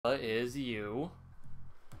Is you.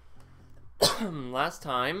 last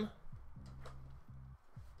time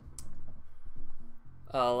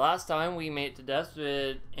we made it to death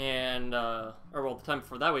and or well, the time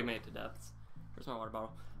before that we made it to death. Where's my water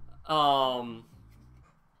bottle?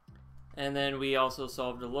 And then we also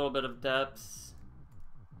solved a little bit of depths.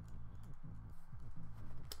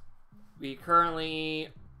 We currently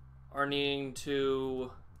are needing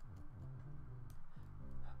to...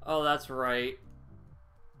 Oh, that's right.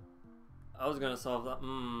 I was gonna solve that.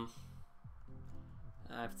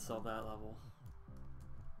 I have to solve that level.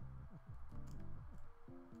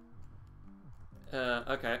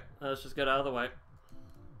 Okay. Let's just get out of the way.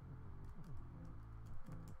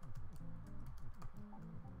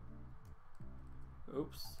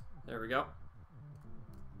 Oops. There we go.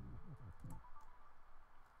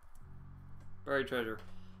 Buried treasure.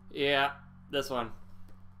 Yeah, this one.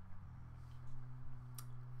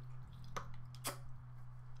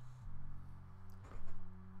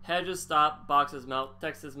 Hedges stop, boxes melt,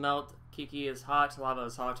 text is melt, Kiki is hot, lava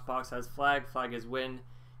is hot, box has flag, flag is wind,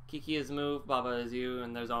 Kiki is move, Baba is you,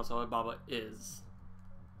 and there's also a Baba is.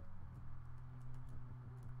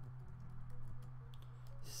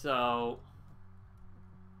 So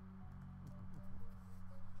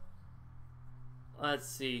let's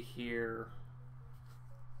see here.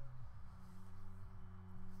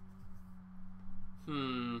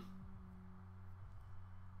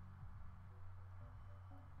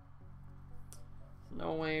 There's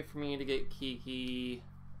no way for me to get Kiki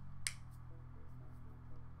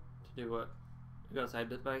to do what? Go side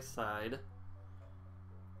by side.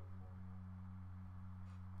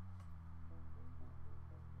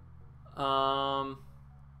 Yeah,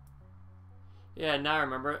 now I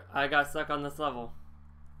remember. I got stuck on this level.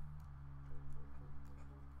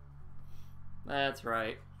 That's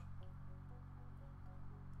right.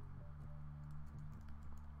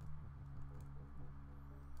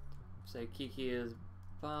 Say Kiki is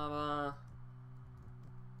Baba.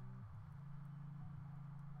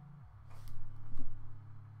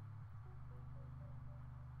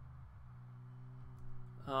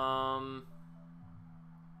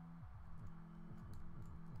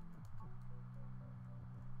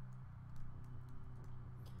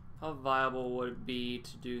 How viable would it be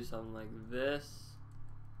to do something like this?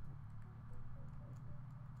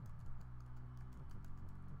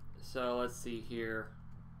 So let's see here.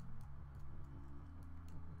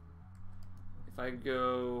 If I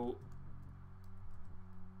go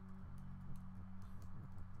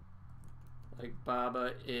like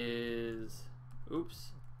Baba is,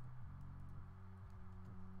 oops.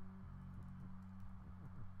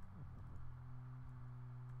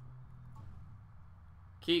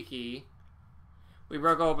 Kiki. We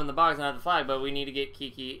broke open the box and had the flag, but we need to get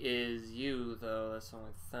Kiki is you, though. That's the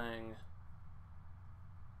only thing.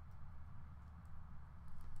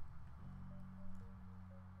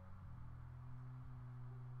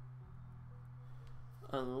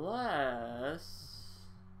 Unless...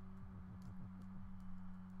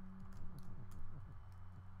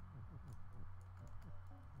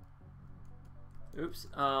 Oops.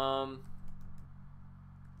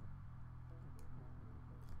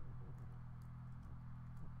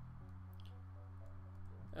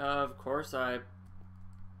 Of course I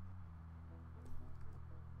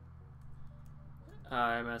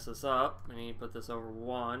mess this up. I need to put this over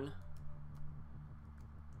 1.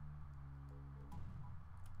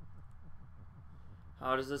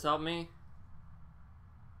 How does this help me?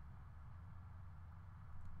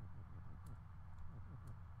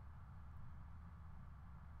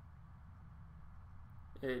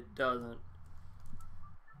 It doesn't.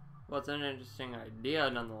 Well, it's an interesting idea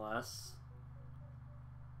nonetheless.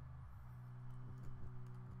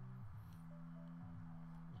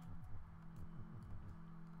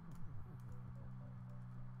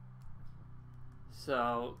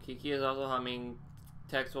 So, Kiki is also humming.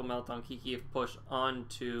 Text will melt on Kiki if pushed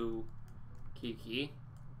onto Kiki.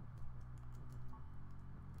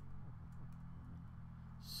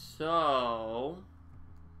 So...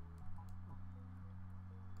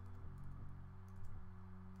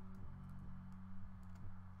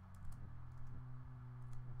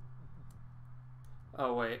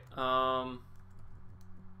 Oh, wait.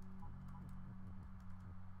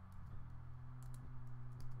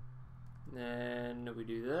 Then we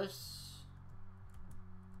do this.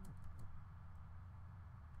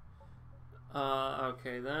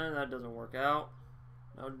 Okay, then that doesn't work out.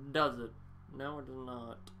 No, does it? No, it does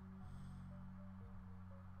not.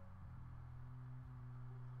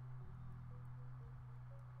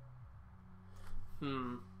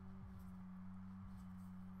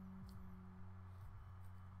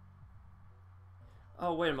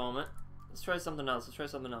 Oh, wait a moment. Let's try something else.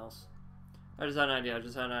 I just had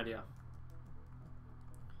an idea.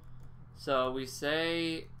 So we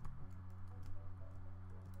say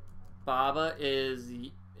Baba is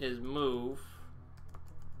move.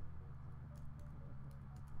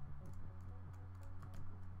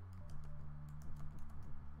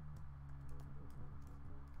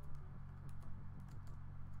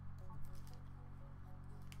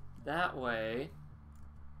 That way,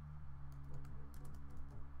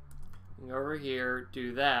 we can go over here,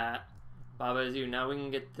 do that. Baba is you. Now we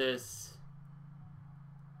can get this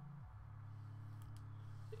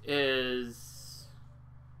is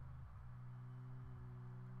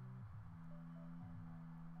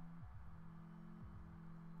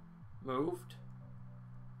moved.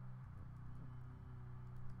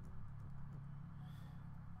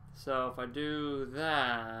 So if I do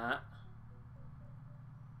that,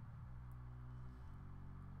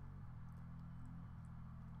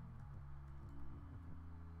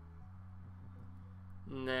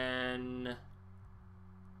 and then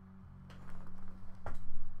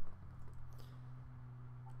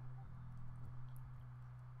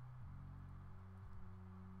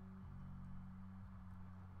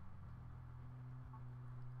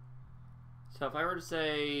so if I were to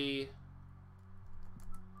say,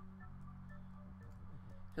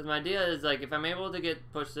 because my idea is like if I'm able to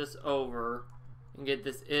push this over and get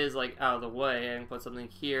this is like out of the way, I can put something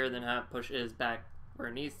here, then have push is back where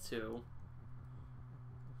it needs to.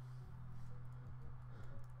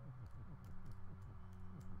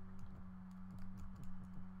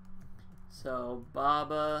 So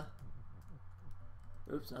Baba,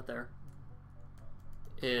 oops, not there,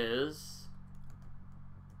 is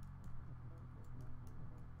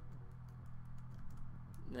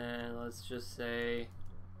then let's just say,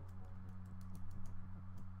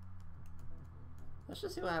 let's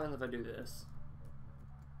just see what happens if I do this.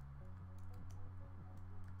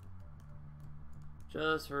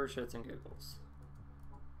 Just for shits and giggles.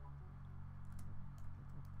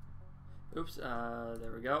 Oops,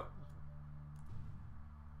 there we go.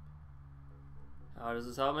 How does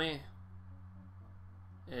this help me?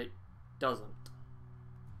 It doesn't.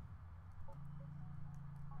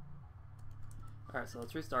 Alright, so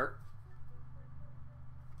let's restart.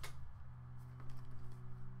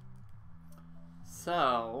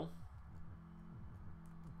 So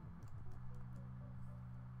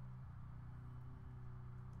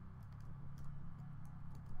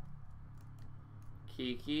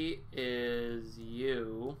Kiki is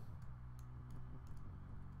you.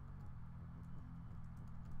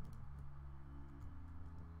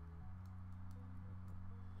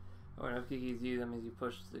 Oh, and if Kiki's you, that means you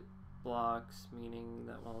push the blocks, meaning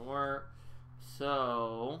that won't work.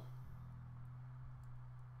 So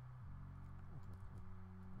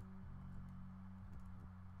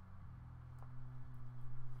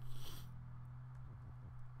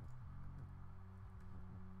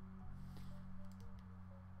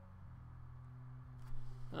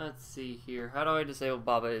let's see here. How do I disable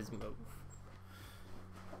Baba is move?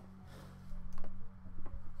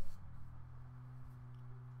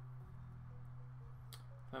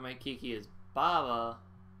 If I make Kiki is Baba,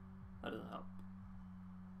 that doesn't help.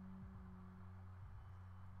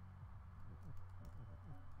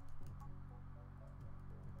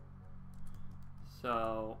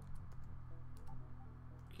 So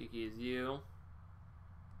Kiki is you.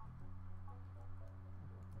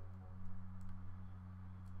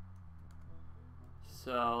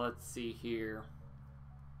 So let's see here.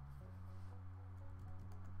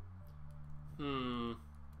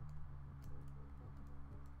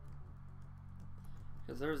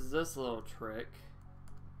 Because there's this little trick.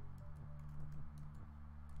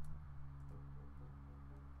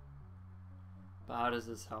 But how does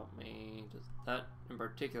this help me? That in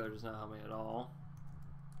particular does not help me at all.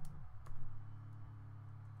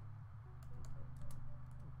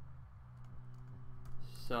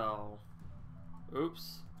 So,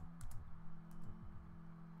 oops.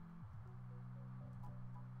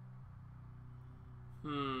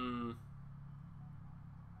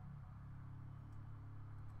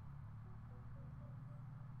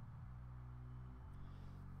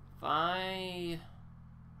 If I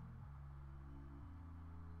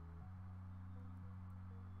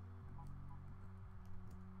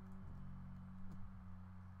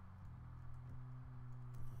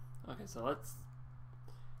okay, so let's,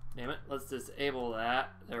 damn it, let's disable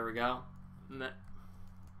that. There we go.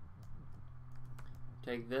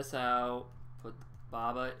 Take this out, put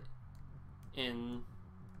Baba in,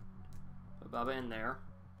 put Baba in there.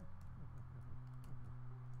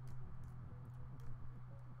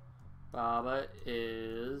 Baba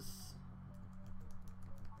is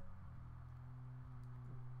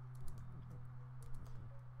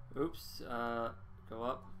Oops, go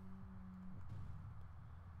up.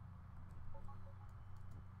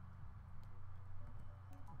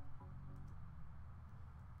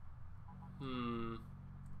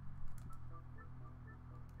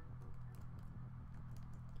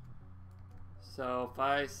 So if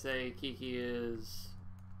I say Kiki is...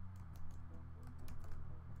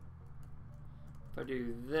 If I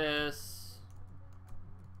do this...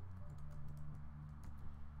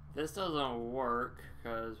 This doesn't work,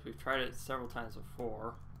 because we've tried it several times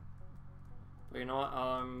before. But you know what,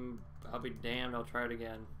 I'll be damned, I'll try it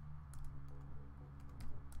again.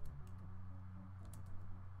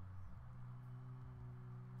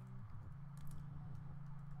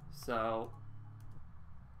 So...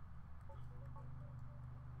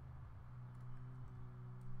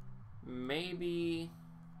 Maybe...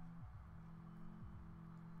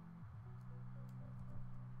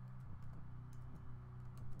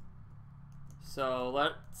 So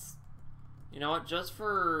let's... You know what, just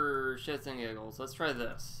for shits and giggles, let's try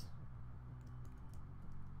this.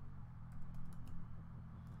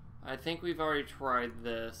 I think we've already tried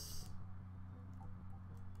this.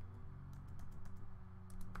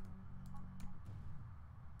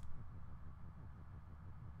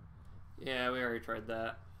 Yeah, we already tried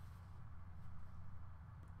that.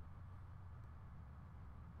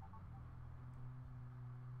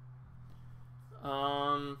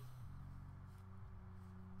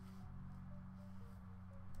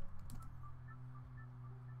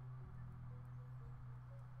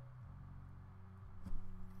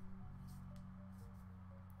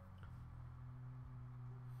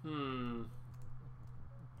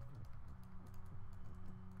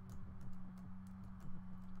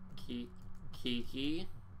 Kiki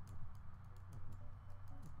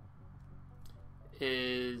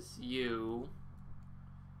is you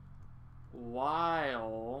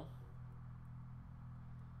while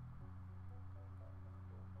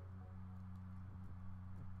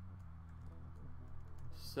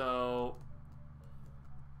so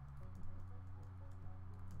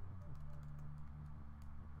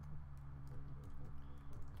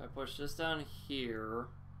if I push this down here,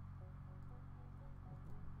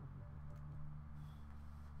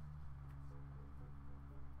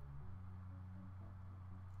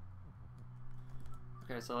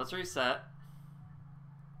 okay, so let's reset.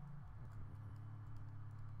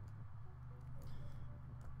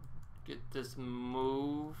 Get this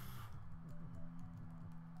move.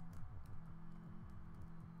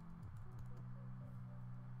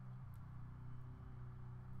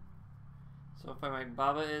 So if I make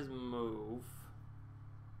Baba is move.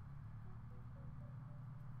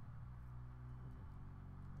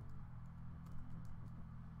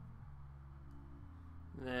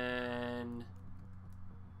 Then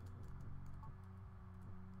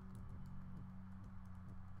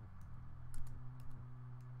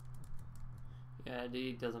yeah,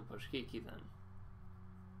 D doesn't push Kiki then.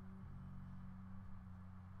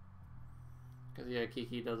 Because yeah,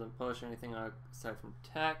 Kiki doesn't push anything aside from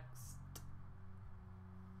text.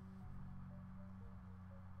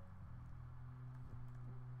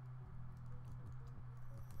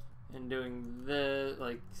 And doing this,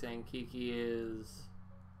 like saying Kiki is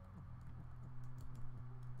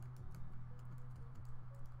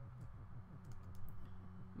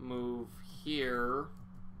move here.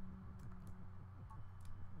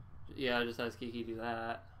 Yeah, just has Kiki do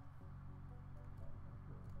that.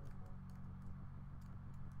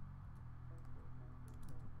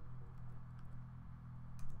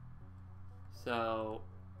 So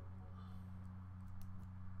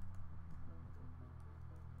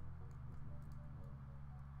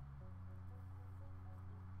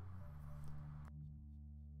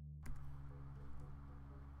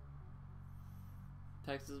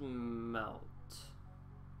text is melt.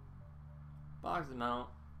 Box is melt.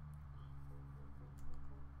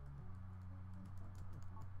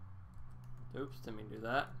 Oops, didn't mean to do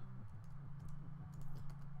that.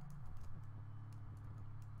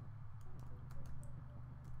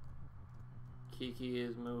 Kiki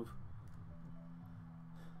is move.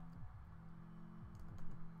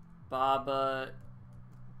 Baba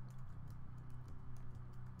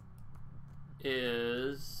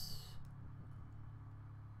is...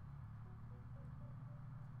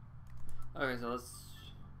 Okay, so let's...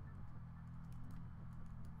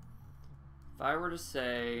 If I were to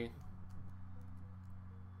say...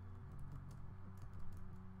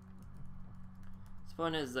 This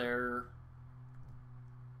one is there...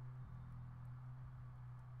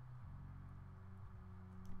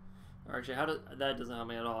 Or actually, how does... That doesn't help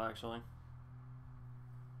me at all, actually.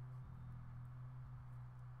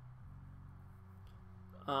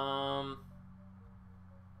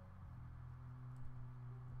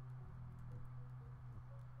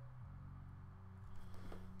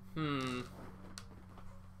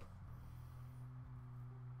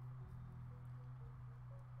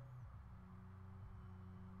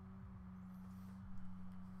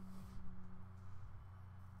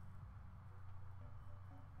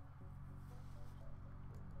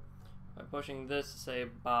 pushing this to say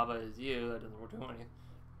Baba is you, that doesn't do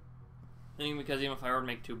anything. Because even if I were to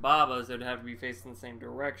make two Babas, they'd have to be facing the same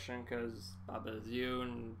direction, because Baba is you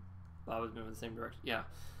and Baba's moving the same direction. Yeah.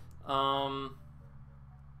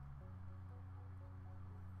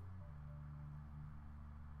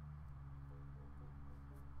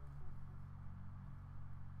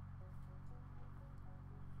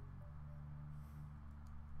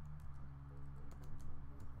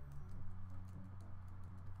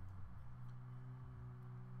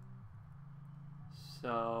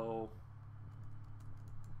 So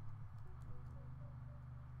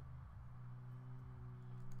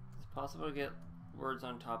it's possible to get words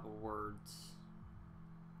on top of words.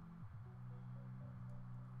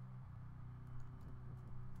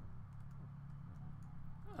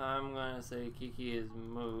 I'm gonna say Kiki is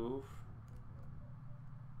move.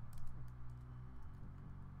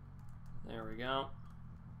 There we go.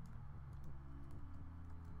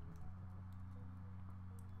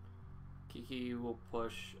 Kiki will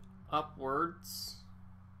push upwards.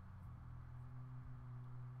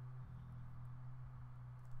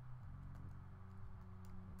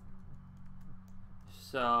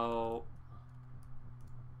 So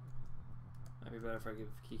might be better if I give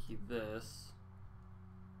Kiki this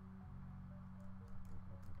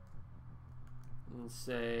and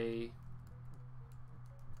say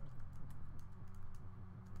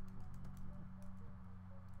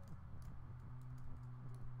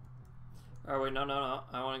oh wait, no.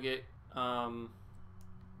 I want to get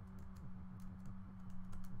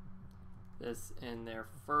this in there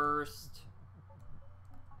first.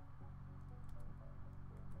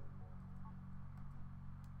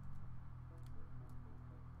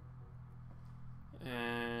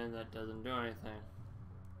 And that doesn't do anything.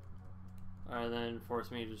 Alright, then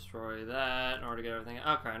force me to destroy that in order to get everything.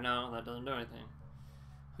 Okay, no, that doesn't do anything.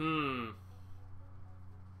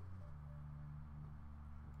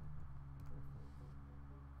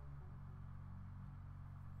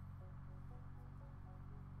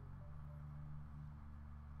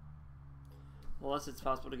 Unless it's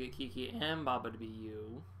possible to get Kiki and Baba to be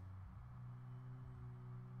you.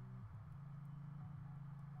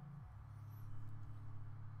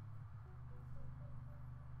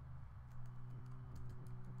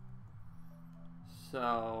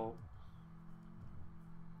 So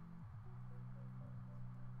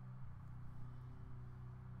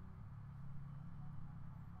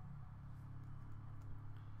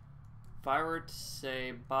if I were to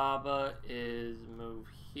say Baba is move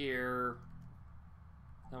here,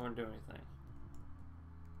 that wouldn't do anything.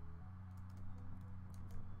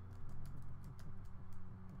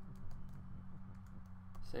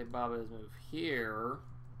 Say Baba is move here.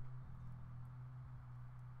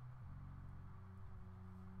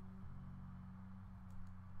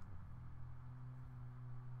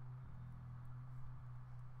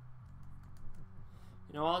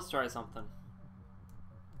 You know what, let's try something.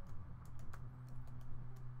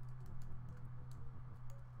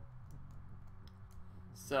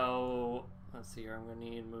 So, let's see here, I'm going to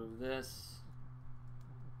need to move this.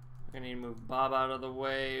 I'm going to need to move Bob out of the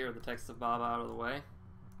way, or the text of Bob out of the way.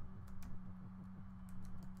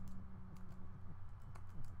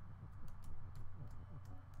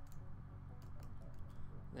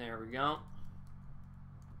 There we go.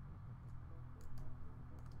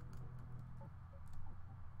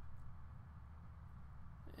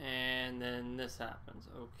 And then this happens.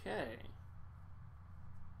 Okay.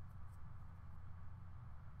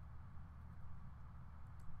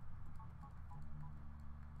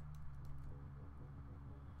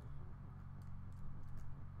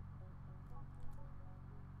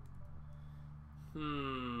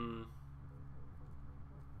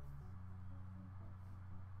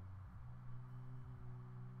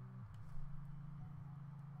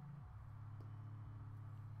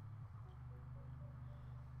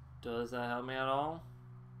 Does that help me at all?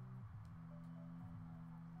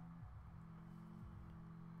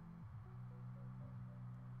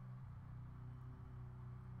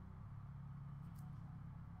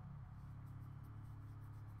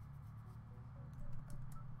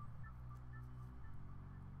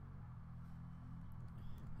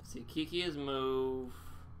 Let's see, Kiki is move.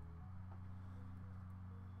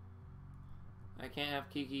 I can't have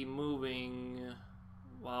Kiki moving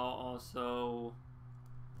while also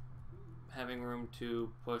having room to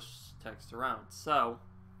push text around. So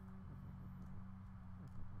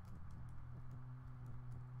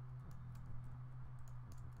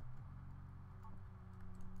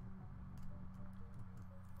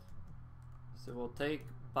we'll take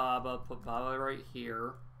Baba, put Baba right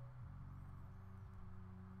here.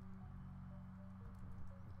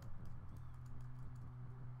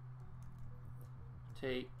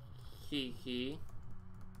 take Kiki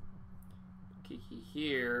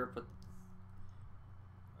here, but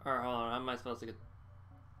alright, hold on, how am I supposed to get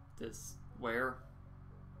this where?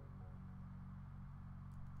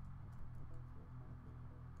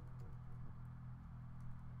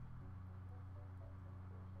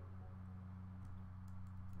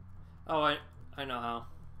 Oh, I know how.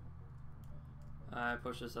 I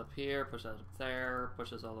push this up here, push that up there, push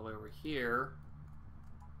this all the way over here.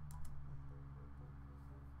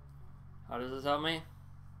 How does this help me?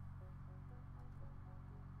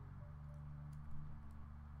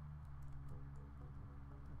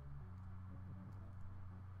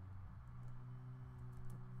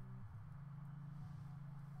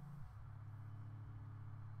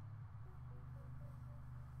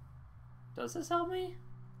 Does this help me?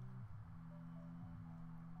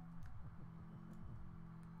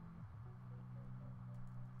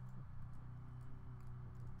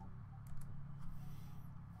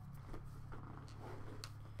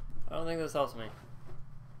 I don't think this helps me.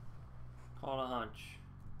 Call it a hunch.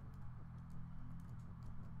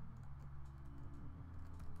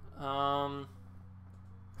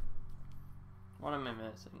 What am I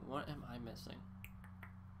missing? What am I missing?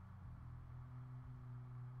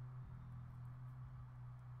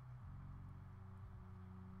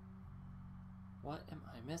 What am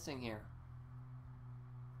I missing here?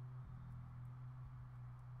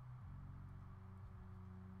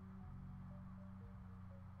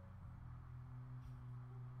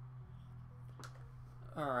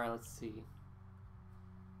 Alright, let's see.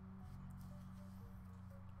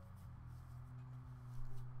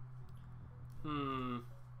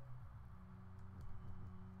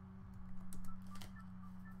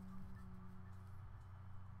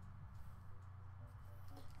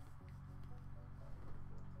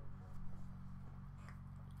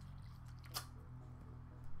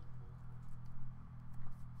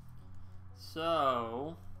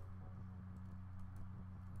 So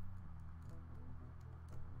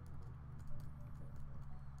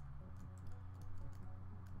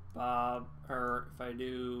Bob, or if I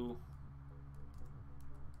do,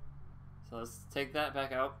 so let's take that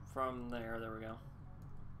back out from there. There we go.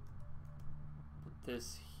 Put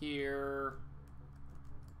this here.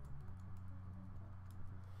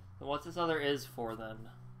 So what's this other is for then?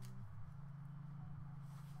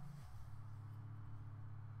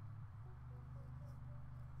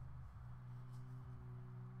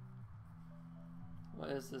 What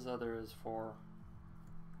is this other is for?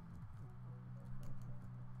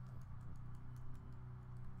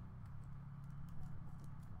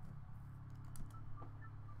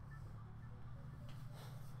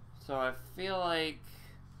 So I feel like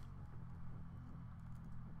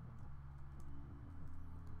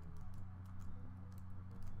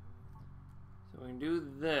we can do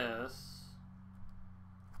this.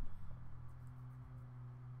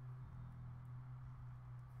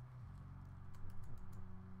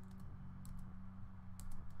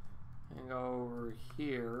 And go over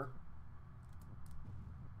here.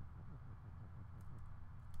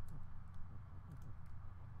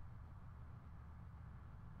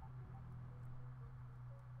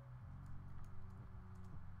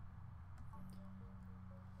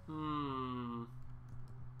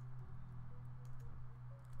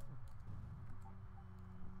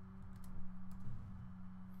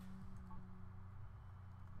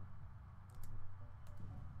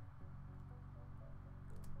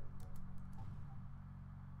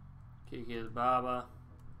 Kiki is Baba.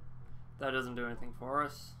 That doesn't do anything for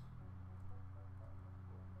us.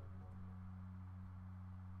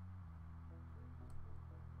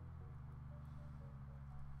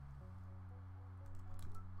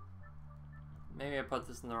 Maybe I put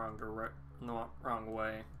this in the wrong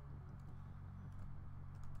way.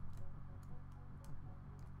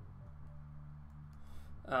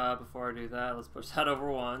 Before I do that, let's push that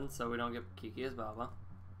over one so we don't get Kiki as Baba.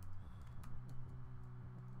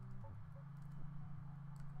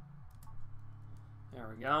 There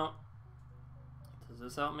we go. Does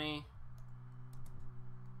this help me?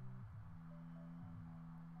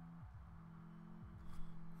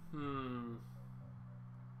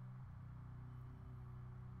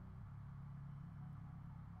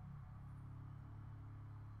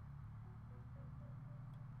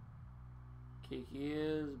 Kiki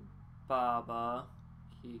is Baba.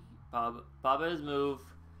 Baba is move.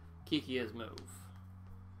 Kiki is move.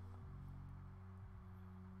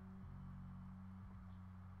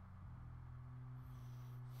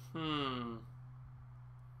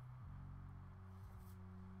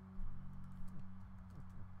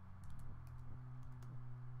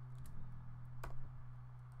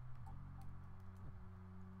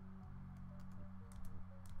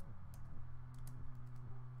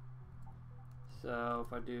 So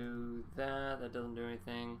if I do that, that doesn't do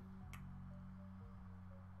anything.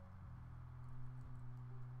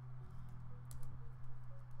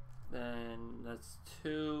 Then that's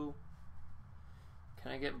 2.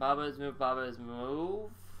 Can I get Baba's move? Baba's move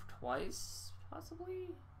twice, possibly?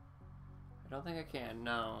 I don't think I can.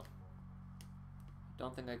 No. I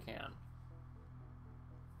don't think I can.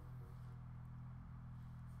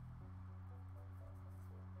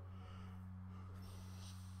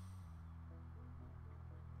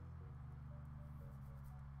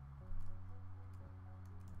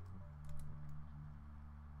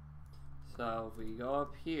 So if we go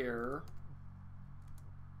up here,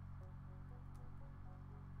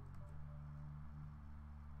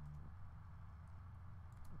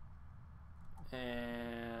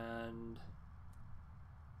 and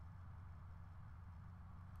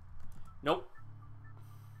nope.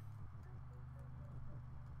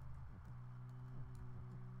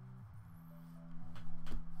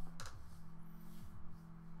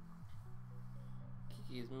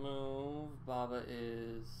 Kiki's move. Baba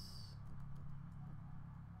is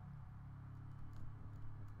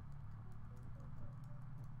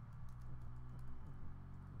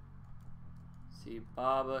see,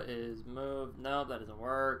 Baba is moved. No, that doesn't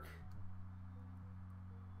work.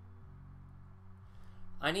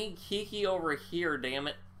 I need Kiki over here, damn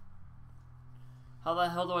it. How the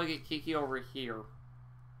hell do I get Kiki over here?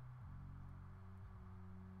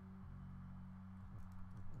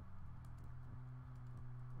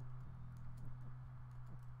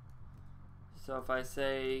 So if I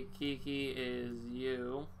say Kiki is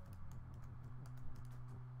you,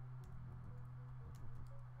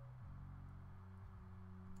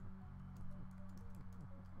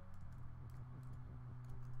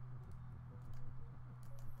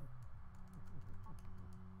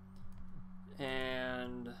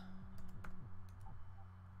 and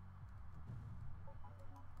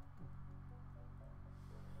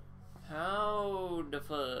how the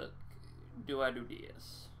fuck do I do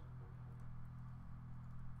this?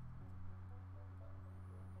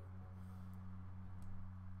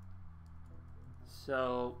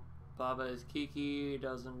 So Baba is Kiki,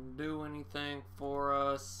 doesn't do anything for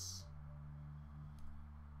us.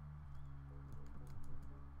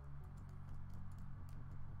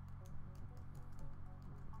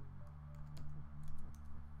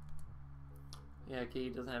 Yeah,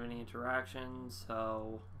 Kiki doesn't have any interactions,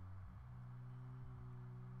 so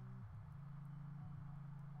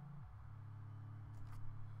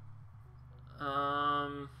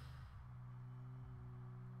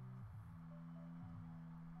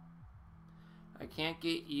I can't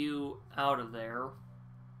get you out of there.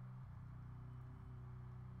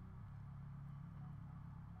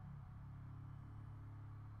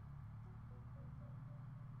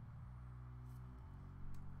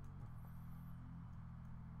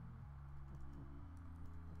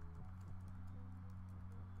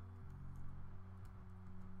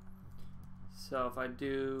 So if I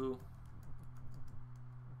do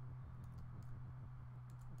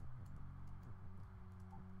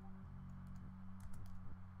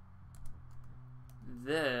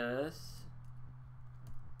this,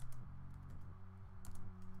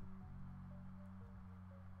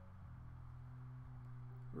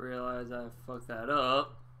 realize I fucked that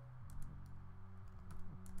up.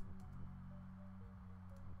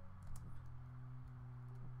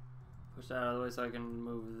 Push that out of the way so I can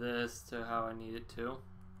move this to how I need it to.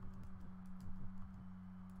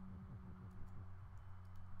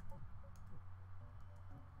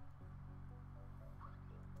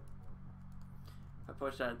 If I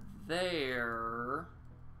push that there,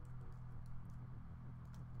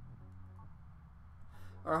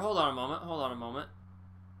 or hold on a moment.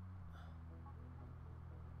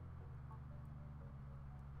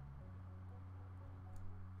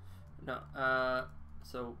 No,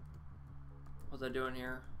 so what was I doing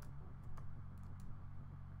here?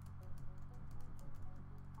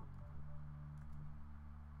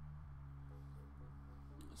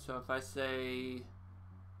 So if I say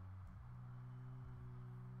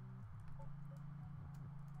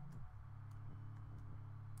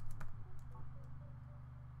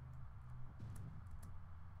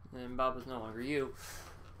then Baba's no longer you.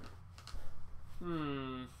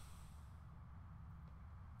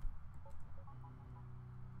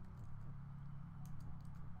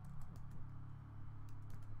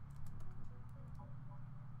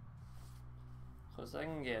 Close I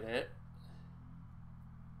can get it.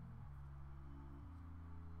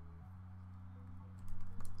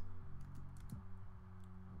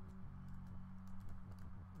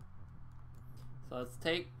 So let's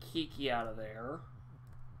take Kiki out of there.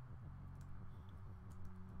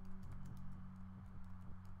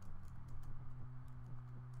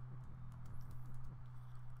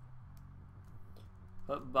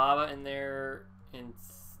 Put Baba in there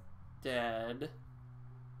instead.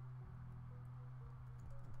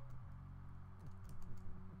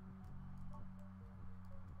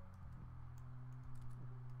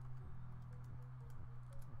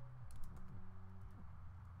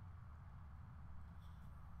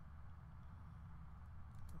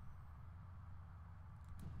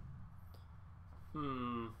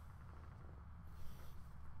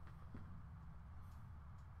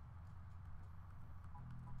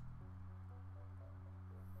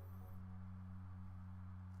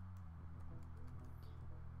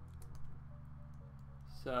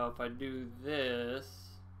 So if I do this,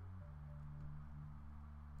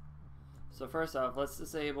 so first off, let's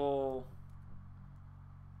disable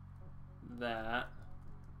that.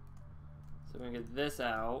 So we're gonna get this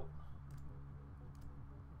out.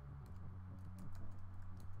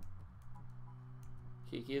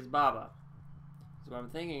 Kiki is Baba. So what I'm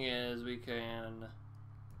thinking is we can,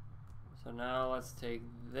 so now let's take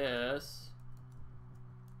this.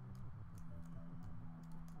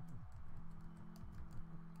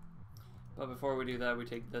 But before we do that, we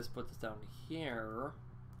take this, put this down here.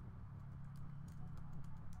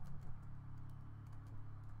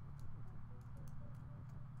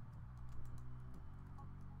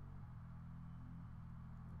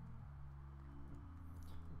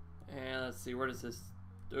 And let's see, where does this,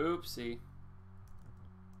 oopsie.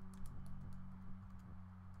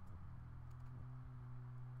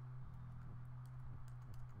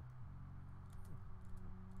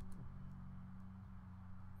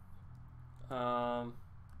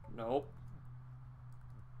 Nope.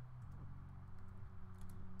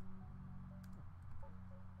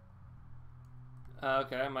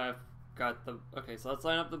 Okay, I might have got the, okay, so let's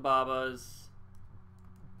line up the Babas.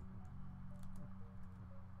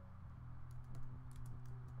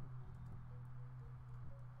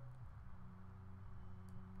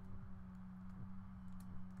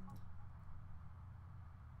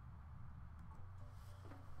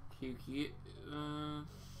 Kiki,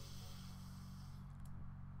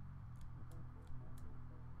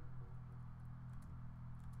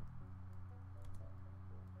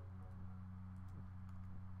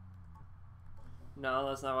 no,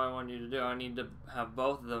 that's not what I want you to do. I need to have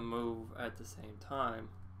both of them move at the same time.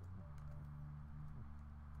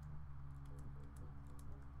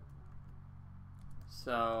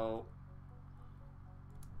 So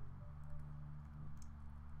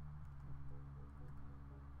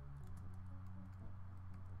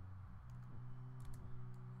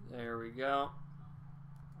there we go.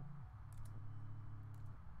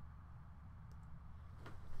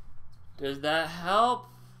 Does that help?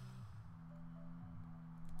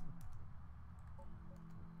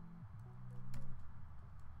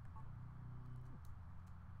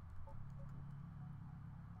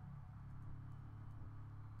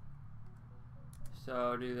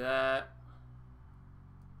 So do that.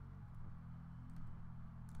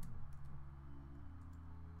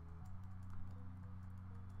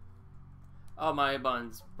 Oh, my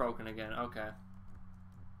button's broken again. Okay.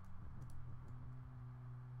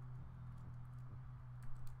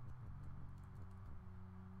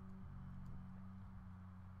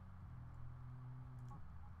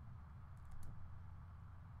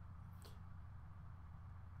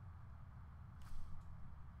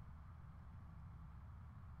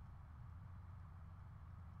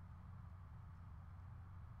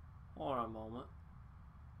 Hold on a moment.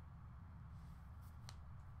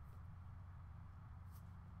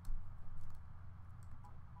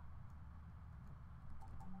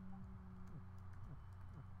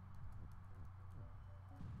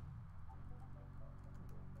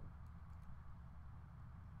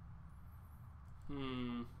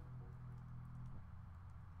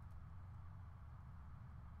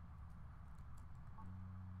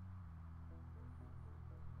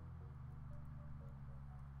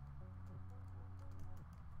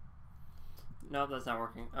 Nope, that's not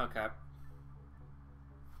working. Okay.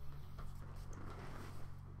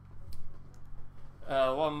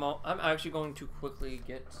 I'm actually going to quickly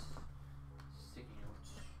get sticky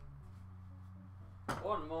notes.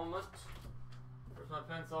 One moment. Where's my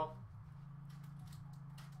pencil?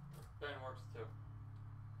 Pen works too.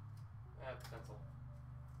 Pencil.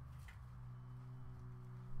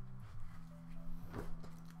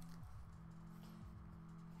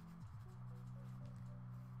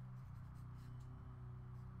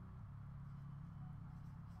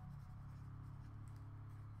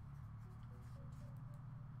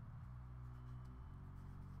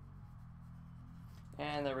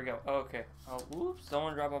 And there we go. Okay. Oh, oops. Don't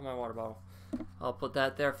want to drop off my water bottle. I'll put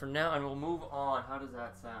that there for now, and we'll move on. How does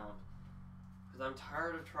that sound? Because Because I'm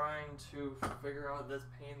tired of trying to figure out this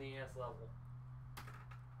pain in the ass level.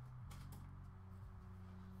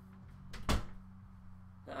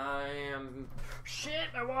 I am... Shit,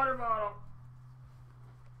 my water bottle!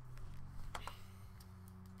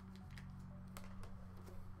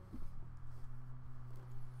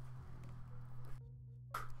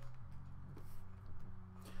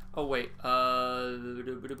 Oh wait,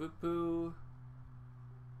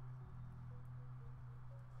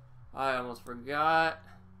 I almost forgot.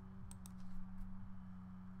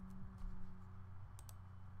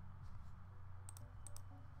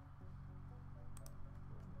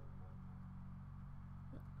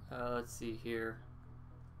 Let's see here.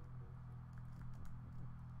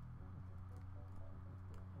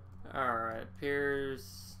 Alright,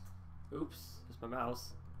 appears... Oops, that's my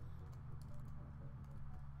mouse.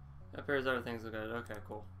 Appears everything's good. Okay,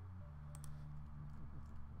 cool.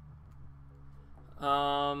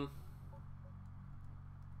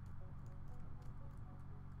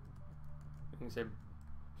 We can say,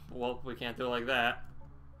 well, we can't do it like that.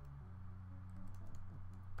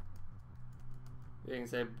 We can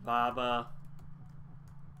say Baba.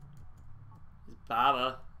 It's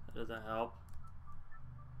Baba. That doesn't help.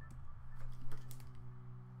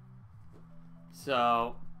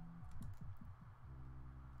 So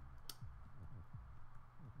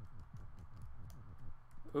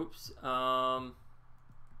oops.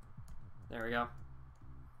 There we go.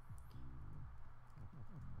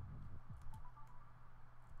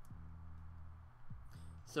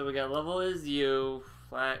 So we got level is you,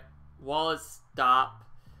 flag, wall is stop,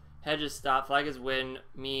 hedge is stop, flag is win,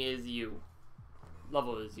 me is you,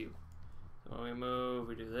 level is you. So when we move,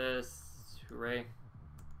 we do this, hooray.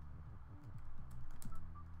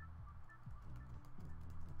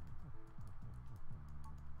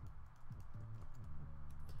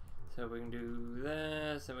 So we can do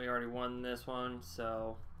this, and we already won this one,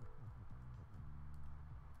 so.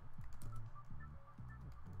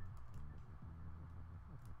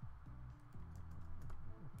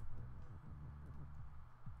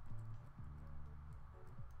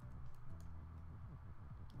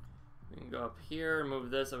 We can go up here, move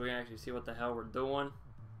this so we can actually see what the hell we're doing.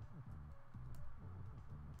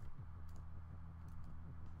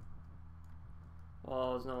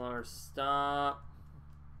 Wall is no longer stop.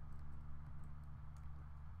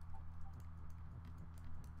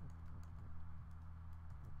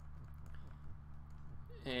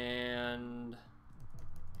 And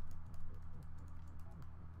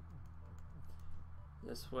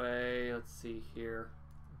this way, let's see here.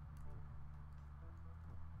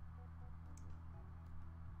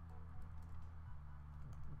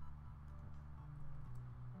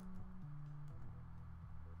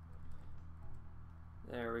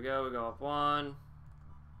 There we go, we go up one.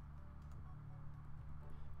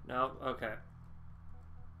 Nope, okay.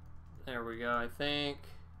 There we go, I think.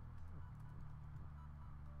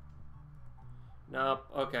 Nope,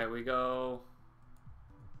 okay, we go.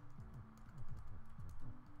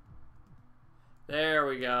 There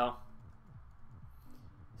we go.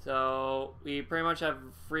 So, we pretty much have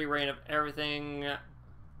free reign of everything.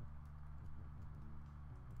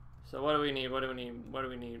 So what do we need? What do we need? What do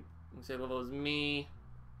we need? We can say level is me.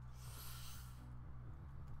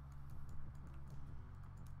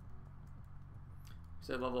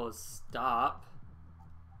 Say level is stop.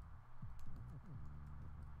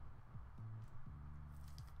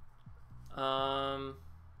 Can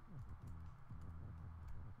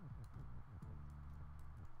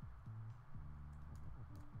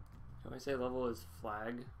we say level is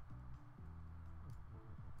flag?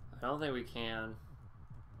 I don't think we can.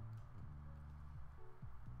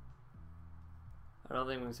 I don't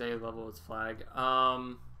think we can say level is flag.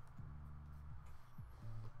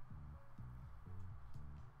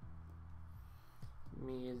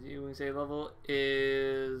 Me is you. We can say level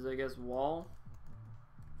is, I guess, wall.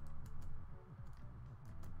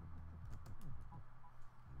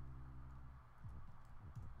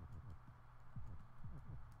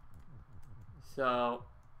 So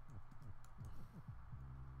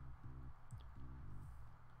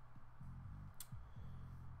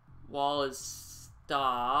wall is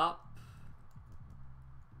stop.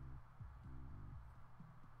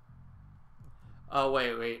 Oh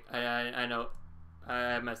wait, I know,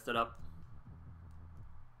 I messed it up.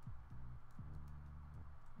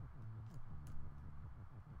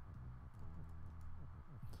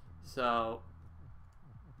 So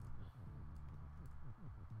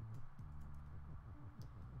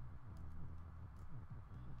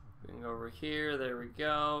we can go over here, there we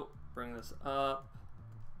go, bring this up.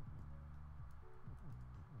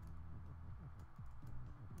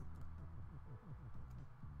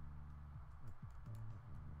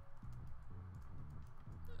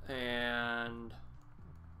 And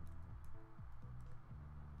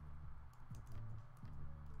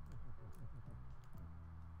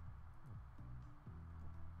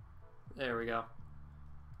there we go.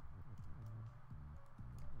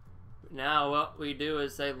 Now what we do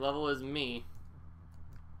is say level is me.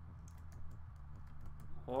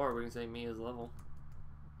 Or we can say me is level.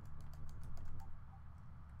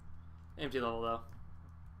 Empty level though.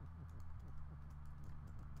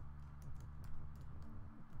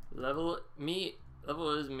 Level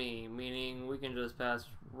is me, meaning we can just pass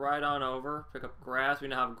right on over, pick up grass. We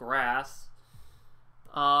now have grass.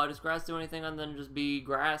 Does grass do anything other than just be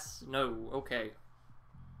grass? No. Okay.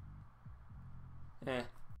 Eh.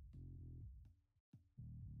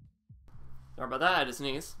 Sorry about that, I had to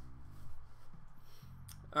sneeze.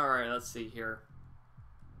 Alright, let's see here.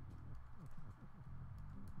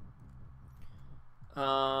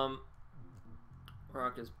 Rock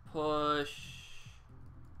is push.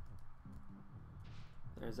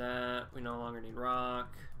 There's that. We no longer need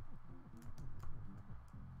rock.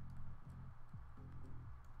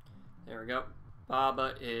 There we go.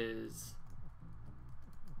 Baba is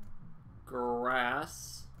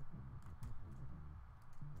grass.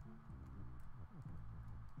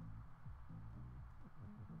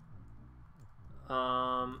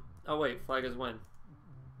 Oh wait, flag is win.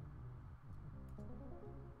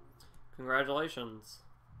 Congratulations.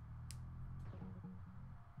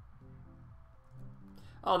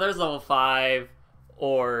 Oh, there's level 5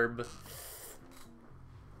 orb.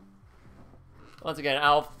 Once again,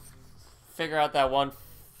 I'll figure out that one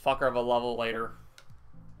fucker of a level later.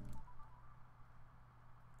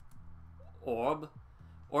 Orb?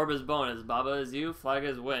 Orb is bonus. Baba is you. Flag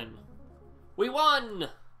is win. We won!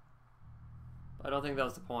 I don't think that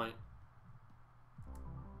was the point.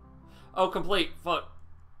 Oh, complete. Fuck.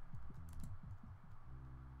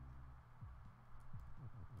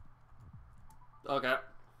 Okay.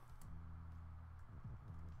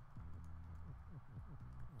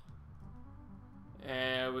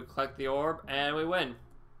 And we collect the orb, and we win.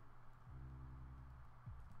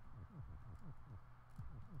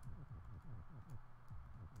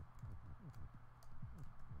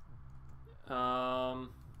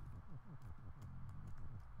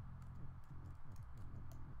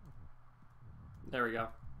 There we go.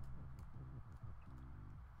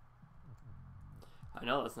 I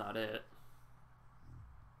know that's not it.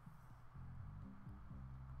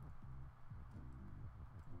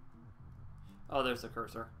 Oh, there's the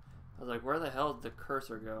cursor. I was like, where the hell did the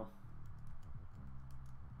cursor go?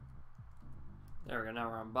 There we go, now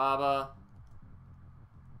we're on Baba.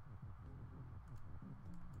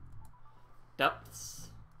 Depths.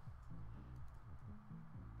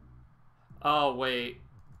 Oh, wait.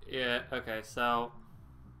 Yeah, okay, so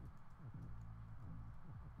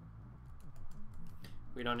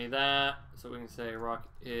we don't need that, so we can say rock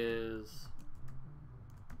is,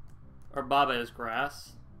 or Baba is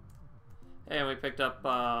grass. And we picked up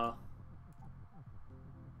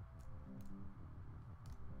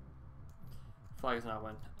flag is not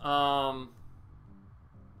win.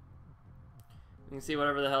 You can see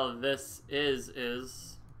whatever the hell this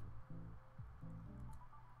is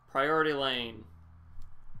priority lane.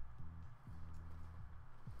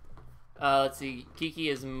 Let's see. Kiki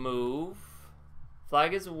is move.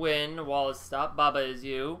 Flag is win. Wall is stop. Baba is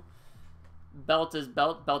you. Belt is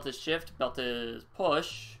belt. Belt is shift. Belt is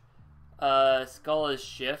push. Skull is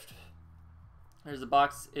shift. There's a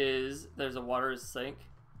box is. There's a water is sink.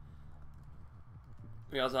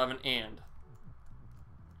 We also have an and.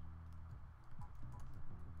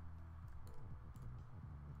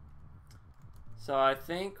 So I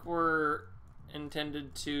think we're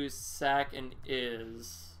intended to sack an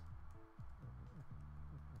is.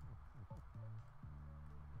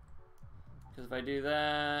 Because if I do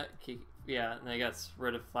that, yeah, and I gets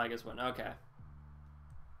rid of flag as one. Okay.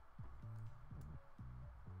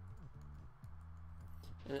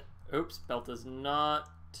 Oops, belt is not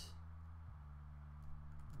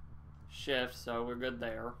shift, so we're good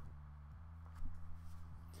there.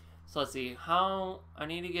 So let's see how I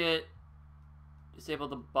need to get disable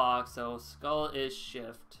the box. So skull is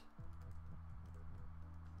shift.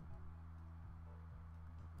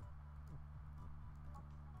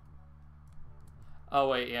 Oh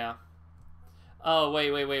wait, yeah. Oh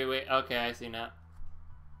wait. Okay, I see now.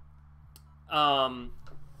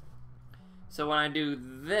 So when I do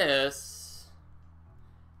this,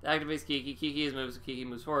 it activates Kiki. Kiki is moves, so Kiki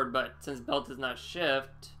moves forward. But since belt is not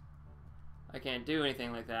shift, I can't do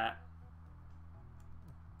anything like that.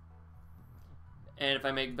 And if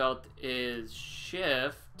I make belt is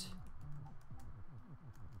shift,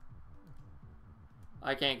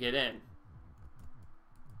 I can't get in.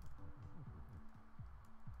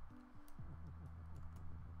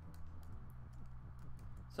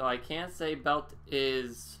 So I can't say belt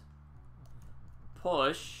is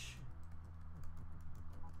push.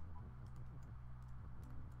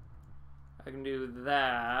 I can do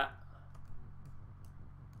that.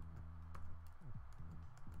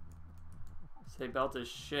 Say belt is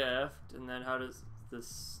shift, and then how does this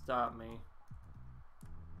stop me?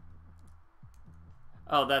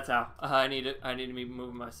 Oh, that's how. I need to be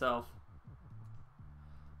moving myself.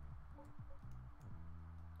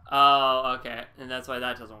 Oh, okay. And that's why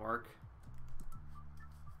that doesn't work.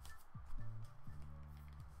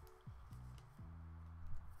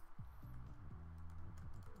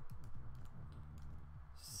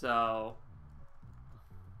 So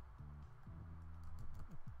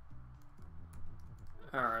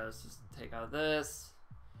alright, let's just take out this.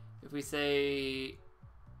 If we say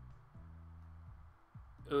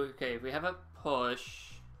okay, if we have a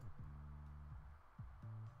push,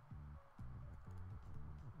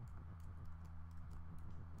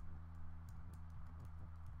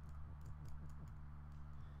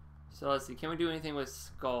 so let's see, can we do anything with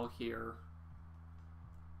skull here?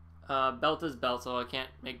 Belt is belt, so I can't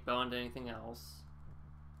make belt into anything else.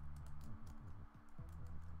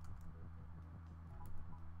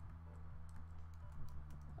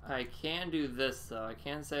 I can do this though. I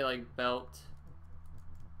can say like belt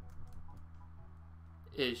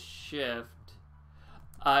is shift.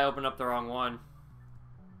 I opened up the wrong one.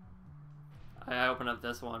 I opened up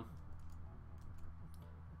this one.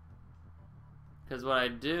 Because what I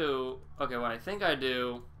do, okay, what I think I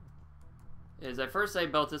do is I first say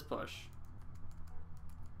belt is push.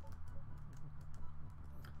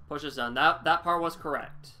 Push is done. That part was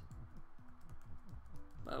correct.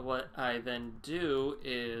 But what I then do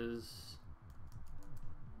is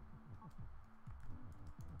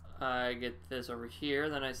I get this over here,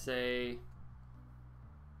 then I say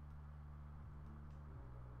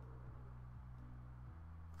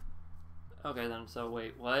okay then, so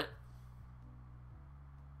wait, what?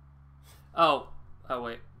 Oh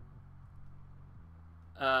wait.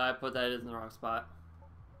 I put that in the wrong spot.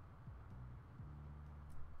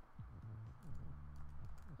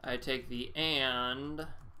 I take the and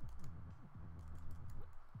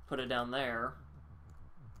put it down there.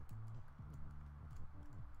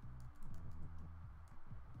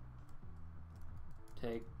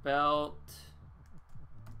 Take belt,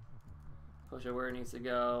 push it where it needs to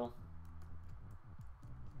go.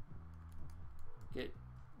 Get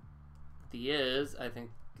the is, I think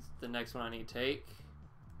is the next one I need to take.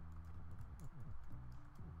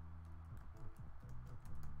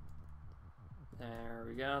 There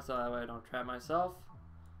we go, so that way I don't trap myself.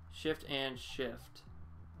 Shift and shift.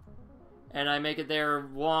 And I make it there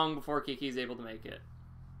long before Kiki's able to make it.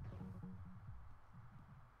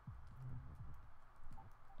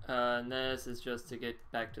 And this is just to get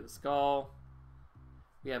back to the skull.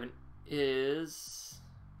 We have an is.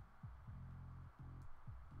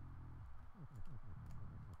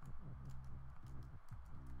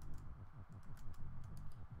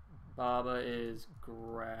 Baba is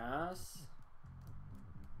grass.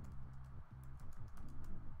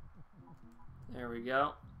 There we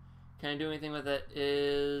go. Can I do anything with it?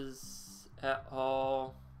 Is at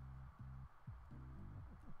all?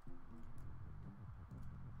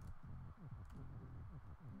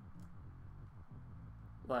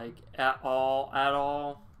 Like at all? At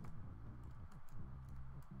all?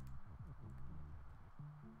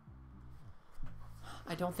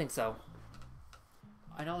 I don't think so.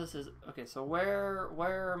 I know this is okay. So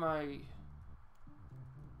where am I?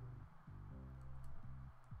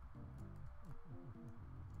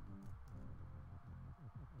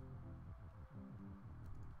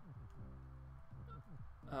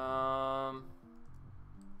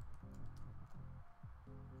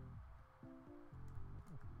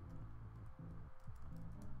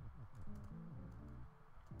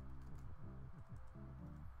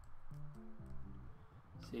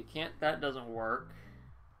 So you can't, that doesn't work.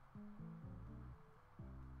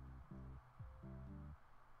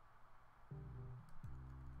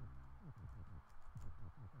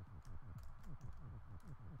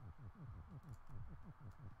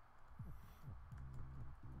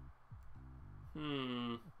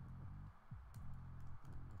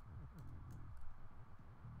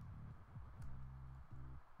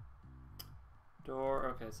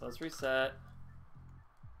 Door, okay, so let's reset.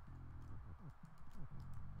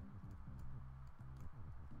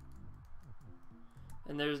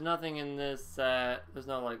 And there's nothing in this, there's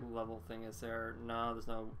no like level thing, is there? No, there's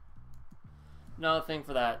no thing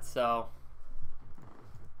for that, so.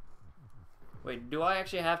 Wait, do I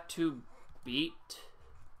actually have to beat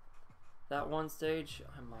that one stage?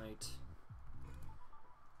 I might.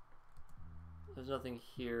 There's nothing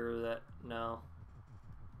here that... No.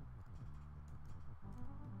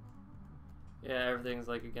 Yeah, everything's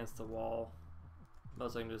like against the wall.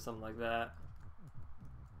 Most I can do something like that.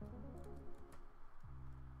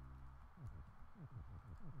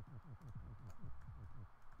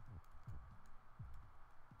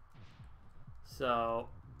 So...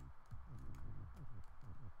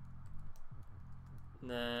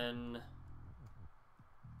 then...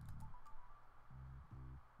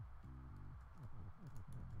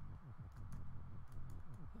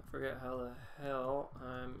 I forget how the hell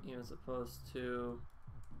I'm even supposed to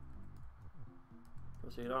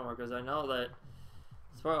proceed onward, because I know that,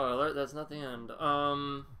 spoiler alert, that's not the end.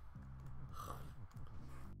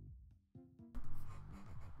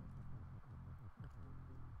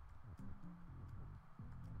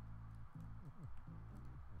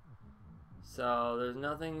 So there's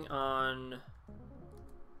nothing on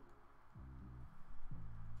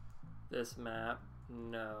this map,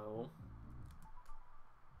 no.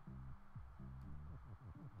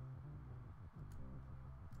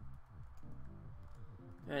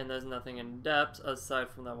 And there's nothing in depths aside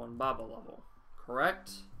from that one Baba level.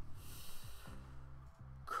 Correct?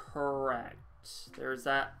 Correct. There's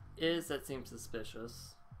that seems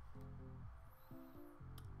suspicious.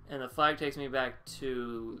 And the flag takes me back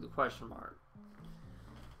to the question mark.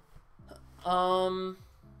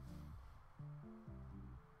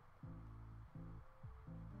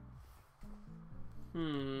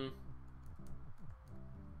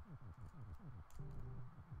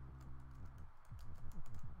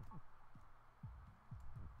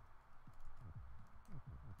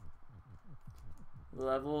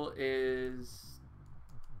 Level is...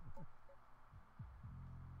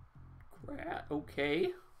 okay.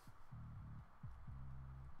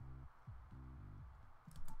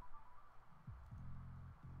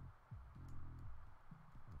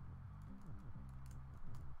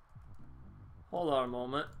 Hold on a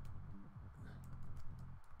moment.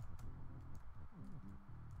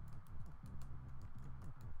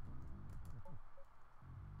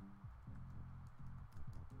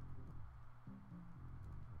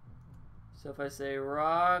 So if I say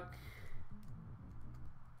rock...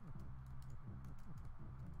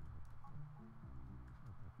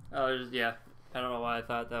 oh, yeah. I don't know why I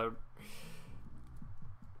thought that would...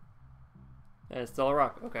 yeah, it's still a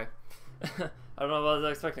rock. Okay. I don't know what I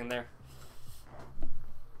was expecting there.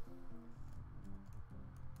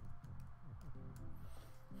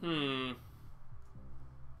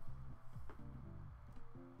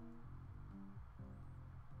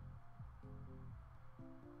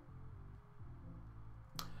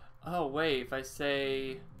 Oh, wait. If I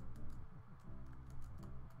say...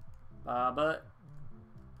 Baba...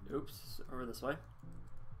 oops. Over this way.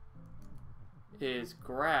 Is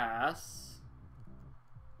grass...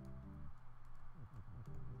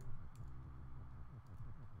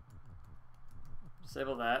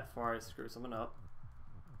 disable that before I screw someone up.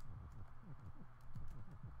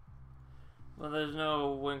 Well, there's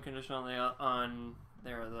no win condition on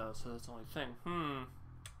there though, so that's the only thing.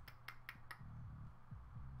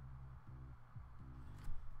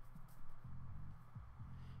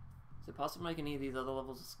 Is it possible I can need these other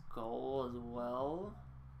levels of skull as well?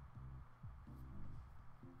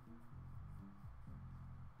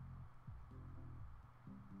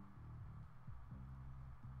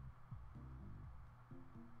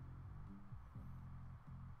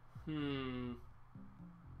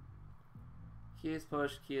 Key is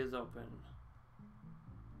pushed, key is open.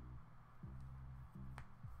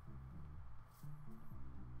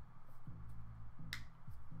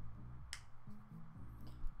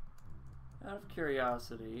 Out of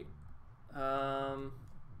curiosity, if I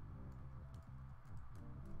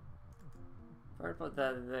put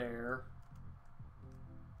that there.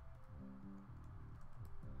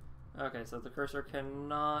 Okay, so the cursor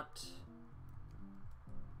cannot...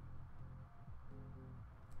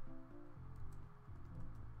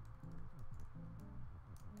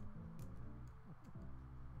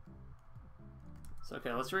 so,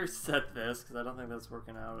 okay, let's reset this, because I don't think that's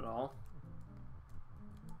working out at all.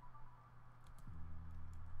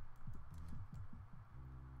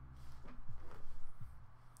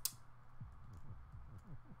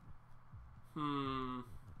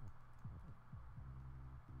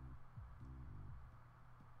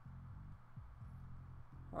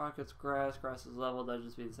 Rockets, grass is level, that'd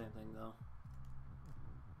just be the same thing though.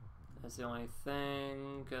 That's the only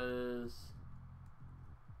thing, because...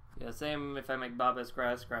 yeah, same if I make Baba's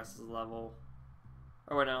grass is level.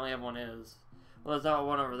 Oh wait, I only have one is. Well, there's that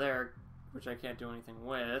one over there, which I can't do anything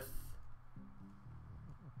with.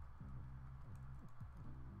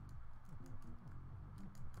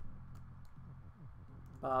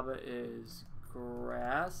 Baba is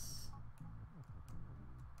grass.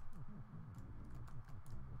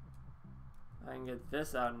 I can get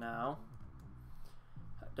this out now.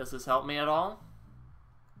 Does this help me at all?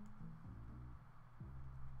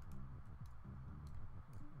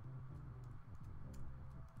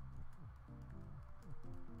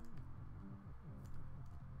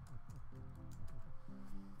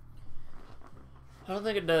 I don't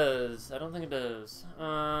think it does. I don't think it does.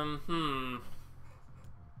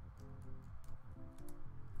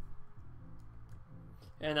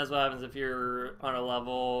 And that's what happens if you're on a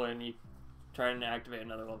level and you try to activate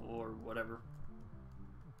another level or whatever.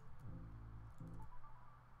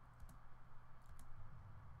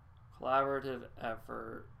 Collaborative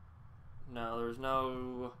effort. No, there's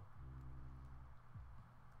no...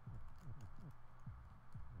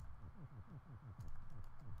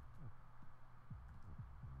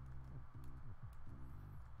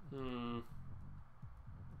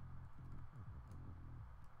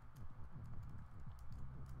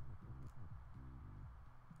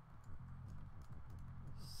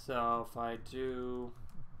 So if I do...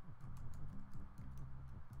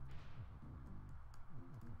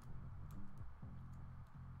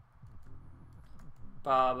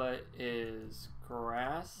 Baba is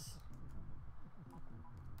grass.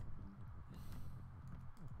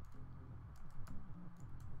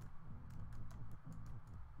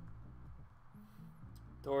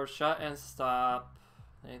 Door shut and stop.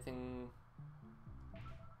 Anything?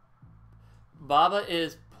 Baba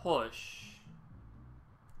is push.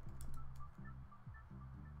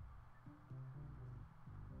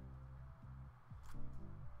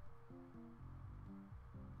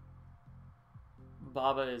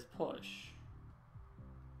 Baba is push.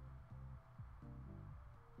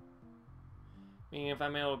 Meaning if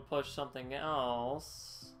I'm able to push something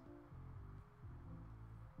else...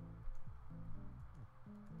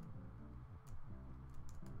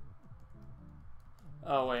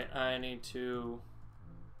 Oh wait, I need to...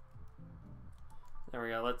 There we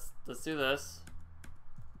go, let's do this.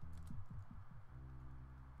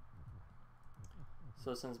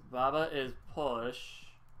 So since Baba is push...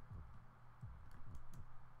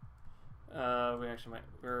 we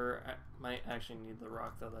might actually need the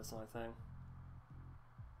rock though, that's the only thing.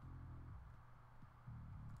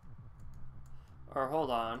 Or hold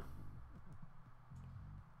on.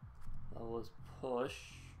 Level is push.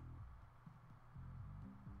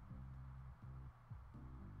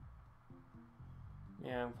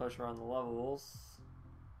 Yeah, and push around the levels.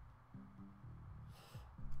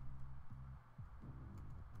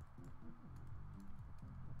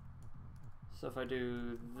 So if I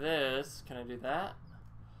do this, can I do that?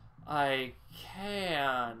 I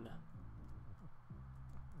can.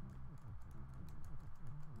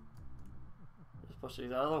 Just push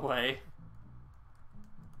these out of the way.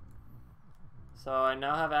 So I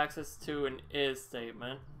now have access to an is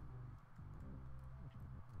statement.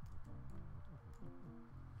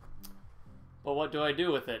 But what do I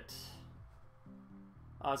do with it?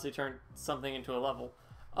 Obviously turn something into a level.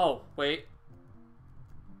 Oh, wait.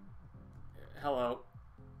 Hello.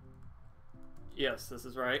 Yes, this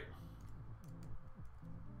is right.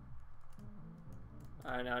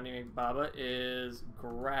 Alright, now I need to make Baba is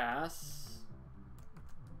grass.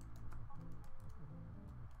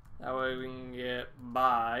 That way we can get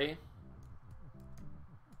by.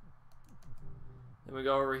 Then we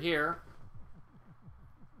go over here.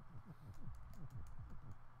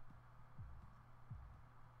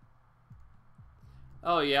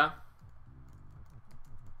 Oh yeah.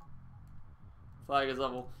 Flag is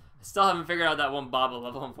level. I still haven't figured out that one Baba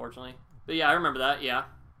level, unfortunately. But yeah, I remember that, yeah.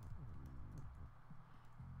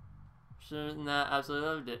 Shouldn't that absolutely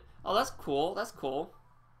loved it. Oh, that's cool. That's cool.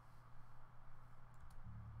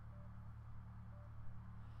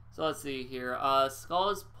 So let's see here. Skull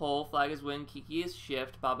is pull, flag is win, Kiki is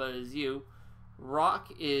shift, Baba is you,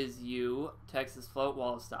 rock is you, text is float,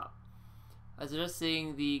 wall is stop. I was just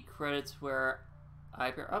seeing the credits where I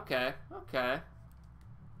appear. Okay, okay.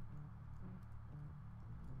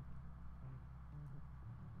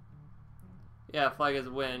 Yeah, flag is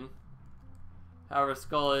win. However,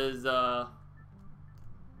 skull is,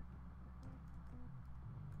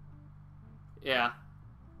 yeah.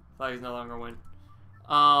 Flag is no longer win.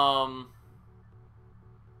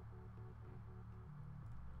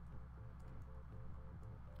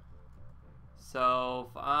 So,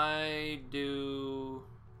 if I do...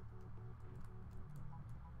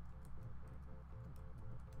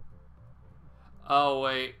 Oh,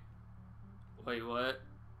 wait. Wait, what?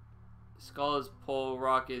 Skull is pull,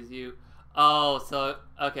 rock is you. Oh, so,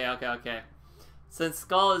 okay. Since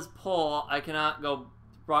skull is pull, I cannot go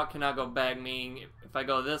rock cannot go back, meaning if I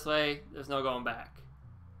go this way, there's no going back.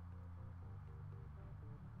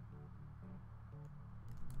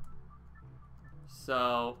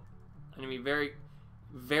 So I'm gonna be very,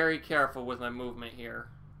 very careful with my movement here.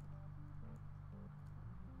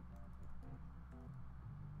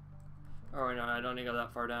 Oh wait, no, I don't need to go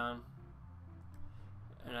that far down.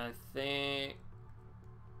 And I think...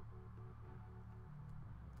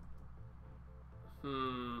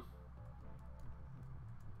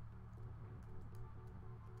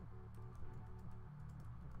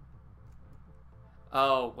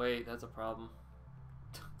 Oh, wait, that's a problem.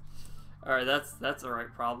 Alright, that's the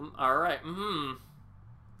right problem. Alright,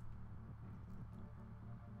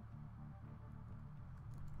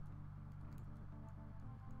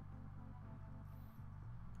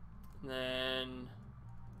 Then...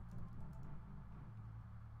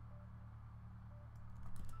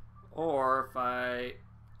 Or if I...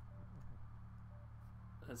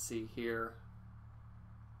 Let's see here.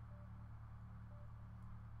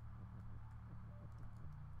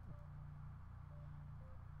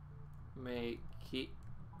 Make keep...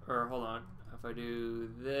 Or hold on. If I do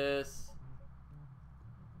this...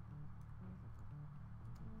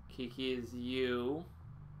 Kiki is you.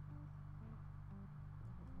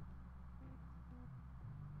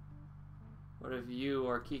 What if you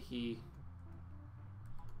are Kiki?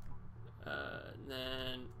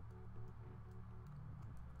 Then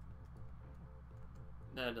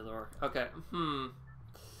that doesn't work. Okay.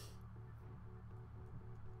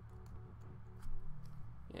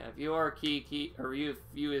 Yeah, if you are Kiki, or if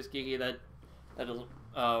you is Kiki, that doesn't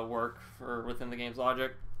work for within the game's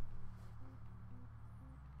logic.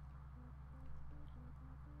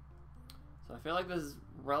 So I feel like this is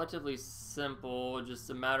relatively simple, just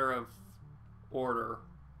a matter of order.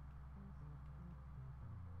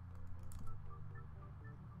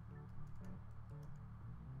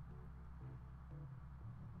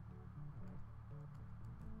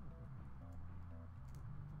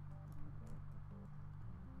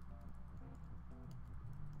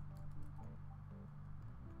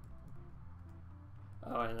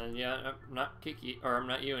 Oh, and then yeah, I'm not Kiki, or I'm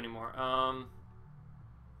not you anymore.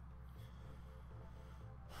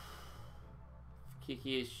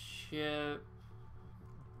 Kiki is ship.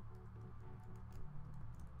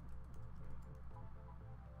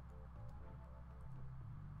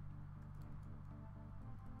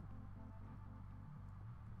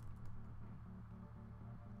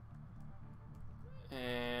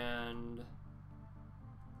 And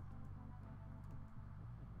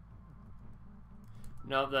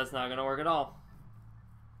nope, that's not gonna work at all.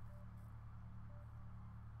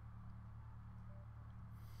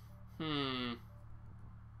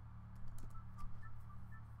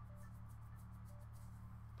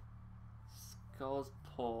 Skull's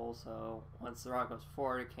pull, so once the rock goes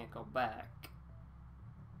forward, it can't go back.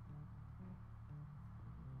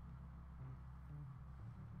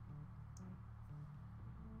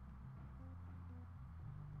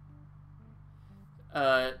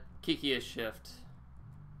 Kiki is shift.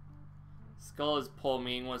 Skull is pull,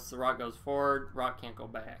 meaning once the rock goes forward, rock can't go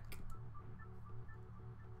back.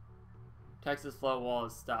 Tex's float wall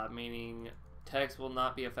is stop, meaning Tex will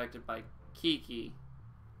not be affected by Kiki.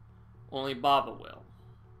 Only Baba will.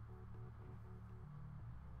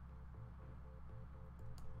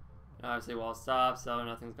 Obviously, wall stops, so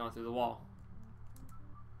nothing's going through the wall.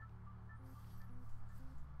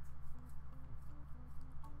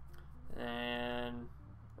 And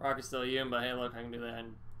rock is still you, but hey, look, I can do that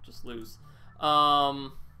and just lose.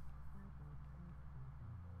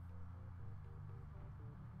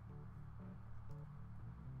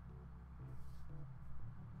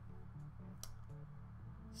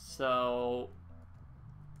 So,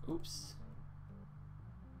 oops.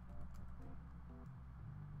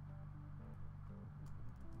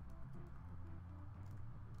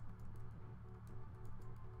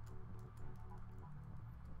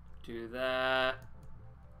 Do that.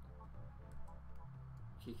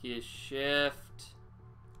 Kiki is shift.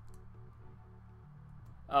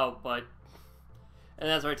 Oh, but... And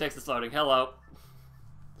that's where it takes the loading. Hello.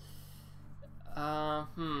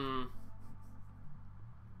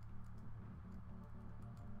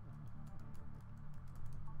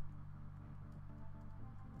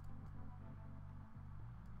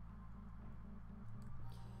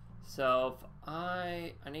 So if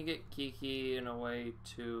I need to get Kiki in a way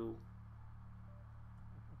to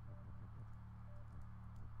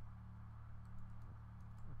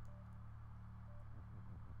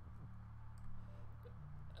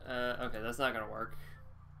okay, that's not gonna work.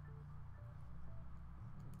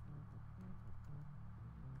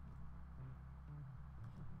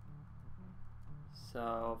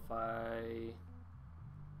 So if I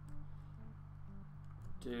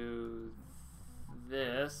do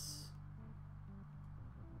this,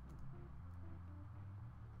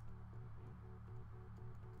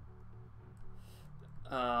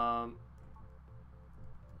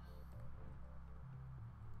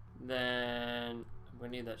 then we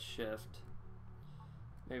need that shift.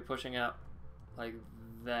 Maybe pushing out like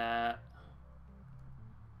that.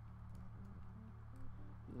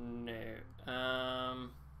 No.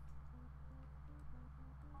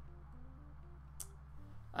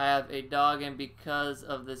 I have a dog, and because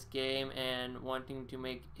of this game and wanting to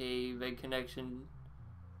make a vague connection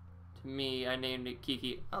to me, I named it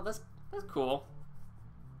Kiki. Oh, that's cool.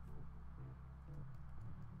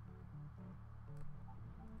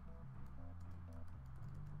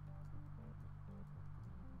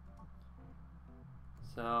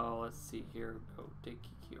 So let's see here. Go take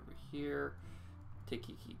Kiki over here. Take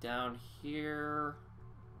Kiki down here.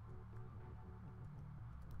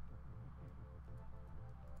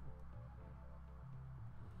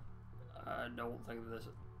 I don't think this.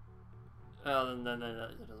 Oh, then that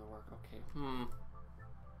doesn't work. Okay.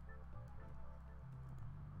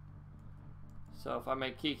 So if I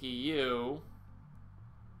make Kiki you,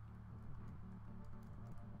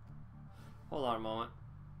 hold on a moment.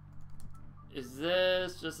 Is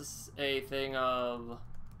this just a thing of?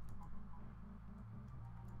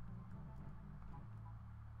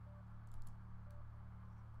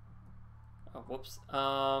 Oh, whoops.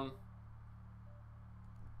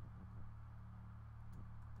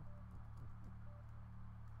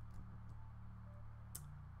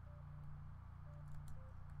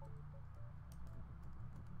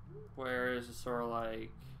 Where is it sort of like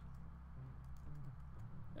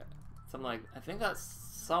something like, I think that's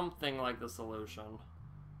something like the solution.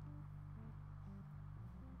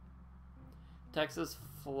 Text is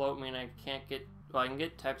float, mean I can't get, well, I can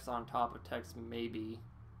get text on top of text maybe.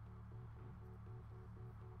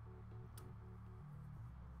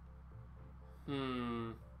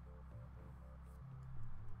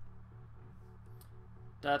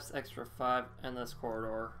 Depths extra 5 endless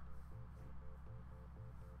corridor.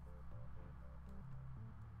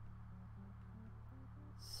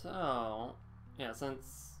 So, yeah,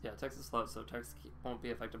 since, yeah, text is float, so text won't be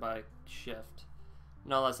affected by shift.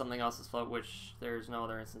 No, unless something else is float, which there's no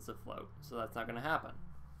other instance of float, so that's not going to happen.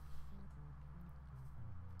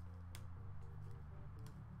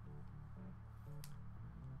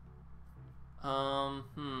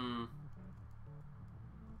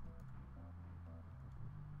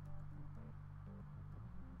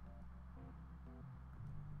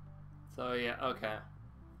 So, yeah, okay.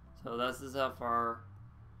 So this is how far.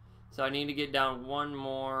 So I need to get down one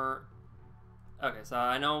more. Okay, so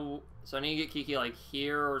I know. So I need to get Kiki like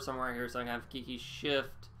here or somewhere here, so I can have Kiki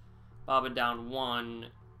shift Baba down 1,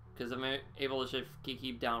 because I'm able to shift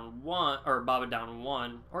Kiki down 1 or Baba down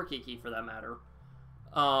 1 or Kiki for that matter.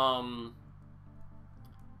 I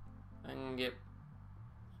can get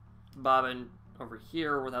Baba over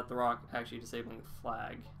here without the rock actually disabling the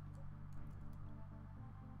flag.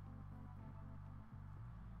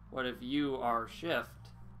 What if you are shift?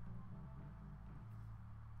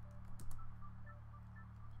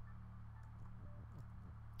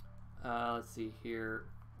 Let's see here.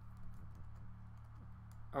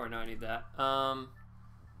 Oh, no, I need that.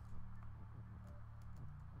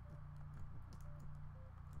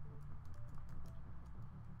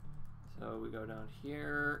 So we go down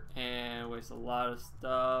here and waste a lot of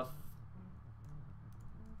stuff.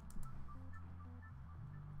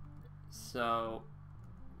 So,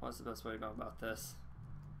 what's the best way to go about this?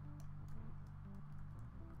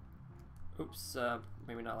 Oops,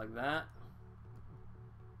 maybe not like that.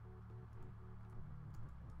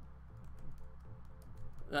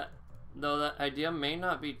 Though that idea may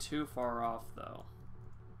not be too far off, though.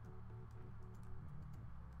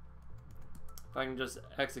 If I can just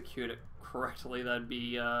execute it correctly, that'd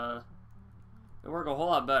be, it'd work a whole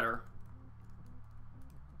lot better.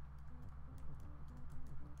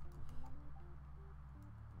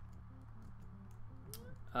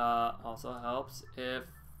 Also helps if,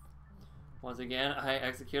 once again, I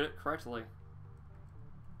execute it correctly.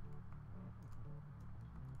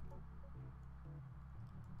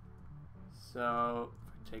 So,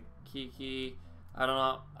 if I take Kiki, I don't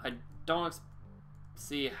know, I don't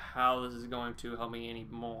see how this is going to help me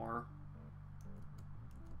anymore.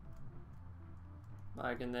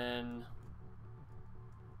 I can then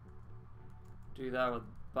do that with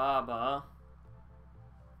Baba.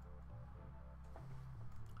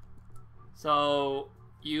 So,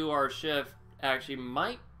 you are shift actually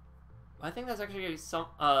might, I think that's actually some,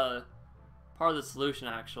 part of the solution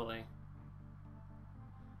actually.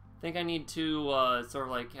 think I need to sort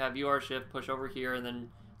of like have UR shift, push over here, and then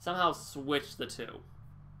somehow switch the two.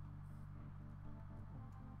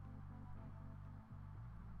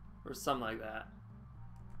 Or something like that.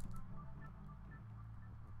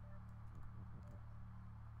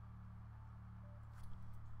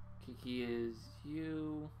 Kiki is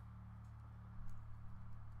you.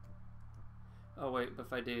 Oh wait, but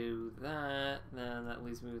if I do that, then that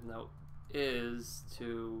leaves me with no is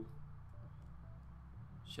to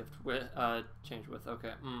shift with, change with,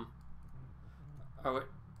 okay. Oh wait.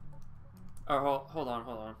 Oh, hold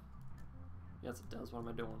on. Yes, it does. What am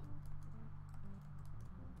I doing?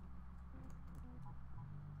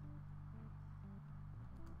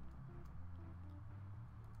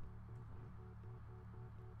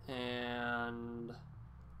 And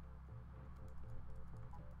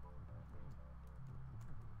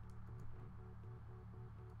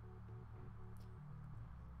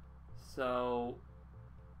so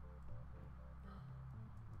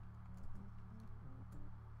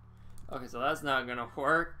okay, so that's not gonna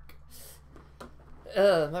work.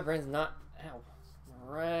 My brain's not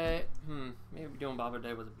right. Maybe doing Baba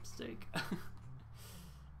Day was a mistake.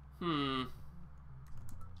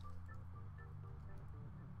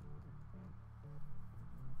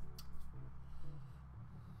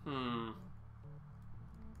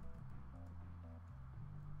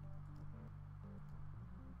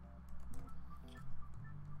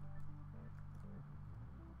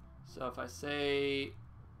 So if I say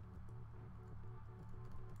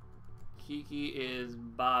Kiki is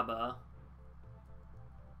Baba,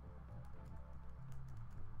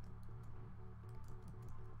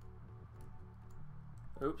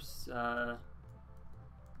 oops,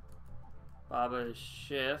 Baba is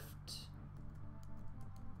shift.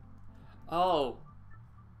 Oh,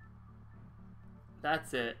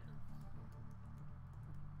 that's it.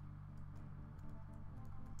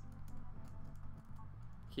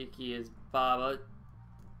 Kiki is Baba.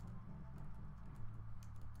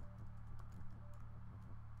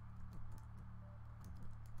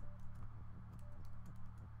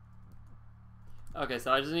 Okay,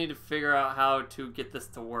 so I just need to figure out how to get this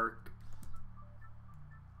to work.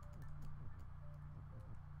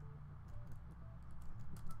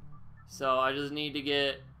 So I just need to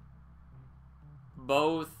get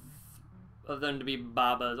both of them to be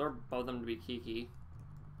Babas, or both of them to be Kiki.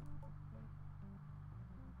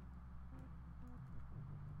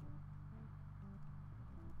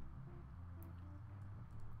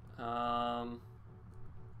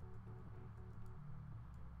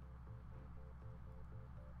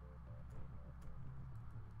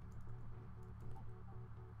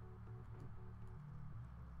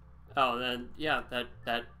 Oh, then yeah,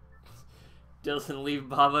 that doesn't leave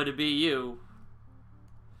Baba to be you.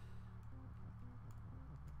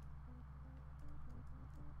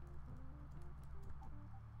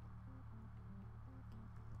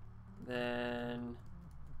 Then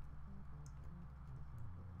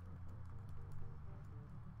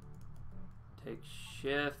take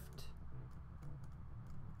shift.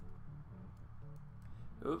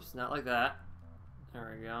 Oops, not like that.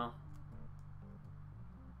 There we go.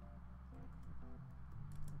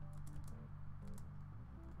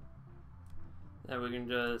 Then we can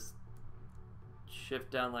just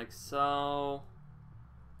shift down like so.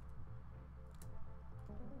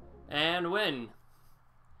 And win.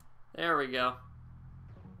 There we go.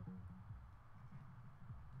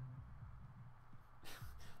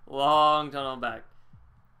 Long tunnel back.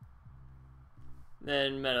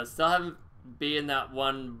 Then meta. Still haven't be in that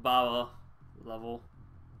one Baba level.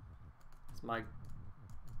 It's my.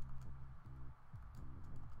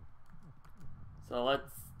 So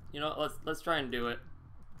let's try and do it.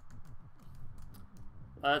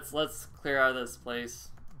 Let's clear out of this place.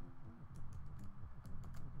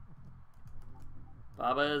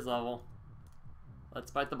 Baba is level.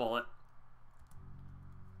 Let's bite the bullet.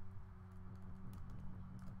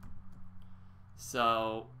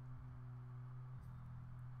 So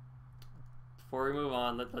before we move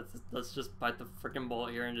on, let's just bite the freaking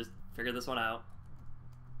bullet here and just figure this one out.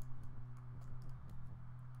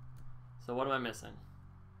 So what am I missing?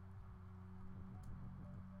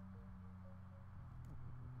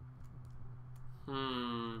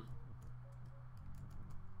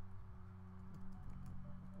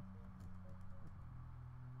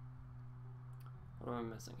 What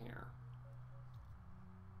am I missing here?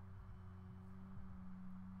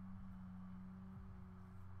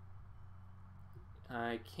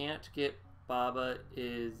 I can't get Baba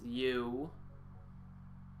is you,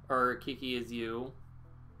 or Kiki is you.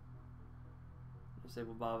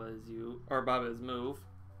 Disable Baba is you, or Baba is move.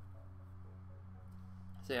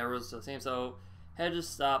 So yeah, rules are still the same. So Hedges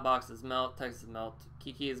stop, box is melt, text is melt,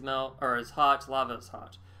 Kiki is melt, or is hot, lava is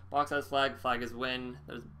hot. Box has flag, flag is win.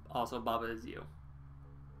 There's also Baba is you.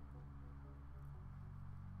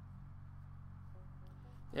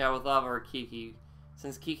 Yeah, with lava or Kiki.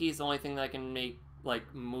 Since Kiki is the only thing that can make,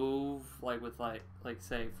 like, move, like, with, like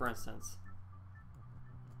say, for instance.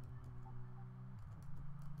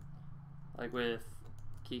 Like, with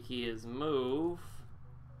Kiki is move.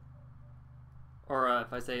 Or,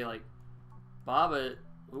 if I say, like, Baba,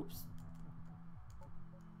 oops.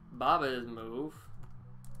 Baba is move.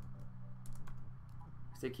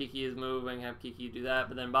 Say Kiki is moving, have Kiki do that,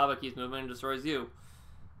 but then Baba keeps moving and destroys you.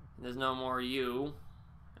 And there's no more you.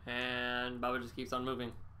 And Baba just keeps on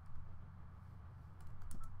moving.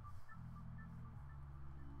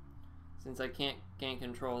 Since I can't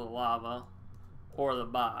control the lava or the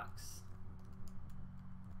box.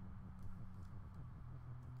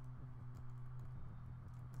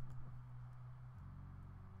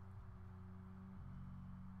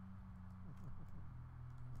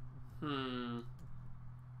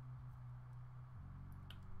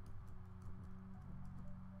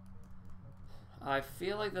 I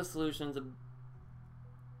feel like the solution's a...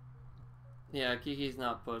 Yeah, Kiki's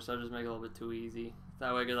not pushed. I'll just make it a little bit too easy.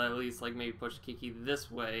 That way I could at least like maybe push Kiki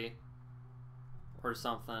this way or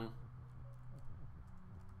something.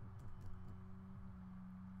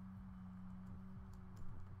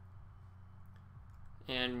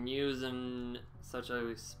 And using such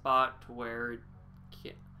a spot where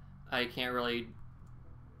I can't really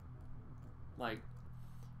like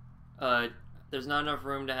there's not enough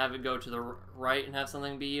room to have it go to the right and have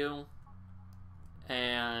something be you,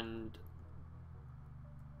 and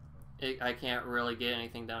I can't really get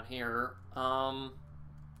anything down here. I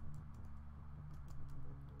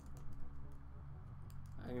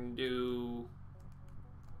can do...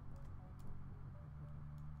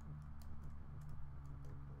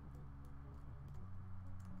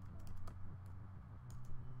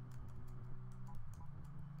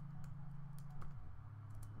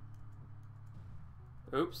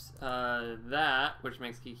 Oops, that, which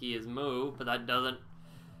makes Kiki is move, but that doesn't...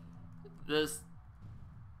 This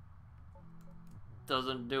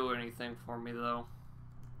doesn't do anything for me, though.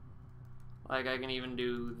 Like, I can even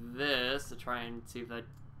do this to try and see if that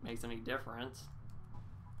makes any difference.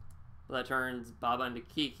 But that turns Baba into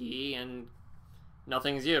Kiki, and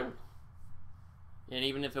nothing's you. And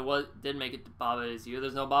even if it did make it to Baba is you,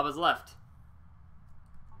 there's no Babas left.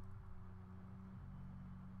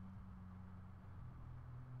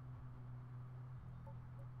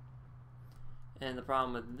 And the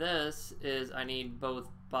problem with this is I need both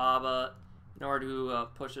Baba in order to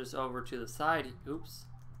push this over to the side. Oops.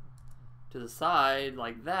 To the side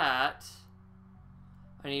like that.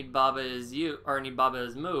 I need Baba is you, or I need Baba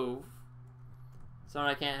is move. So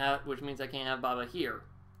I can't have, which means I can't have Baba here.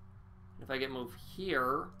 If I get move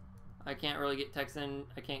here, I can't really get text in.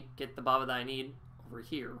 I can't get the Baba that I need over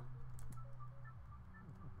here.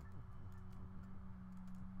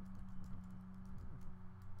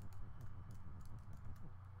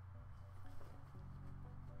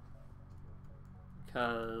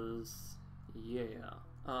 Cause, yeah.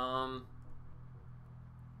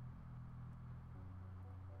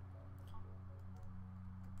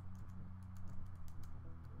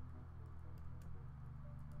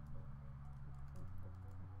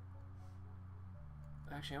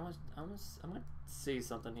 Actually, I'm gonna see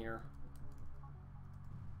something here.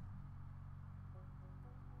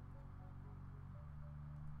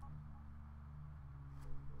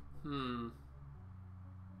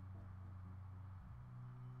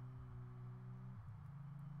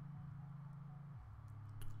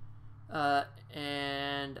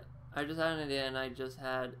 And I just had an idea, and I just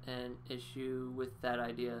had an issue with that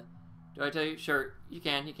idea. Do I tell you? Sure, you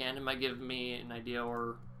can. It might give me an idea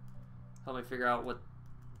or help me figure out what,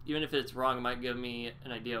 even if it's wrong, it might give me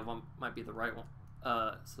an idea of what might be the right one,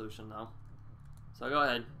 solution, though. So go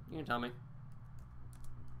ahead. You can tell me.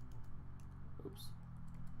 Oops.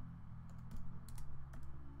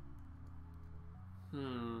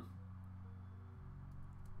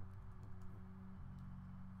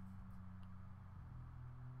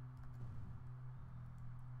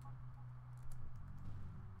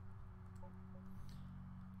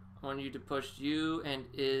 I want you to push you and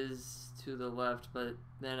is to the left, but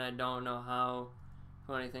then I don't know how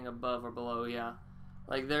to anything above or below. Yeah,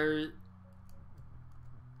 like there's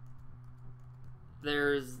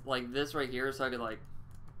like this right here, so I could like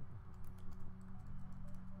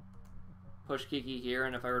push Kiki here,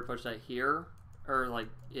 and if I were to push that here, or like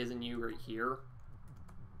isn't you right here,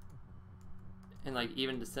 and like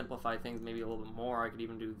even to simplify things maybe a little bit more, I could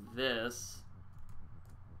even do this.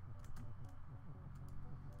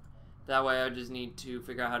 That way I just need to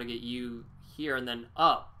figure out how to get you here and then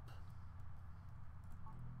up.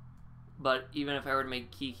 But even if I were to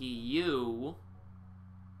make Kiki you,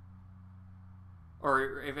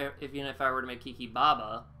 or even if I were to make Kiki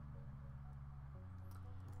Baba,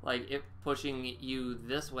 like, it pushing you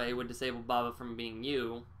this way would disable Baba from being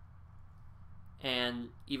you. And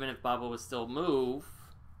even if Baba was still move,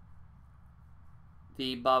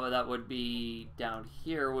 the Baba that would be down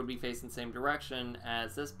here would be facing the same direction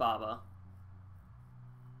as this Baba.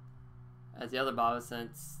 As the other Baba,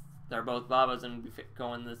 since they're both Babas and would be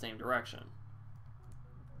going in the same direction.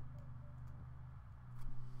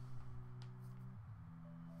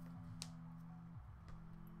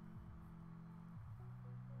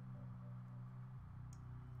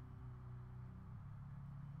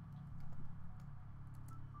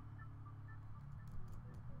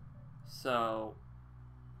 So,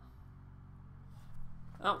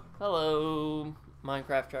 oh, hello,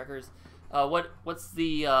 Minecraft trackers. What's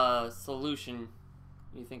the solution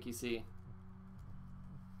you think you see?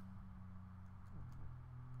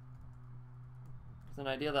 Because an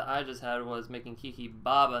idea that I just had was making Kiki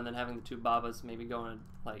Baba and then having the two Babas maybe going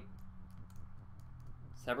like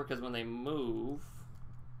separate. Because when they move,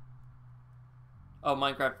 oh,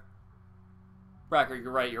 Minecraft Bracker,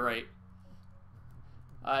 you're right. You're right.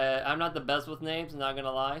 I'm not the best with names, not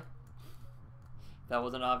gonna lie. That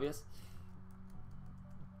wasn't obvious.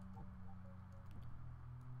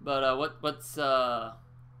 But what's the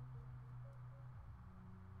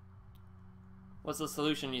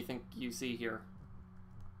solution you think you see here?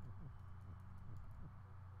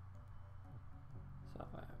 So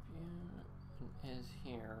if I have you is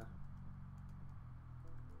here.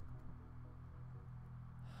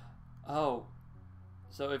 Oh.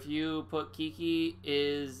 So if you put Kiki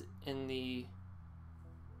is in the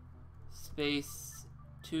space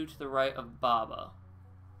 2 to the right of Baba.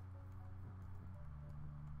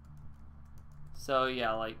 So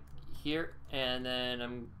yeah, like here, and then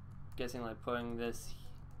I'm guessing like putting this,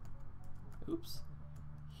 oops,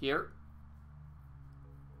 here.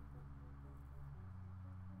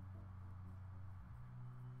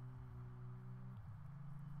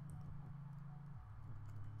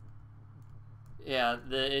 Yeah,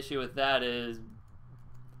 the issue with that is,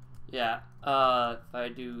 yeah, if I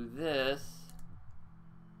do this,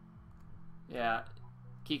 yeah,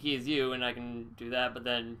 Kiki is you, and I can do that, but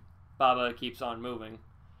then Baba keeps on moving.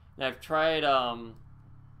 And I've tried, okay,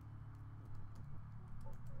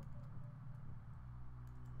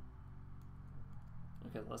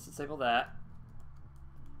 let's disable that.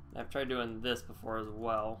 And I've tried doing this before as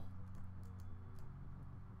well.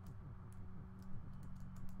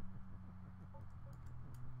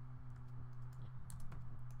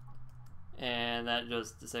 And that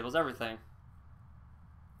just disables everything.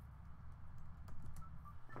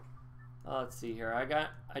 Let's see here.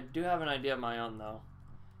 I do have an idea of my own though.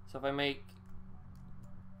 So if I make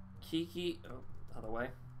Kiki, oh, other way,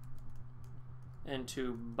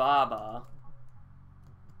 into Baba,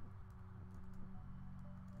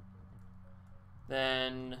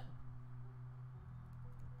 then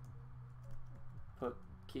put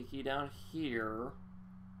Kiki down here.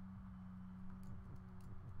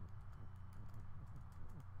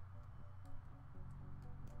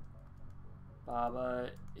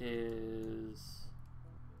 Baba is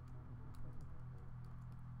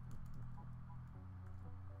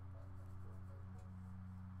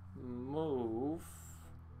move.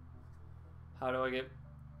 How do I get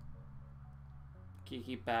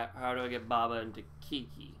Kiki back? How do I get Baba into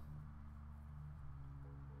Kiki?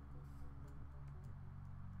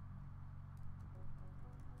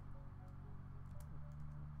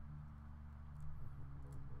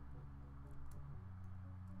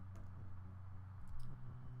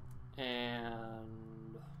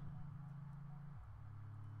 And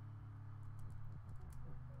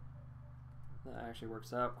that actually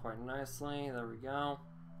works out quite nicely. There we go.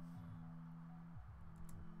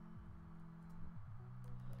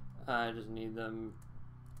 I just need them.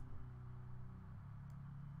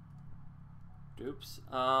 Oops.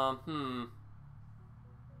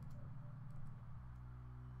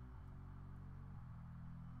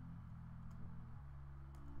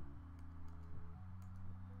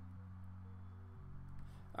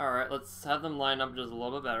 Alright, let's have them line up just a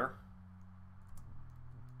little bit better.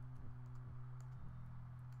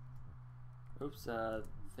 Oops, there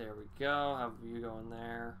we go. Have you go in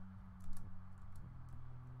there.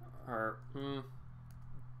 Or,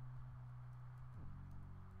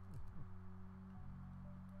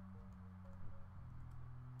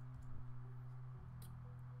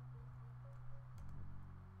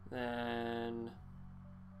 Then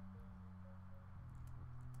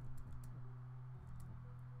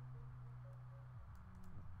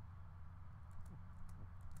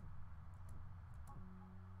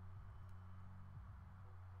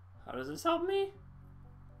How does this help me?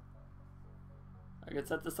 I could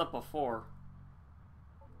set this up before.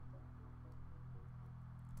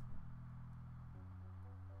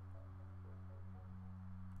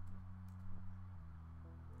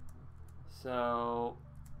 So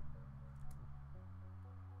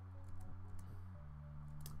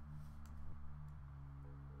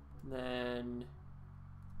then,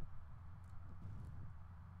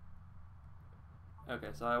 okay,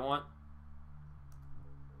 so I want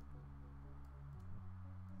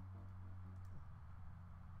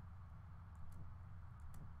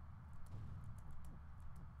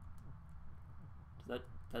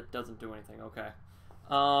that doesn't do anything. Okay.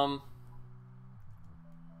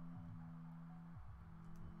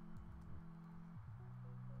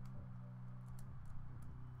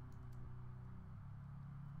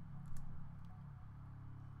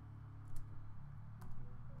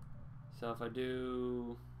 So if I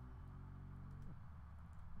do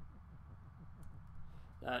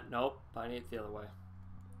that, nope, I need it the other way.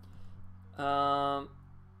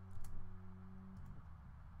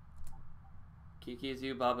 Kiki is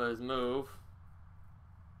you, Baba is move.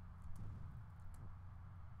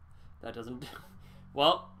 That doesn't do.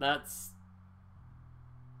 Well, that's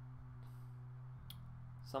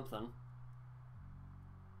something.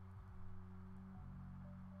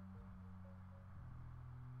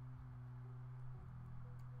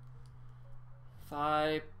 If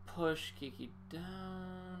I push Kiki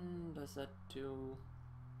down, does that do?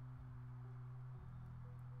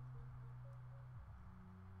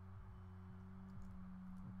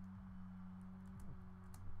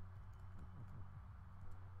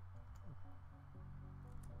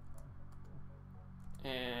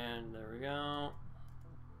 And there we go.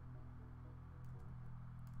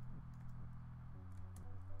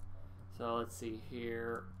 So let's see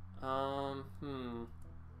here. Move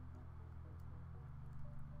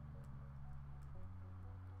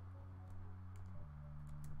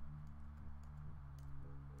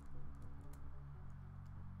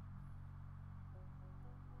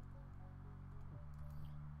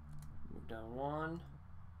down one.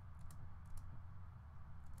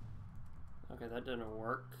 Okay, that didn't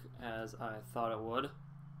work as I thought it would.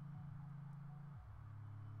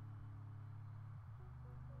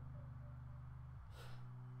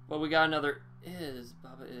 Well, we got another is.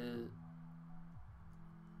 Baba is.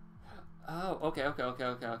 Oh, okay.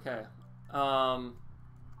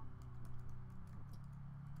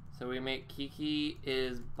 So we make Kiki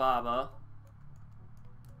is Baba.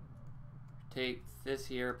 Take this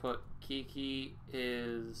here, put Kiki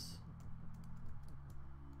is.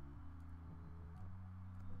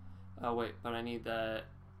 Oh wait, but I need that.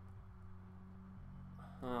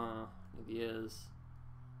 Huh? Need the is.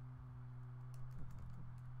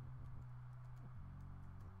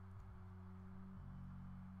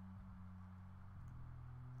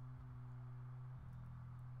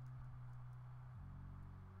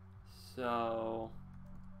 So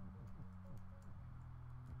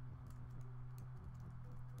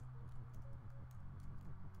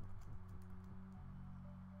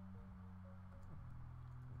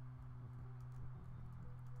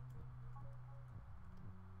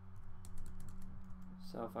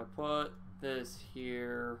if I put this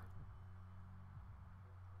here,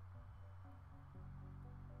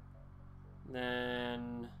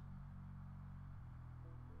 then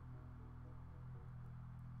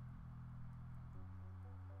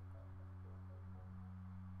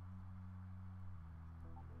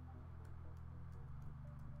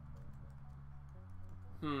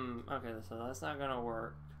okay, so that's not gonna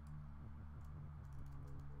work.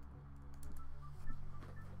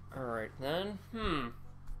 Alright then,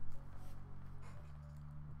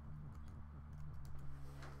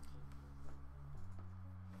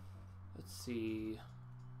 let's see.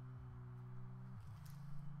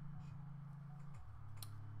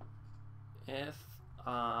 If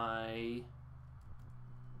I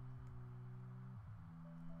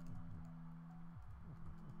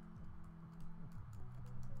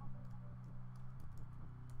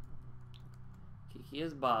Kiki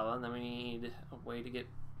is Baba, and then we need a way to get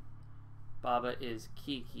Baba is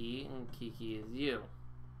Kiki, and Kiki is you.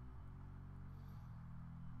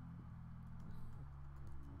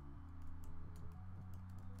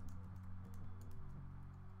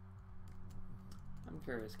 I'm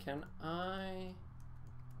curious, can I,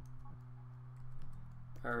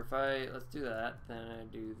 or if I, let's do that, then I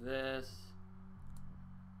do this.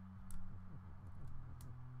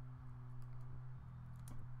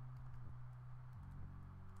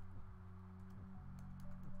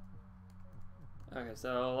 Okay,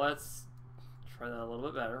 so let's try that a little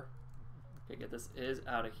bit better. Okay, get this is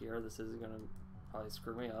out of here. This is gonna probably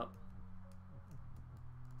screw me up.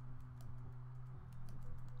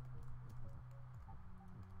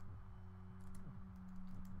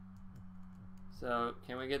 So,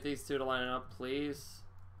 can we get these two to line up, please?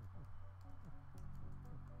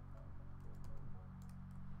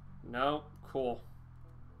 No? Cool.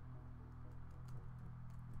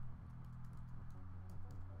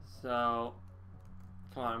 So,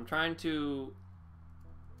 come on, I'm trying to...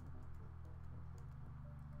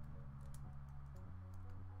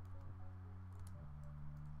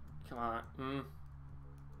 Come on.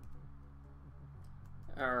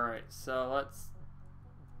 Alright, so let's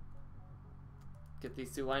get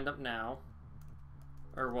these two lined up now.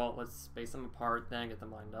 Or, well, let's space them apart, then get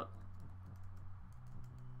them lined up.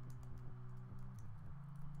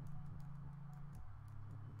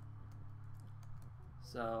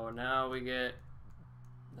 So now we get...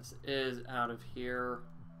 This is out of here.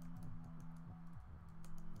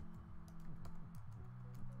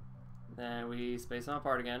 Then we space them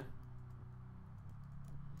apart again.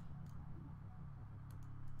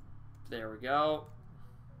 There we go.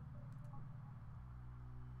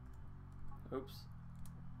 Oops.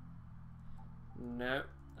 No.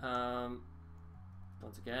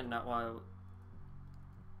 Once again, not why.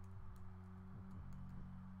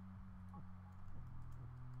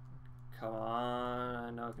 Come on,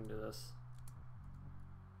 I know I can do this.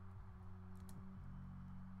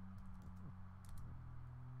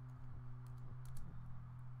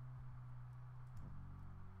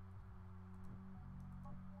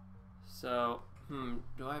 So,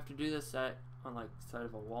 do I have to do this on like the side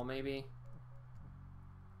of a wall maybe?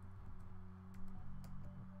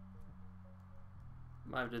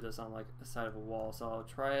 Might have to do this on like the side of a wall, so I'll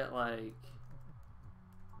try it like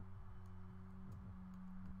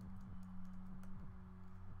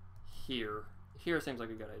here. Here seems like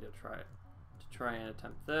a good idea to try it. To try and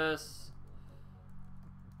attempt this.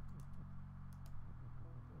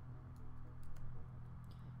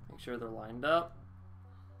 Make sure they're lined up.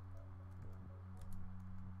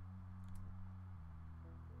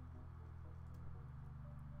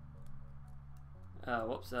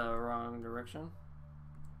 Whoops, wrong direction.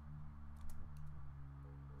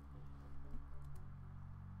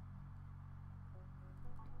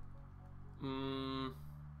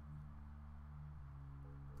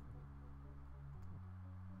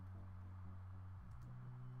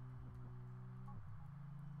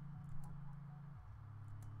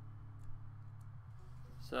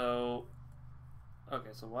 So, okay,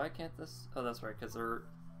 so why can't this? Oh, that's right, because that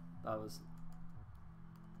was.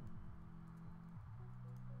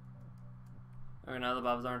 Okay, now the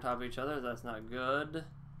bobs are on top of each other. That's not good.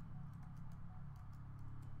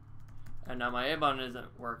 And now my A button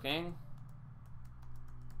isn't working.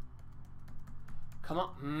 Come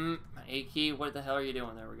on. My A key. What the hell are you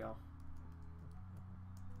doing? There we go.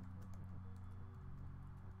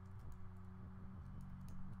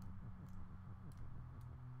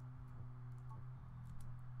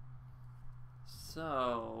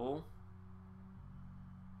 So.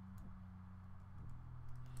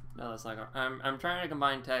 No, that's not going. I'm trying to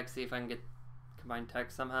combine text, see if I can get combine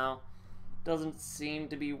text somehow. Doesn't seem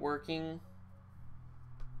to be working.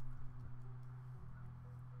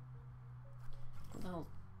 What the hell?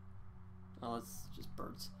 Oh, it's just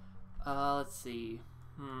birds. Let's see.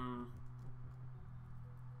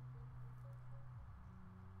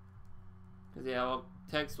 Cause yeah, well,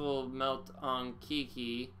 text will melt on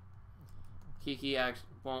Kiki. Kiki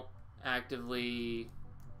won't actively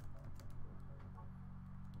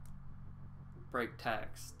break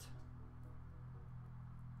text.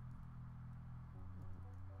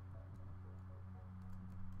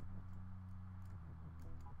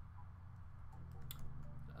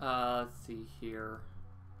 Let's see here.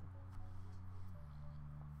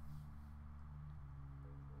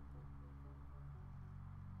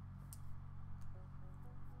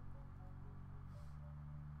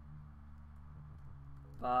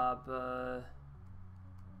 Bob,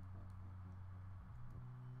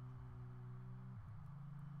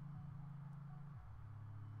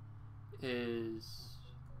 is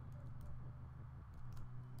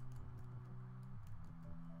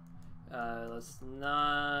let's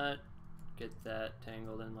not get that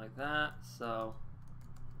tangled in like that. So,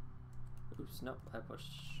 oops, nope, I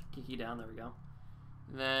pushed Kiki down. There we go.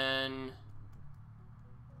 Then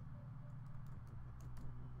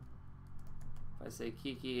if I say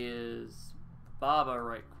Kiki is Baba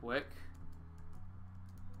right quick.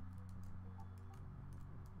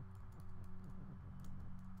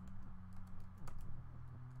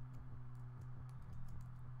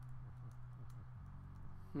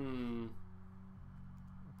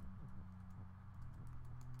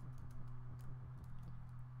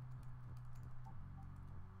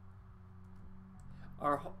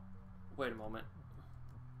 Wait a moment.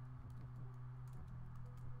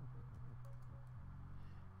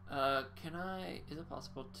 Can I... Is it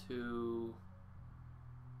possible to...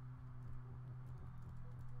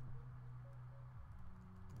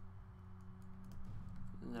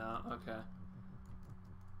 No, okay.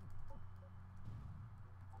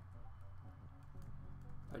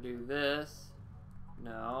 If I do this...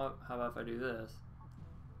 No, how about if I do this?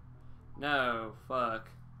 No, fuck.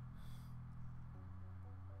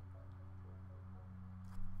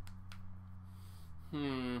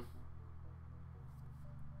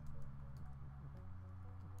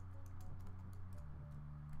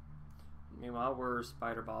 Meanwhile, we're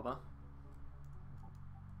Spider Baba.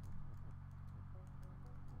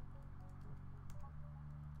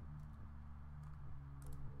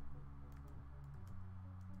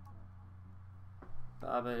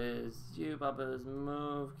 Baba is you, Baba is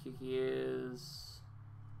move, Kiki is...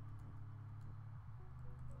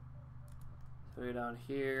 So we're down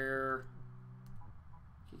here.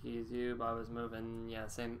 Kiki is you, Baba's moving. Yeah,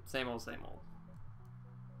 same old, same old.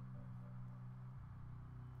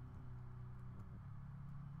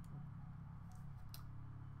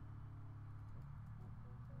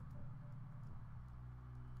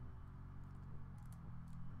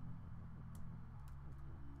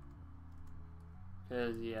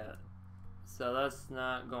 Because, yeah. So that's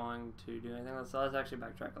not going to do anything. So let's actually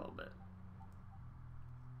backtrack a little bit.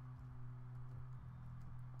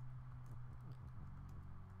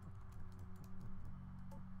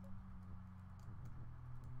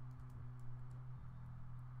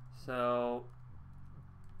 So,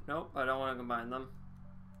 nope, I don't want to combine them.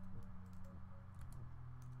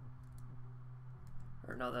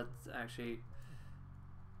 Or no, that's actually...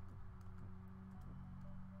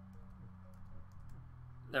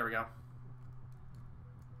 There we go.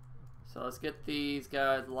 So let's get these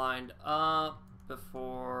guys lined up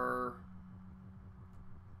before...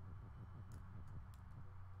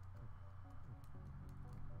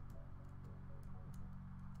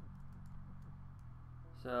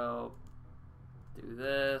 So, do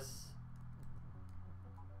this.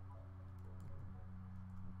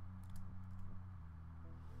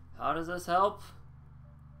 How does this help?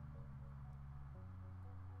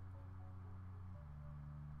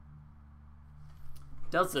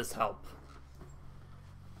 Does this help?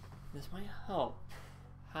 This might help.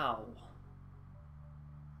 How?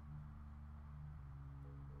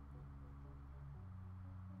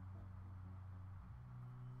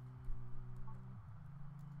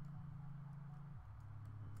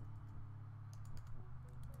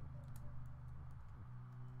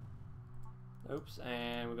 Oops,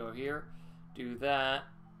 and we go here. Do that.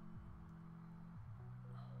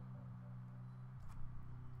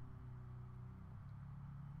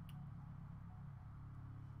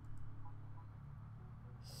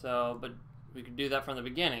 So, but we could do that from the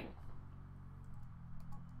beginning.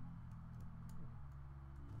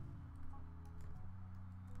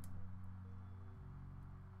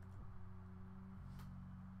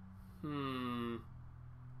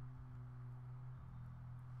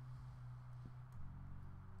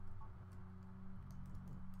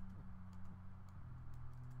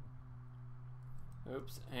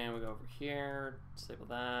 Oops, and we go over here, disable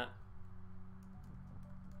that.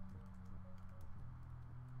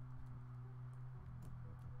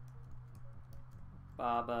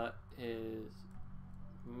 Baba is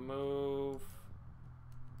move.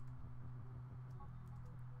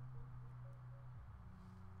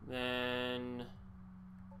 Then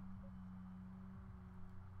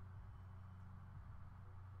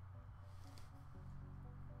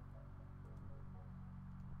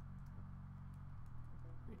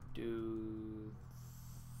we do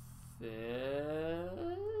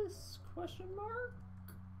this question mark?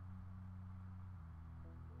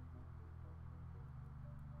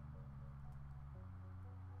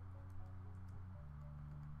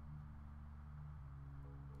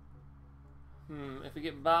 If we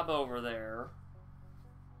get Bob over there.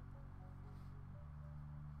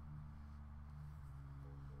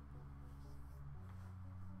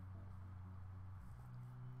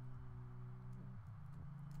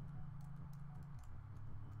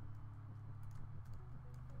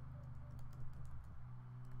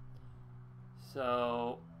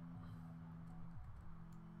 So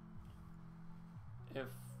if I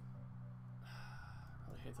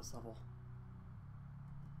really hate this level.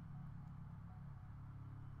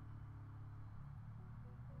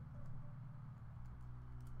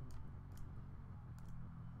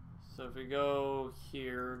 So if we go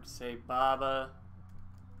here, say Baba.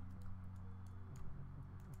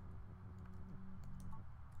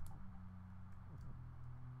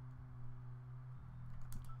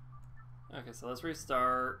 Okay, so let's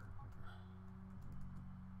restart.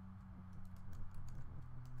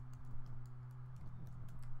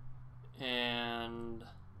 And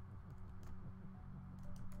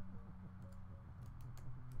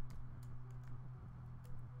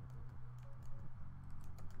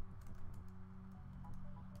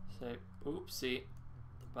say, oopsie.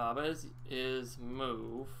 Baba is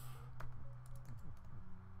move.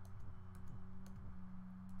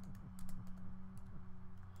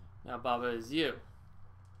 Now Baba is you.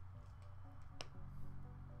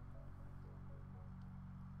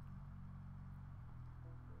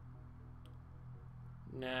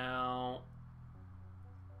 Now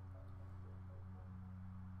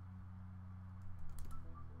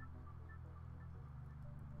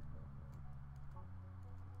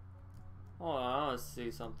hold on, let's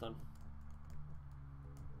see something.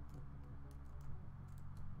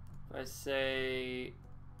 If I say,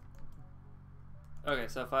 okay,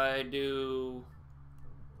 so if I do,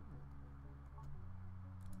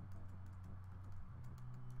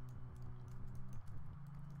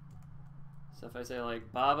 so if I say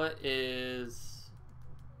like Baba is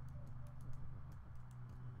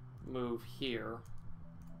move here,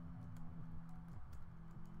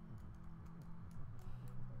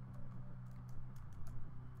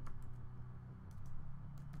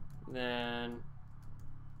 then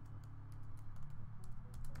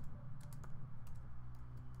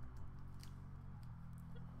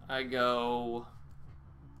I go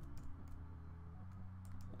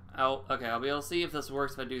out. Okay, I'll be able to see if this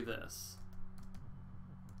works if I do this.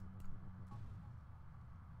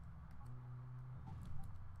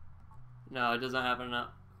 No, it doesn't happen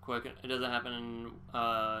enough quick. It doesn't happen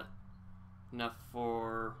enough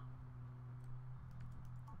for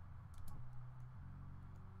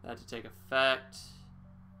that to take effect.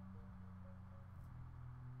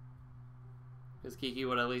 Because Kiki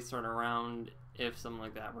would at least turn around if something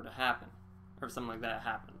like that were to happen. Or if something like that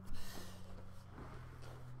happened.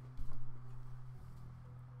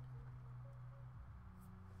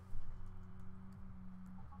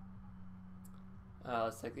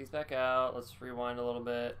 Let's take these back out. Let's rewind a little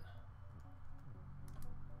bit.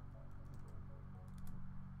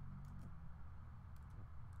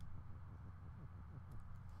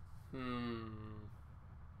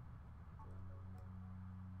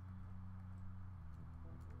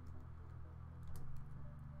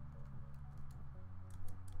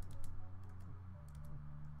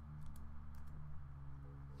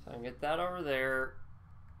 So I can get that over there.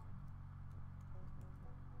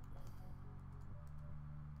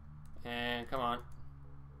 And come on.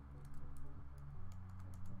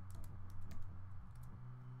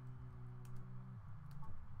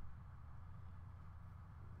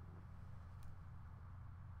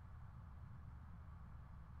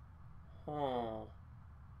 Oh.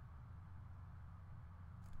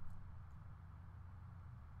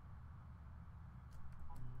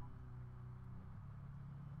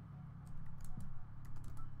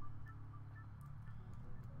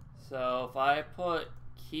 So if I put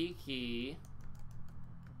Kiki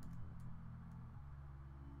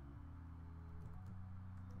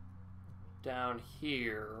down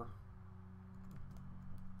here,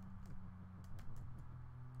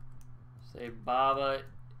 say Baba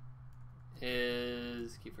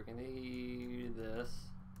is, keep forgetting this.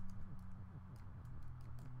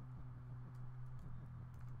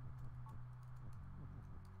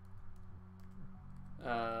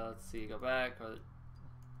 Let's see, go back, put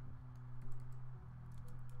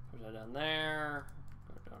that down there,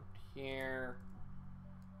 go down here.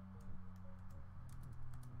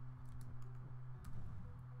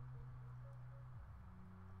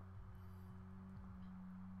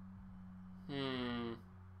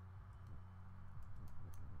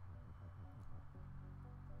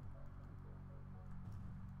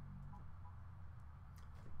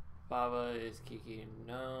 Baba is Kiki,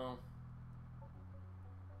 no.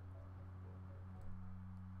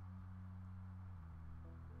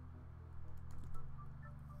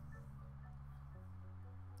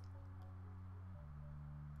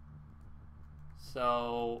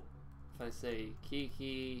 So if I say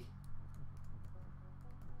Kiki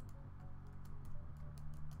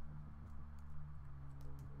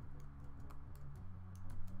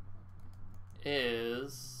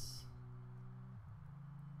is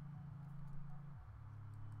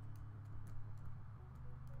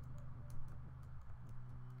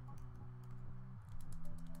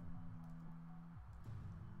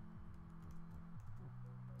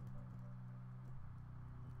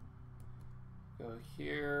go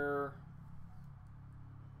here.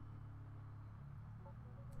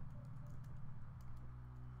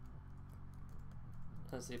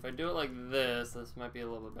 let's see, if I do it like this might be a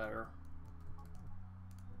little bit better.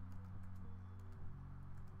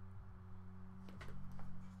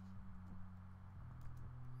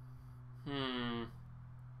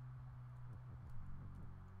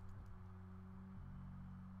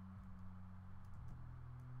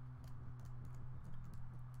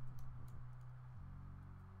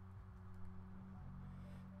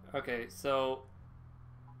 Okay, so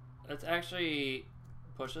let's actually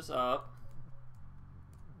push this up.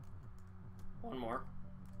 One more.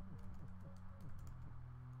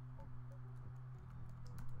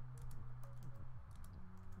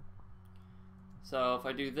 So if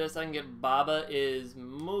I do this, I can get Baba is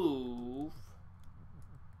move,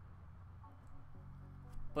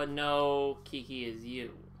 but no Kiki is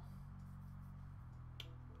you.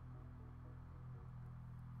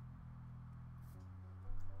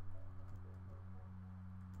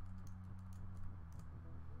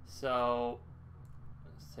 So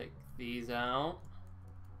let's take these out.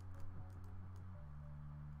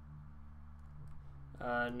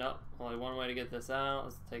 No, only one way to get this out.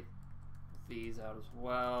 Let's take these out as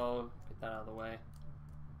well. Get that out of the way.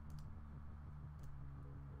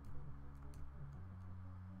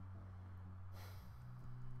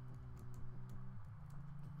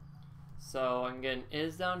 So I can get an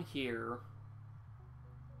is down here.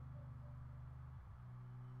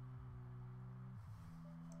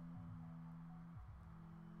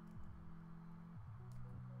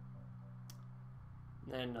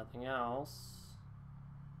 And nothing else.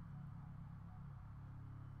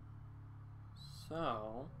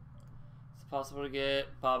 So it's possible to get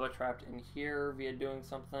Baba trapped in here via doing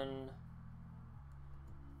something.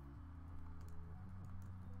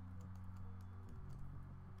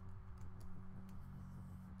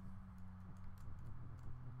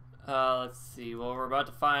 Let's see. Well, we're about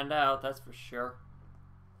to find out, that's for sure.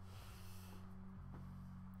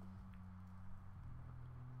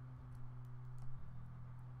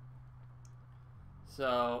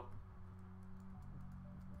 So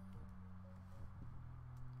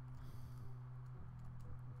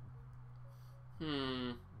what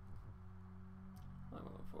am I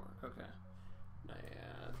looking for? Okay.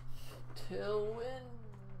 Tailwind.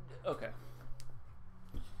 Okay.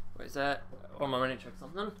 Wait, is that? Oh, am I ready to check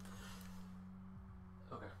something?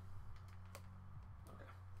 Okay. Okay.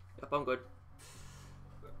 Yep, I'm good.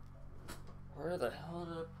 Where the hell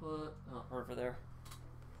did I put? Oh, over there.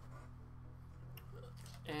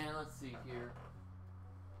 And let's see here.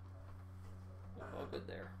 Oh, good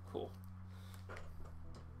there. Cool.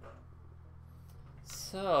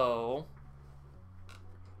 So,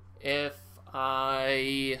 if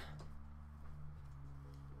I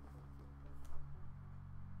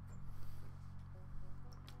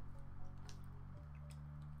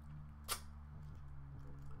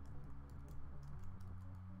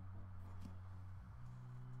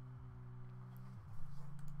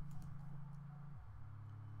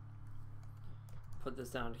put this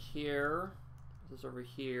down here, this over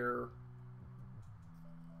here,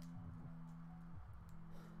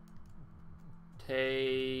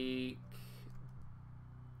 take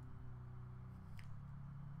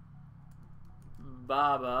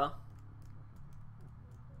Baba,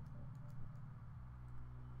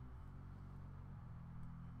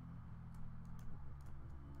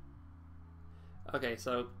 okay,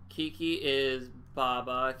 so Kiki is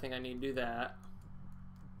Baba. I think I need to do that.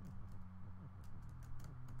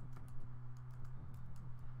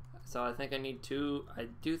 So I think I need two. I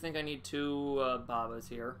do think I need two Babas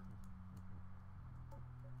here.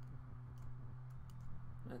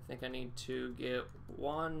 I think I need to get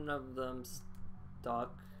one of them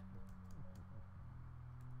stuck.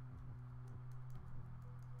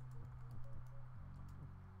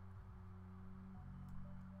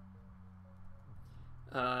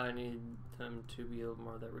 I need them to be a little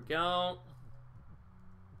more. There we go.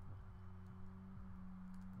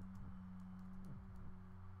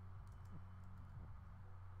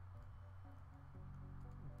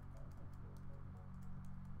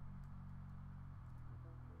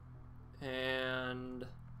 And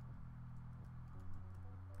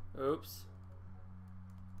oops.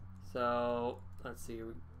 So let's see.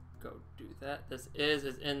 We go do that. This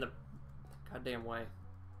is in the goddamn way.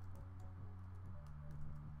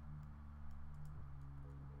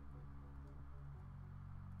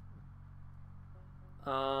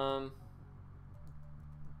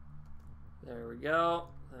 There we go.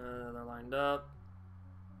 They're lined up.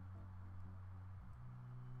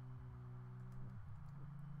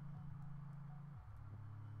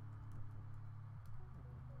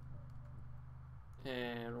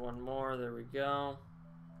 And one more, there we go.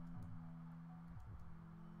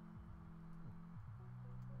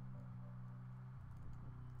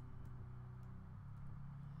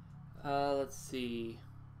 Let's see.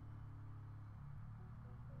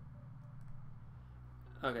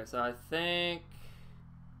 Okay, so I think...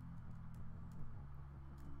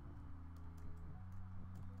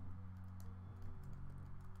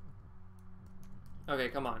 Okay,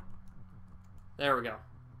 come on. There we go.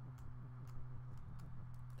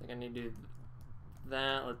 I think I need to do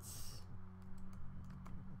that. Let's...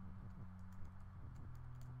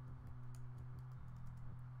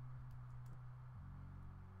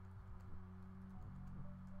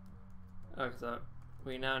 Okay, so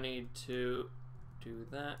we now need to do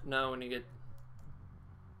that. No, we need to get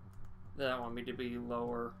that one to be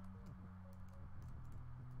lower.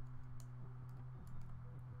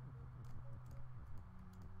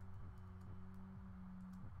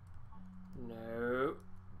 No.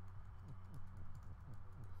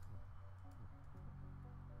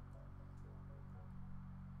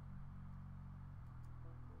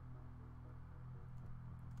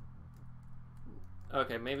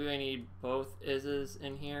 Okay, maybe I need both is's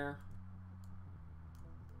in here.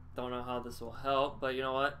 Don't know how this will help, but you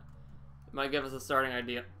know what? It might give us a starting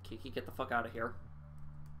idea. Kiki, get the fuck out of here.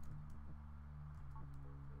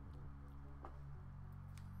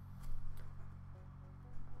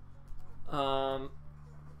 Phone,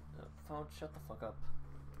 shut the fuck up.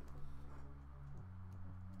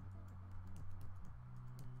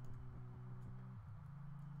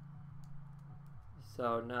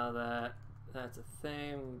 So now that that's a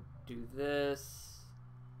thing, do this.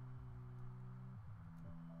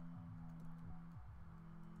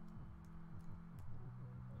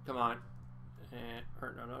 Come on. And,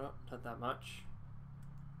 or no, not that much.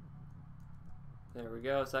 There we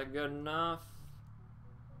go. Is that good enough?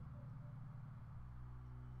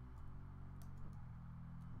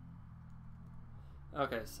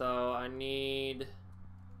 Okay, so I need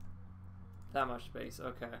that much space.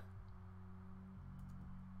 Okay.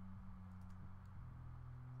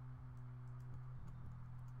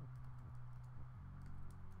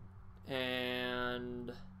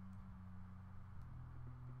 And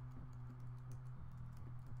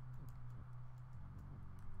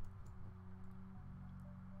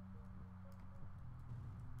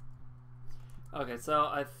okay,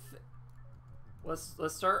 so let's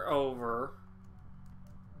start over.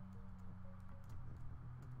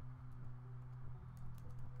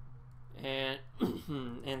 And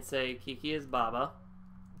and say Kiki is Baba.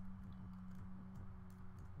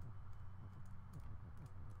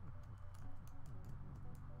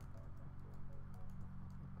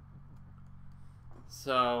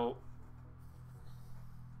 So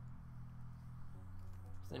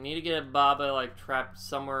I need to get Baba like trapped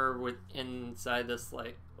somewhere inside this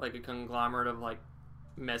like a conglomerate of like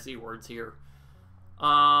messy words here.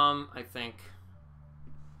 I think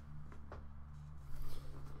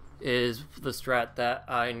is the strat that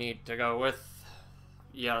I need to go with.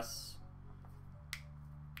 Yes.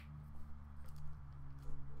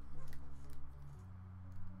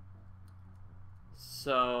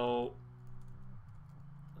 So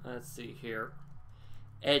let's see here.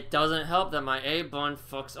 It doesn't help that my A button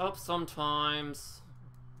fucks up sometimes.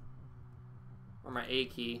 Or my A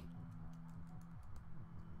key.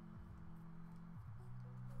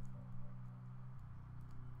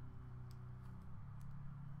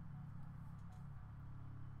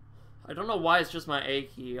 I don't know why it's just my A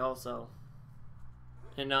key also.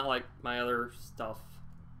 And not like my other stuff.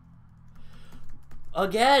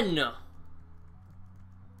 Again!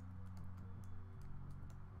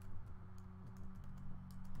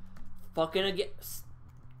 Fucking again.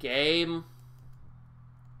 Game.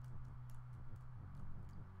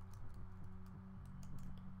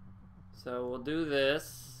 So we'll do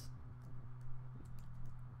this.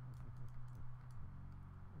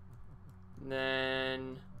 And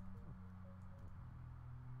then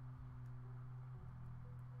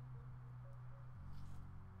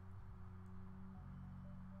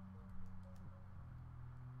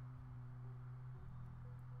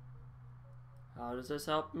how does this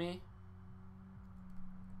help me?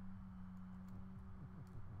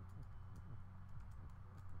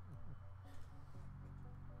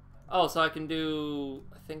 Oh, so I can do,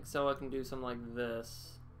 I think so I can do something like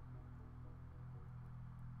this.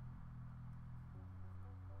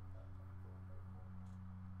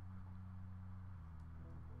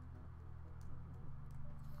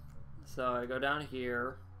 So I go down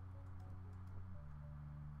here.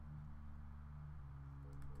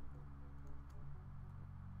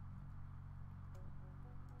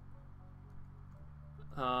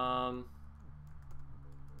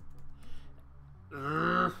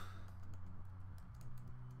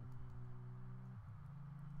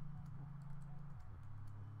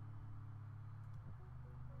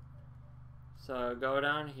 So go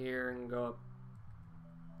down here and go up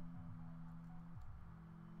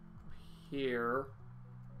here.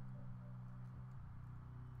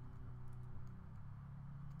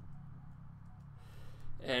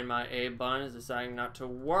 And my A button is deciding not to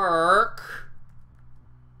work.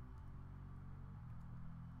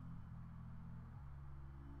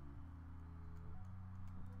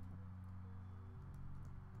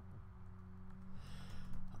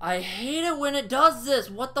 I hate it when it does this.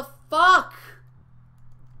 What the fuck?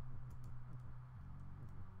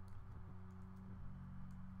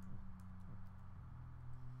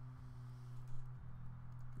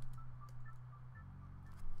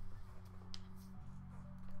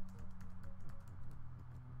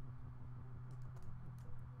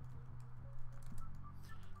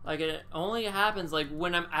 Like, it only happens, like,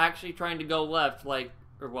 when I'm actually trying to go left, like,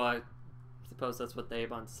 or, well, I suppose that's what the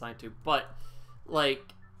A-button's assigned to, but,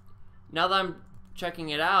 like, now that I'm checking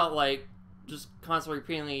it out, like, just constantly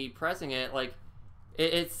repeatedly pressing it, like,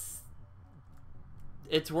 it's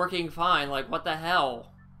working fine, like, what the hell?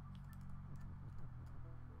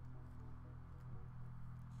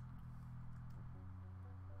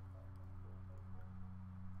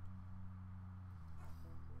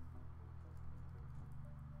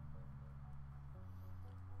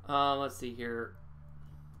 Let's see here.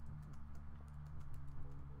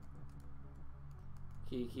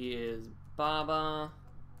 Kiki is Baba.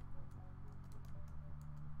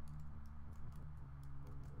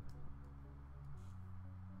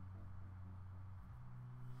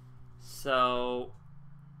 So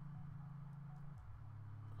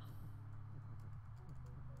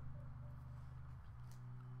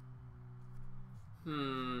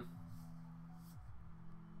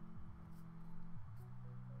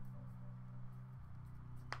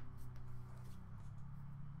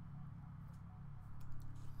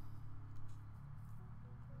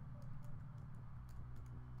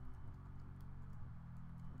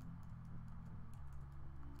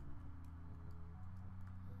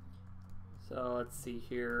So let's see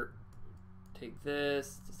here. Take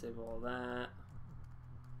this, disable all that.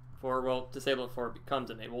 Well, disable it before it becomes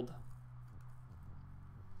enabled.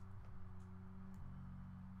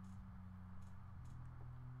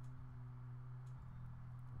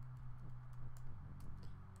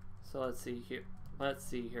 So let's see here. Let's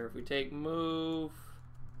see here. If we take move.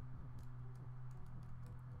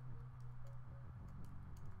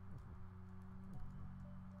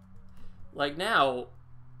 Like now,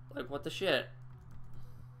 like what the shit?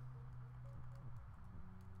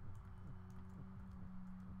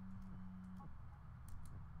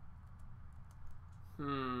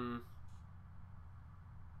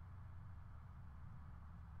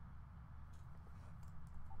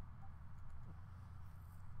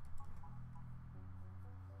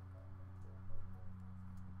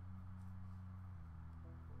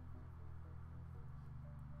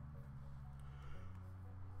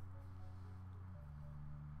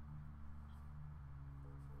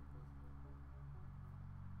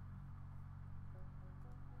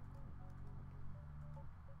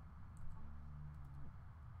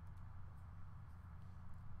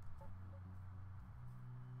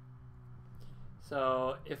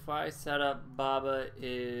 So if I set up Baba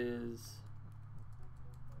is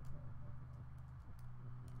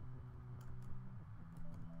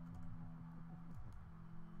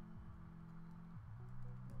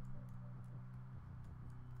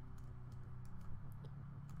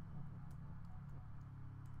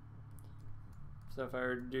so if I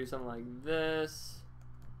were to do something like this.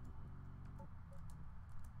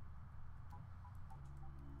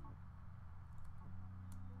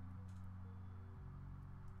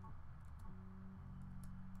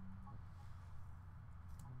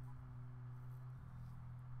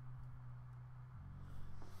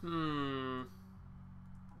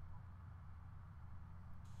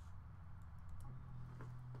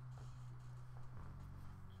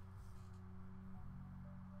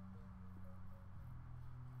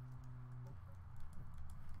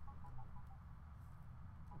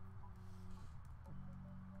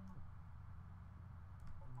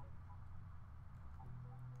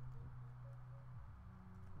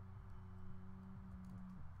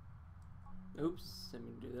 Oops, let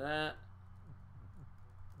me do that.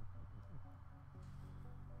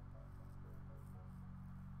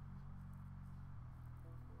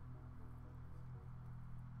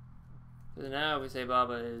 So now we say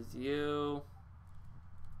Baba is you.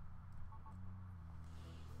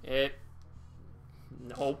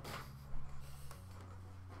 Nope.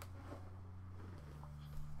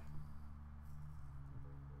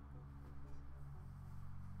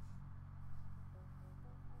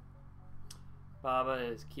 Baba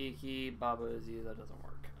is Kiki. Baba is you. That doesn't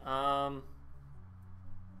work.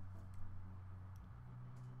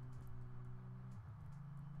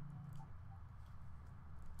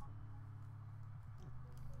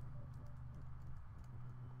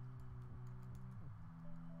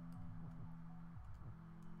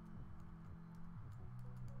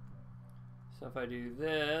 So if I do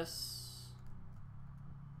this,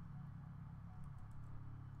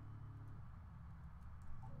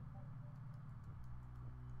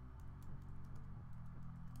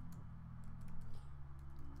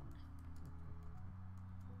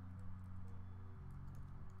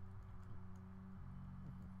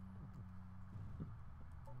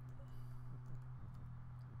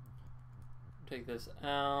 take this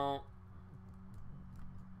out,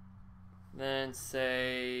 then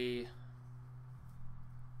say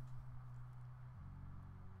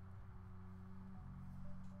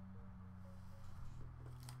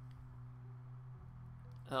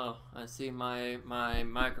oh, I see my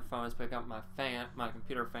microphone is picking up my fan, my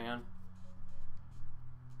computer fan.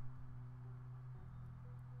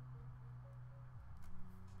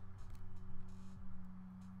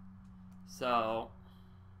 So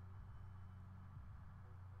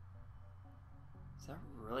is that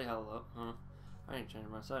really how low? Huh. I need to change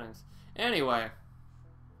my settings. Anyway.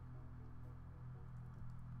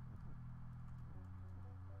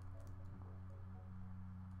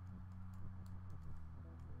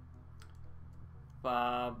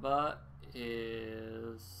 Baba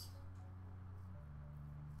is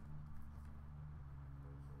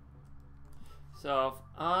so if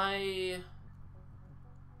I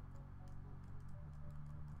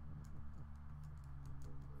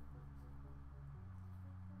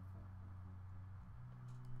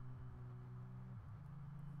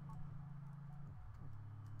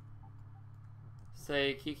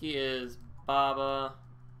say Kiki is Baba.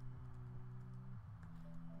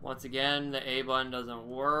 Once again, the A button doesn't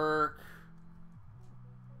work.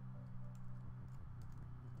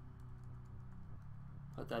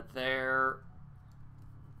 Put that there.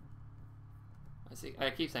 I see. I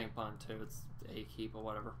keep saying button too. It's A keep or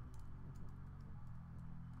whatever.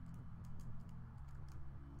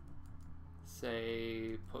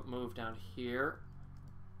 Say put move down here.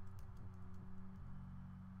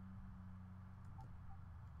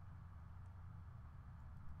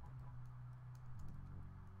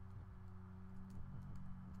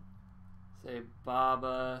 Say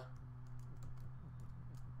Baba.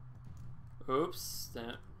 Oops,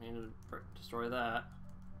 didn't mean to destroy that.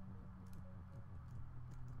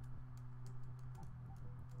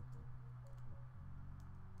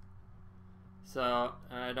 So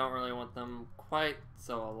I don't really want them quite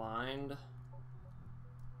so aligned.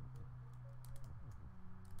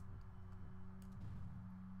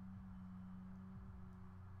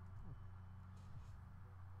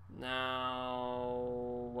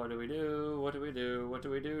 Now, what do we do? What do we do? What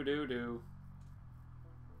do we do?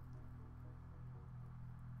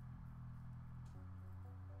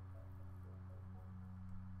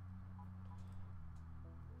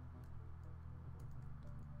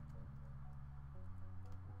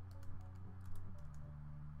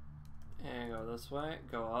 And go this way,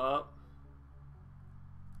 go up.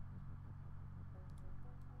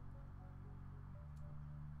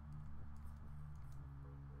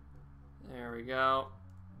 There we go.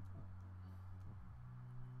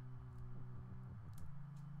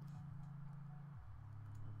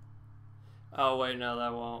 Oh wait, no,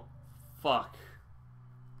 that won't. Fuck.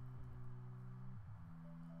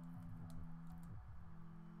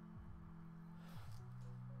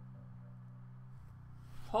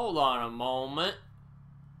 Hold on a moment.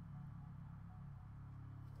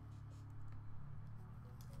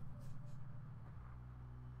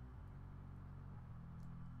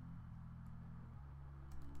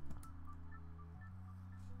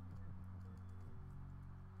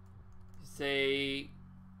 Say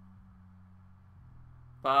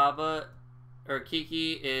Baba or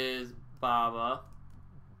Kiki is Baba.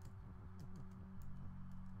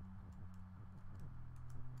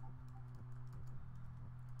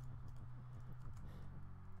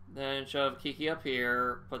 Then shove Kiki up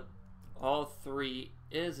here, put all three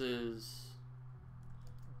ises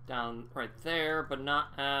down right there, but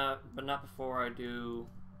not before I do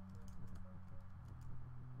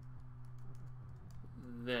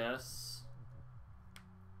this.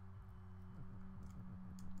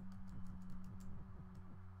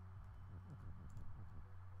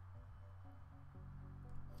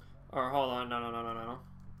 Or hold on, no.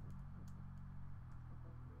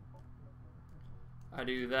 I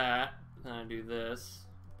do that, then I do this,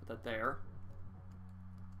 put that there.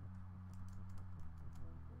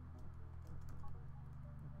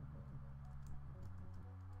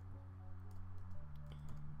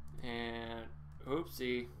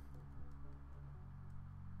 Oopsie.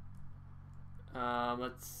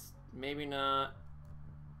 Let's maybe not.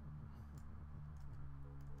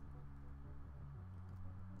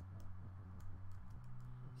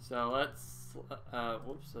 So let's,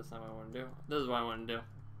 whoops, that's not what I want to do. This is what I want to do.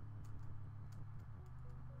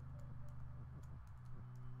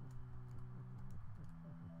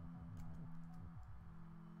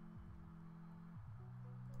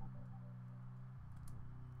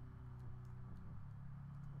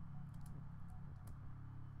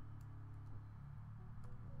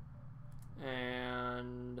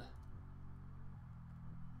 And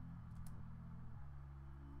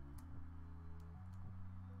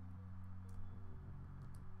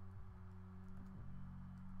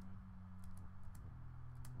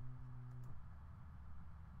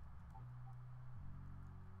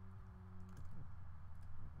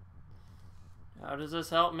how does this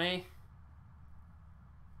help me?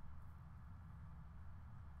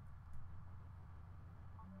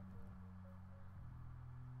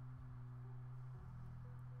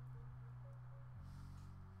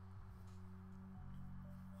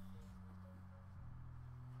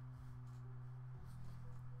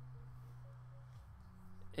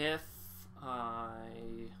 If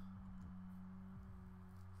I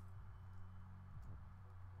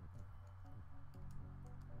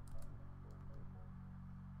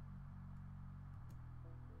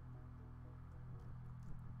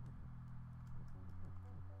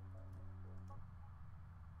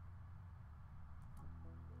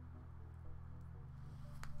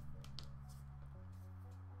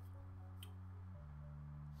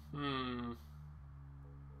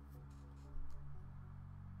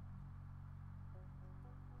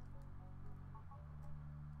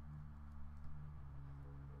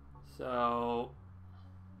So,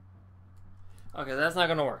 okay, that's not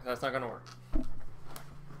gonna work. That's not gonna work.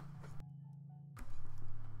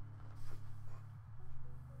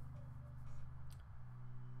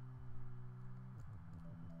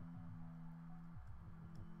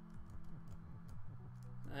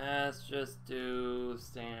 Let's just do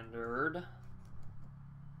standard.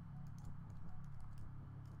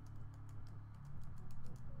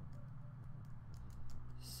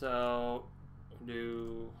 So,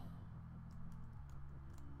 do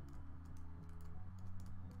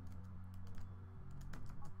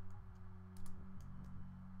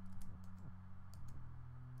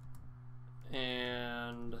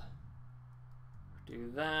and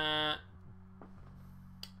do that.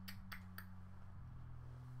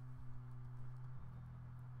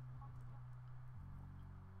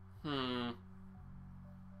 If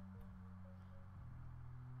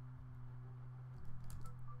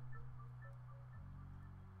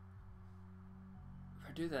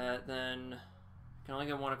I do that, then I can only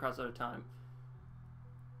get one across at a time.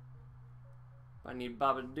 I need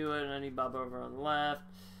Baba to do it, and I need Baba over on the left.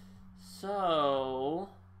 So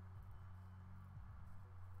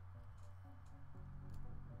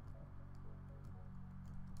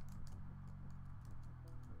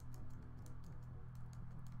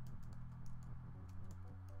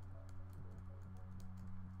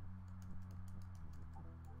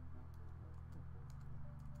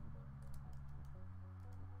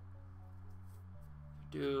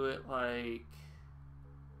do it like,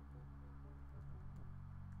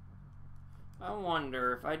 I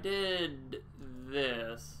wonder if I did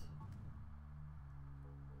this.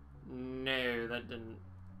 No, that didn't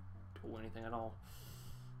do anything at all.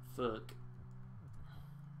 Fuck.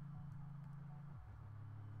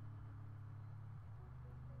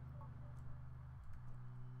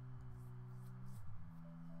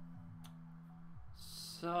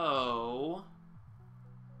 So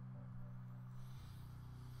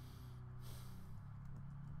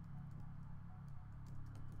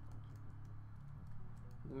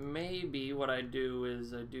maybe what I do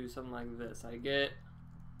is I do something like this. I get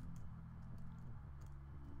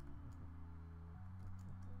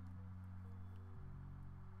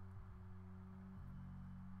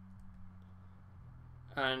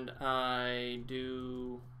and I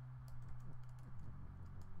do,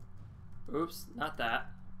 oops, not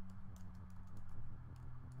that.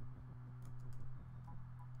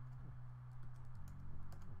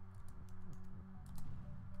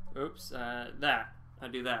 Oops, that. I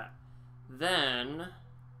do that. Then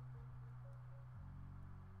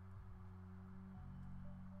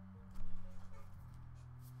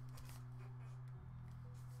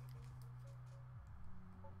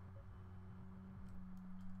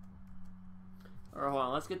or hold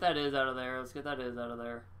on, let's get that is out of there. Let's get that is out of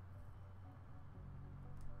there.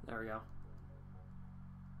 There we go.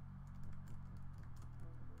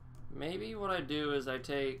 Maybe what I do is I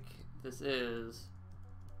take this is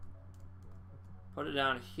Put it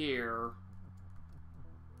down here.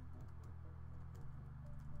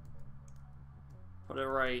 Put it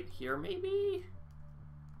right here, maybe?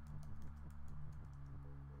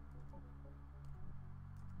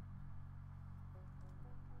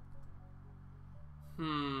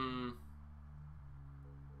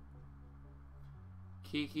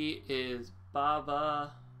 Kiki is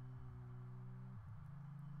Baba.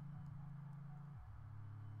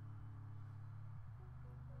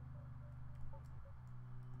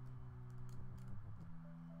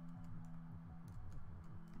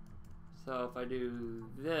 So if I do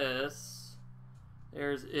this,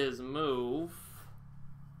 there's is move.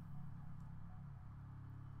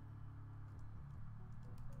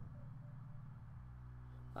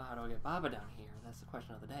 How do I get Baba down here? That's the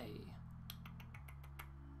question of the day.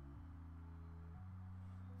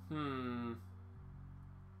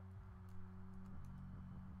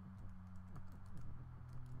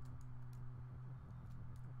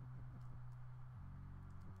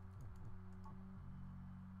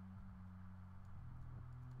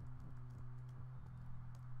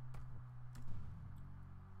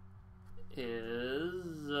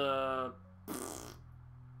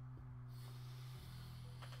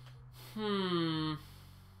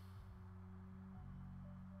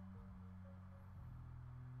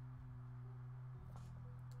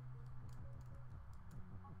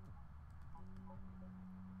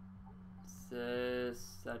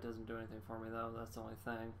 That doesn't do anything for me though, that's the only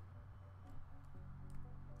thing.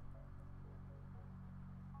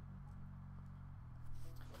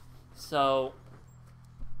 So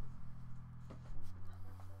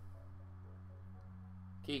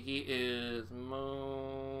Kiki is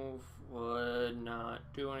move, would not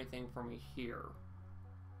do anything for me here.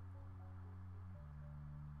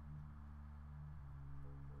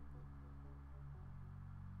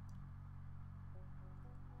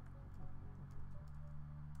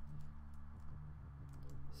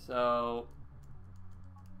 So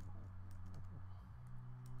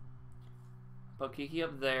put Kiki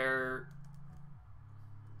up there.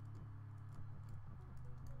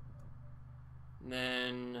 And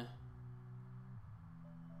then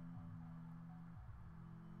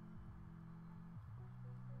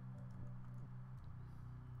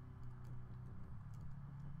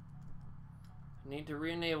I need to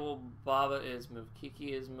re-enable Baba is move.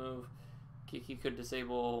 Kiki is move. Kiki could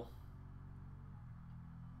disable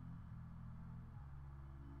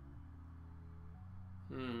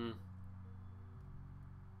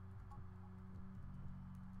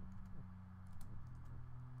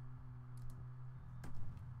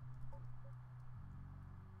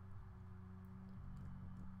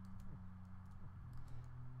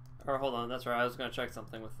Or hold on, that's right, I was gonna check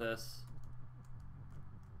something with this.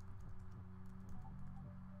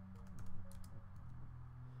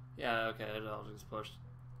 Yeah, okay, it all just pushed.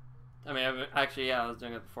 I mean, actually, yeah, I was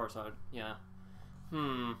doing it before, so yeah.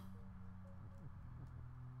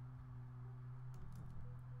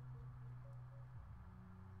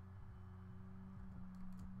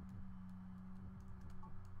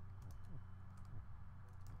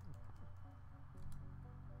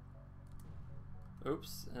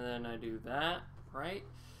 Oops, and then I do that, right?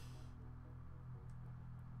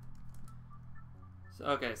 So,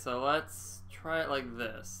 okay, so let's try it like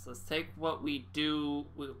this. Let's take what we do,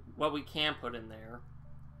 what we can put in there.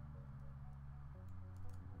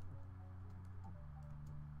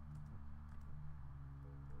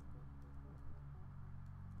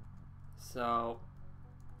 So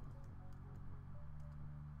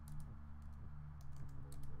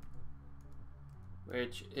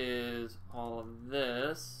which is all of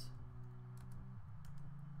this.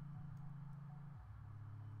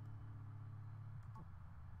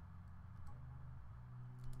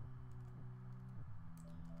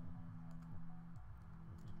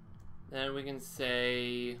 Then we can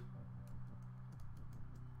say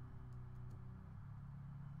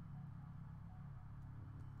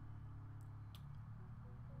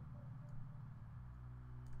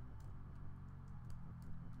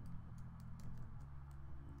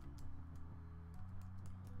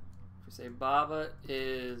say Baba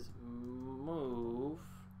is move.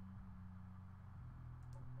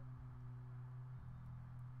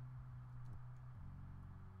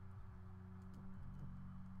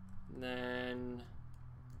 And then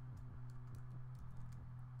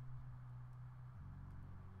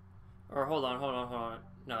or hold on.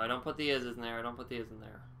 No, I don't put the is in there. I don't put the is in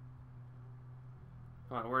there.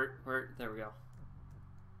 Come on, where there we go.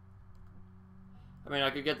 I mean,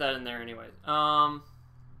 I could get that in there anyways.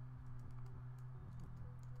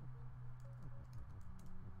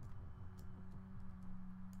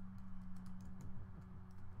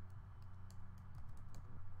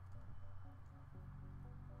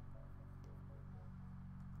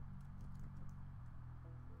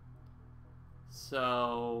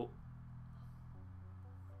 So,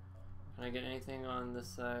 can I get anything on this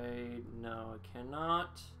side? No, I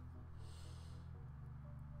cannot.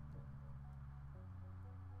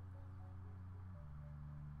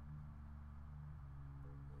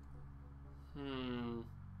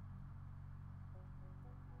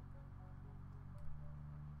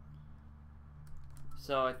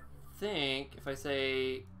 So I think if I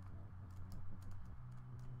say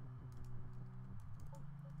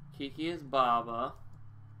Kiki is Baba.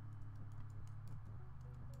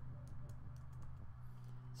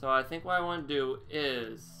 So I think what I want to do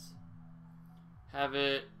is have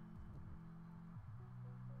it,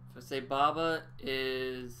 if I say Baba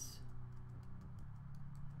is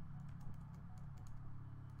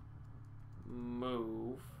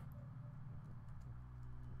move,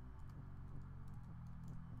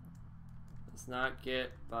 let's not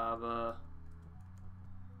get Baba.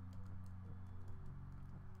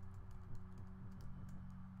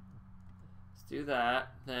 Let's do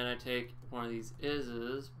that. Then I take one of these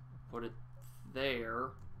is's, put it there.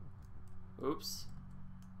 Oops.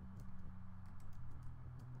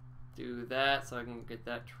 Do that so I can get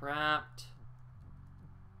that trapped.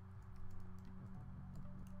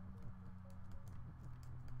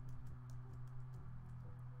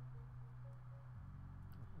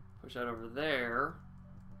 Push that over there.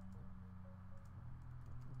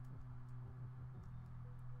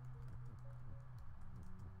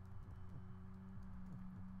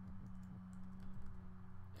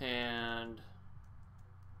 And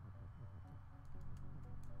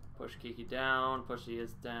push Kiki down, push the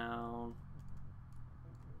is down.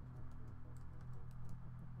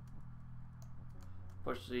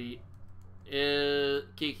 Push the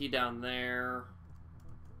Kiki down there.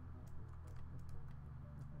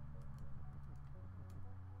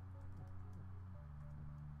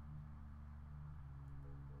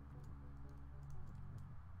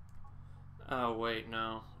 Oh wait,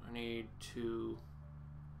 no. I need to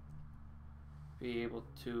be able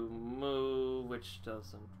to move, which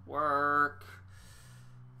doesn't work.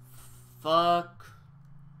 Fuck.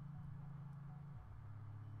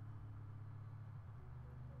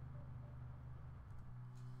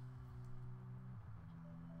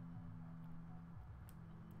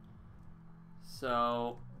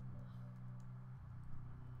 So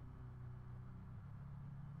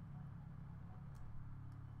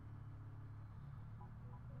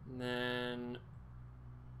then,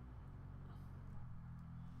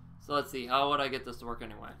 so let's see, how would I get this to work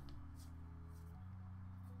anyway?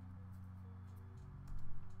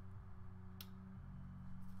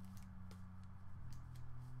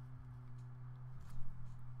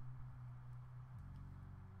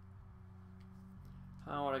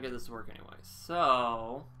 How would I get this to work anyway?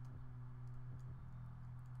 So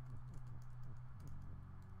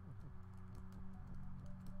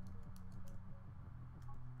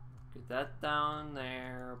get that down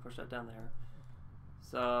there, push that down there.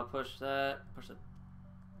 So push that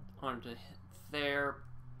onto there.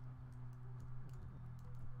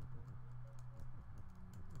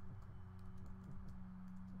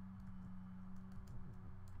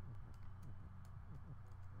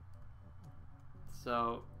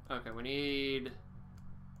 So, okay, we need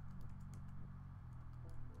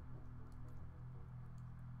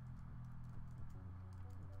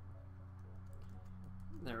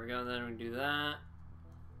there we go, then we do that.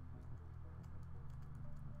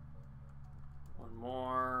 One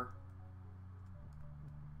more.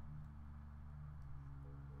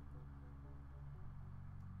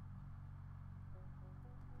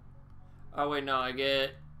 Oh wait, no, I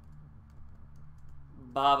get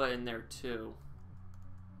Baba in there too.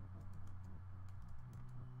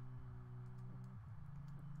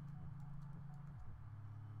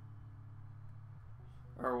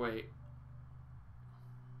 Or wait.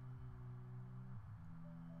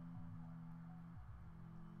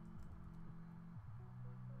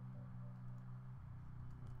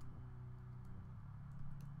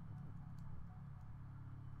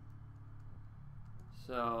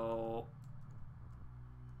 So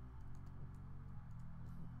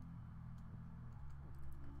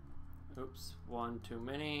oops, one too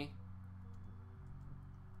many.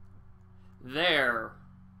 There.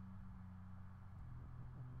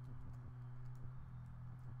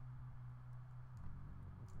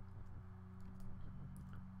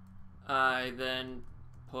 I then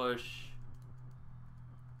push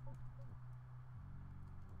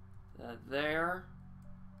that there.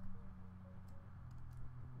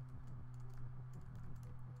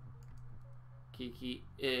 Kiki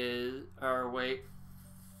is, or wait,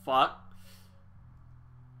 fuck.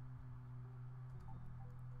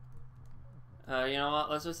 You know what?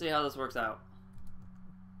 Let's just see how this works out.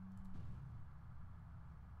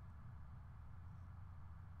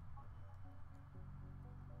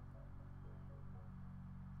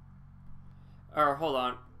 Or hold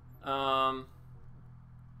on.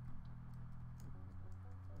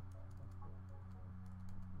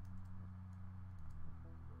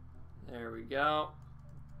 There we go.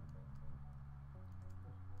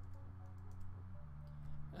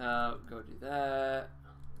 Go do that.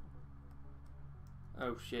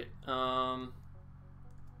 Oh shit. So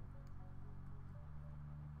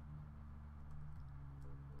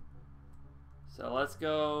let's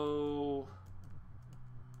go.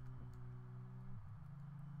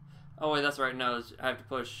 Oh wait, that's right. No, I have to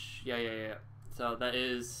push. Yeah. So that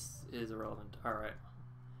is irrelevant. All right.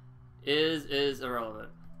 Is irrelevant.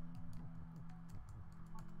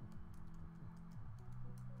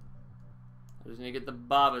 I just need to get the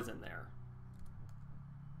babas in there.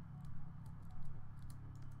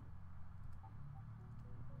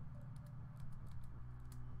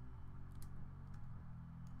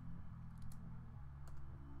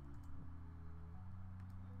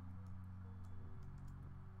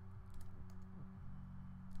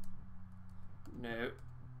 No.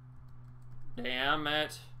 Damn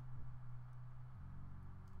it.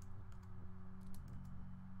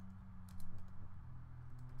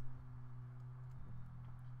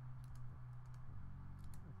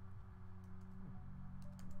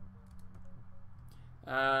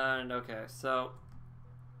 And okay, so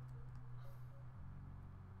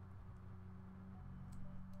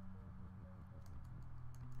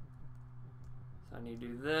I need to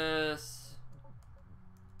do this.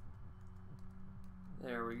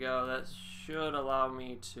 There we go. That should allow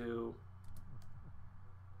me to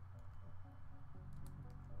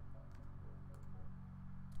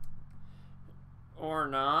or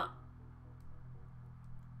not.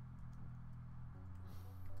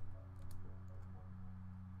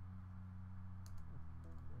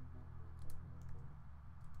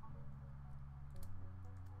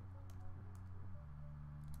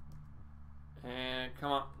 And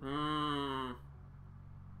come on.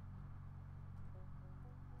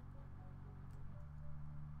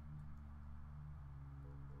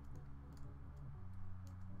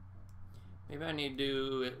 Maybe I need to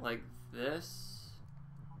do it like this.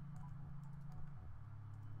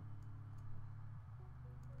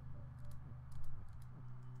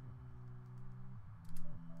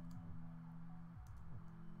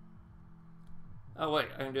 Oh wait,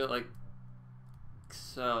 I can do it like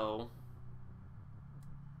so.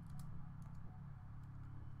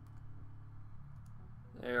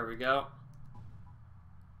 There we go.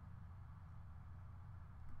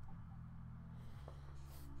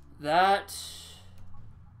 That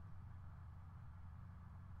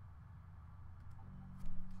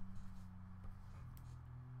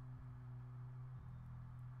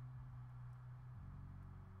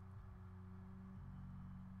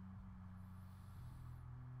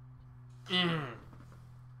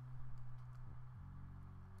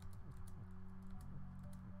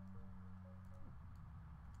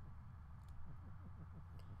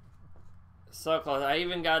so close. I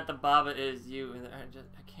even got the Baba is you, and I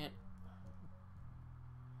can't.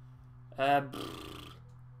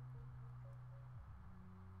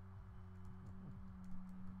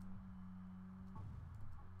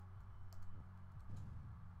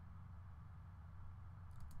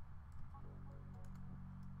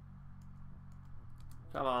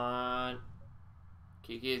 Come on.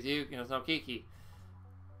 Kiki is you. You know, it's no Kiki.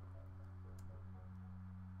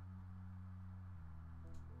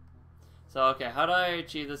 So, okay, how do I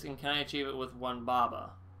achieve this, and can I achieve it with one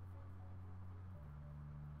Baba?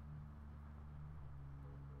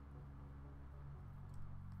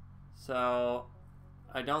 So,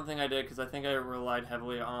 I don't think I did, because I think I relied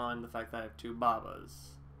heavily on the fact that I have two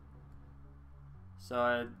Babas. So,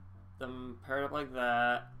 I had them paired up like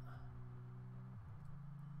that.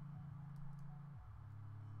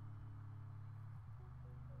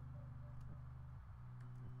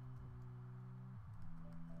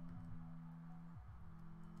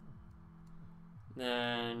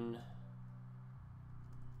 Then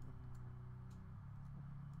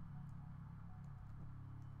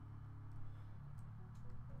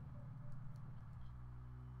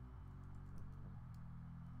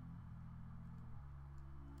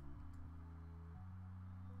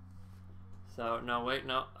so no, wait,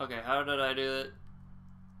 no. Okay, how did I do it?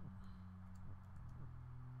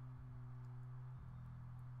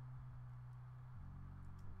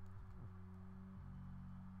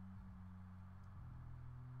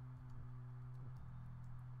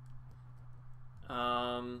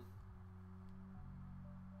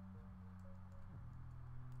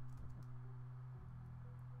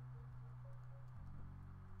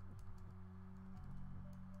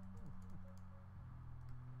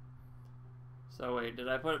 So wait, did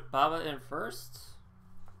I put Baba in first? Is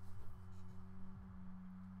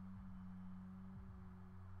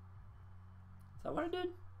that what I did?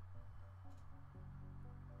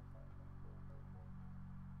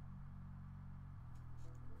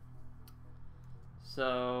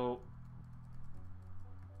 So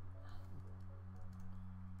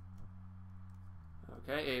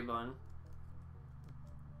okay, A-Bun.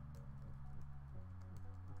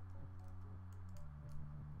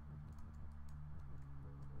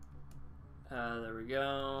 There we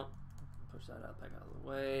go. Push that up back out of the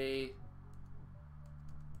way.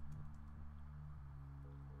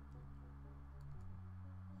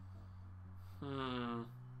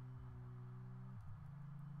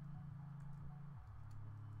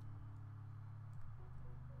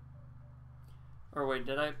 Or wait,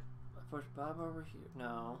 did I push Bob over here?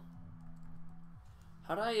 No.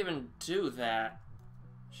 How did I even do that?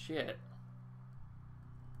 Shit.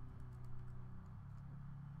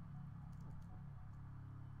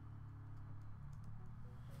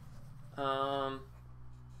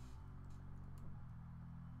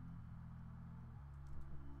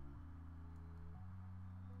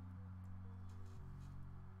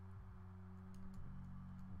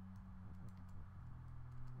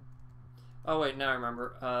 Oh wait, now I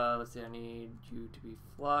remember. Let's see, I need you to be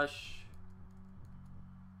flush.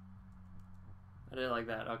 I did it like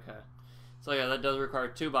that, okay. So yeah, that does require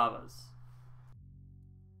 2 Babas.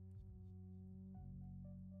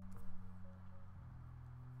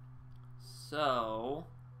 So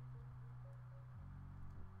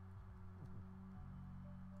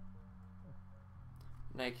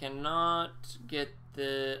and I cannot get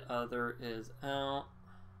the other is out.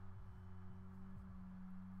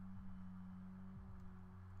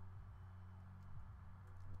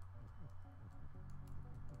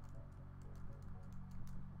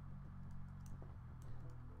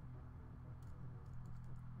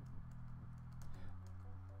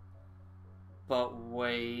 But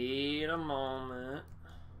wait a moment.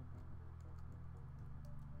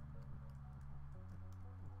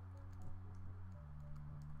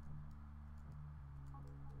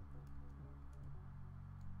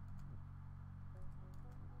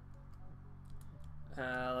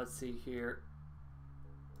 Let's see here.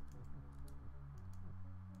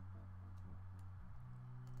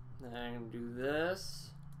 Then I'm gonna do this.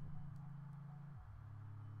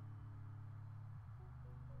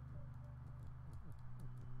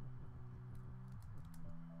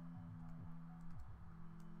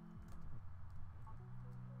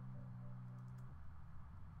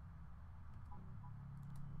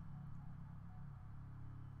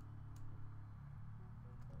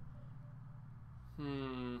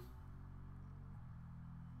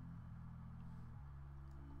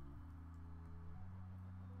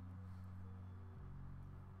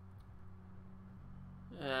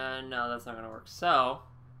 No, that's not gonna work. So,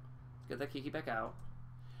 let's get that Kiki back out.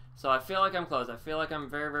 So I feel like I'm close. I feel like I'm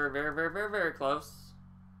very, very, very, very, very, very close.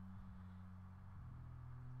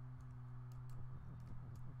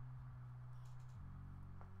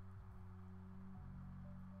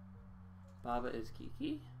 Baba is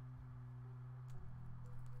Kiki.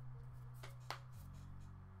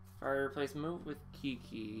 If I replace move with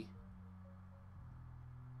Kiki.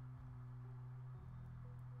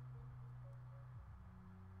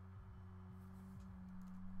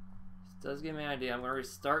 This does give me an idea. I'm going to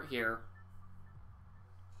restart here.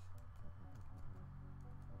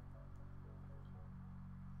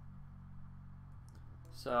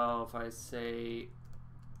 So if I say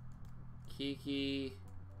Kiki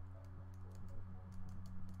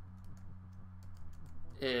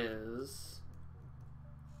is,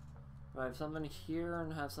 if I have something here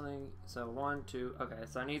and have something, so 1, 2, okay,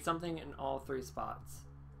 so I need something in all 3 spots.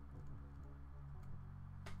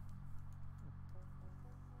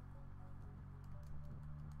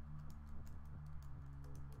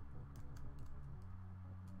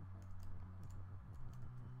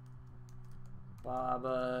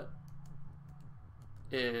 Baba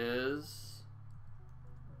is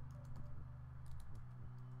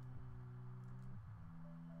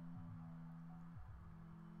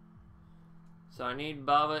so I need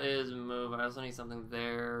Baba is move. I also need something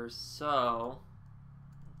there. So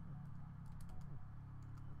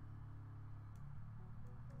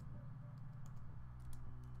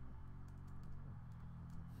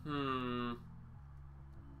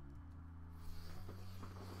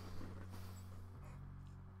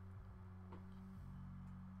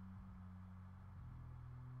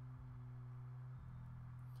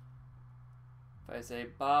if I say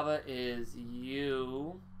Baba is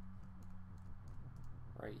you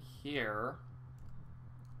right here,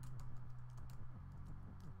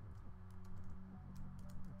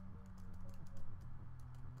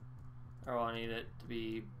 Or I need it to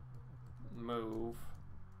be move.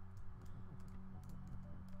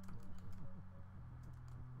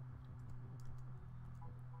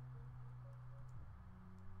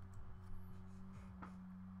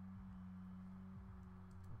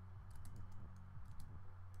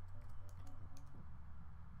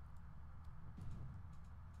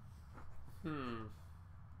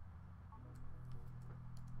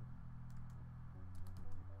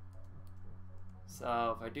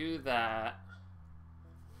 So if I do that,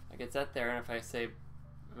 I get that there, and if I say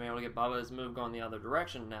I'm able to get Baba's move going the other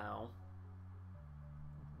direction now.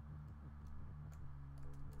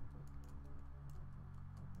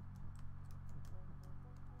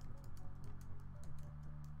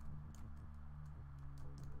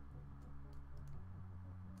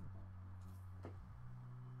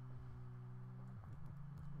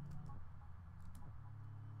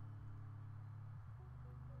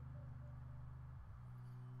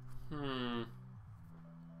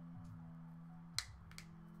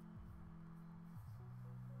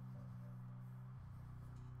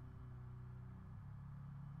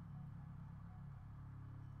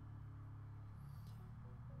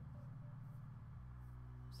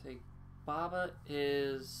 Say Baba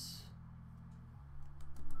is...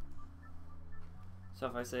 So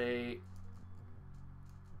if I say...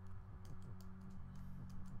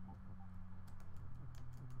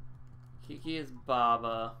 Kiki is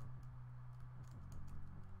Baba.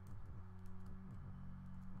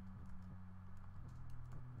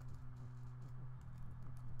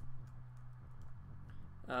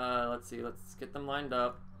 Let's see, let's get them lined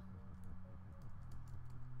up.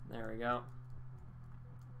 There we go.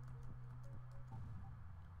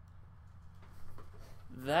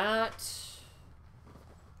 That...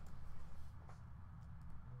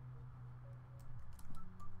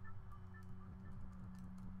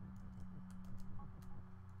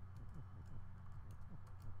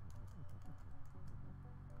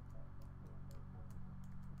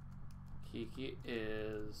 Kiki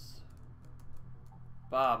is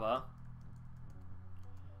Baba.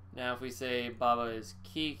 Now if we say Baba is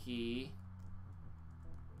Kiki,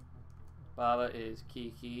 Baba is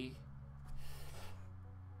Kiki,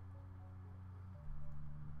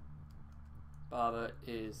 Baba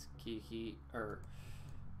is Kiki,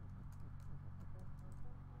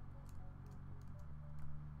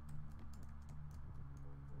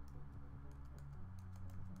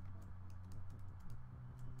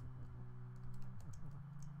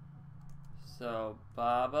 so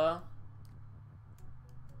Baba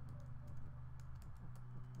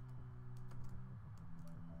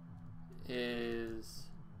is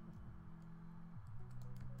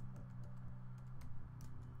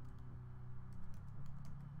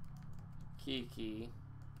Kiki.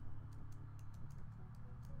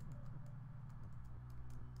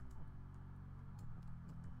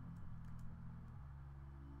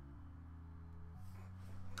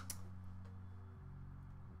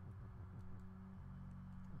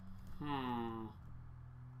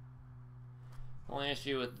 Only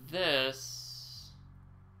issue with this.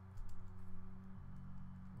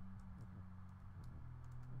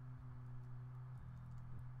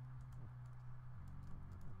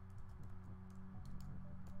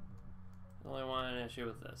 Only one issue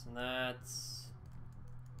with this, and that's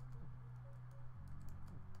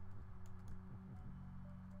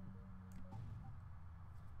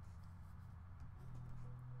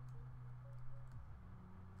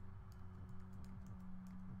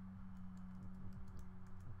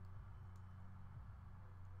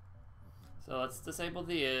so let's disable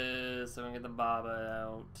the is so we can get the Baba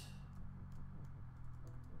out.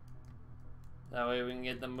 That way we can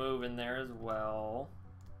get the move in there as well.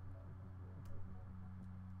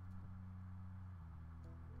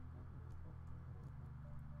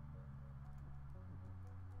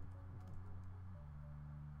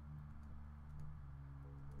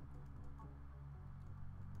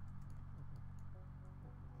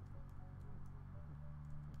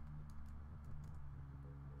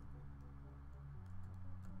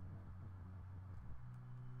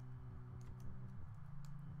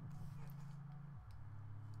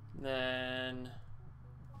 Then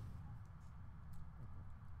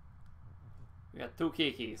we got two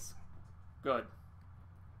Kikis. Good.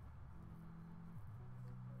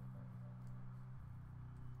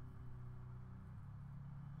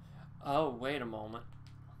 Oh, wait a moment.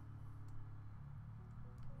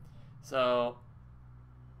 So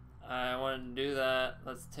I wanted to do that.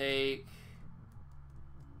 Let's take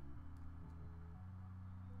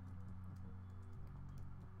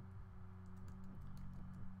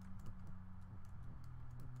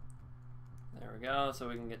there we go, so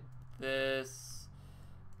we can get this.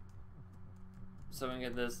 so we can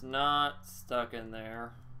get this not stuck in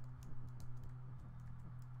there.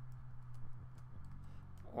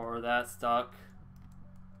 Or that stuck.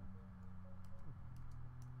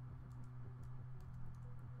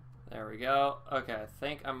 There we go. Okay, I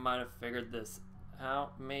think I might have figured this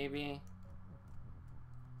out, maybe.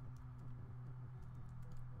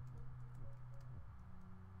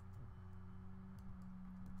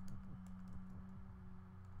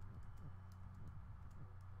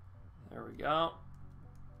 There we go.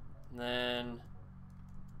 And then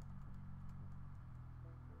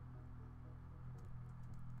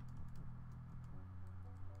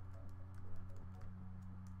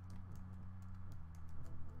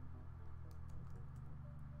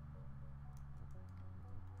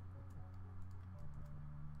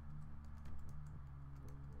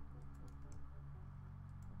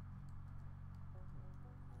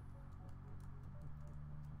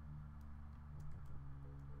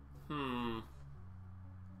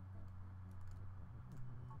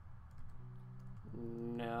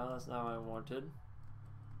no, that's not what I wanted.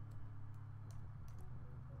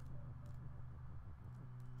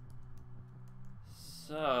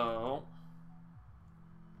 So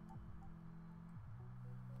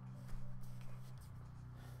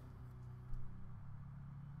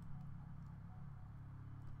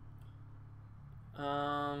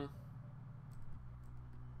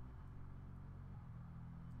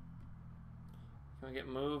can we get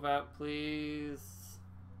move out, please?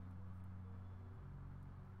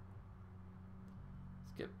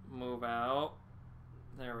 Let's get move out.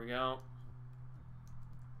 There we go.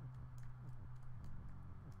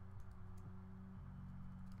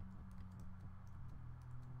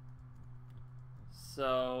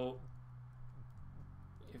 So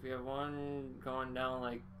if you have one going down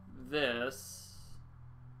like this,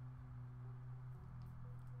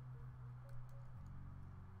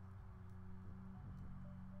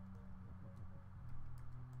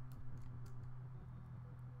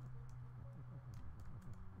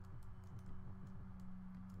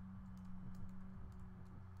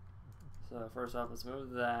 so first off, let's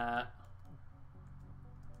move that.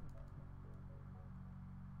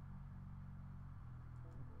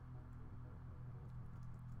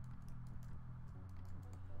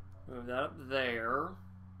 Move that up there.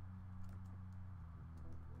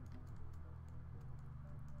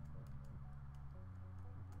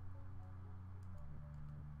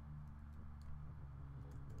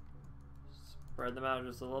 Spread them out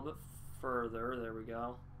just a little bit further. There we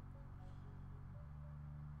go.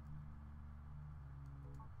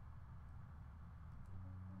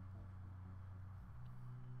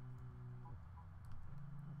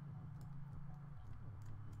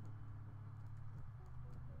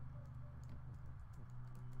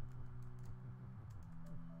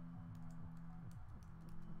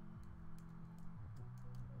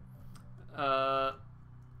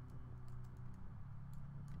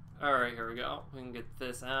 Alright, here we go. We can get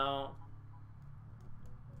this out.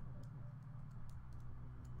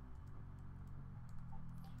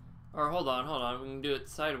 Or hold on. We can do it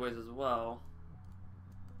sideways as well.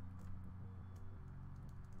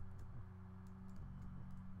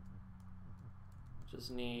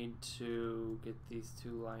 Just need to get these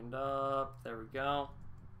two lined up. There we go.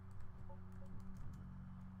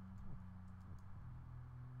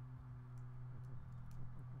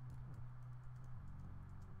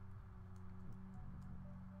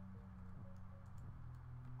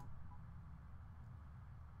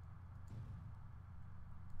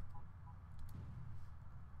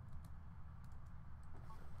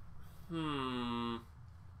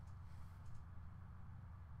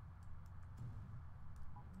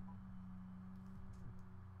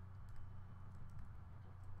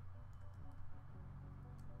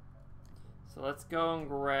 So let's go and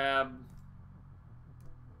grab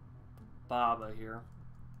Baba here.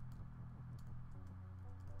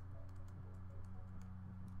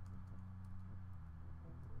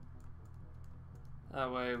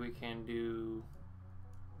 That way we can do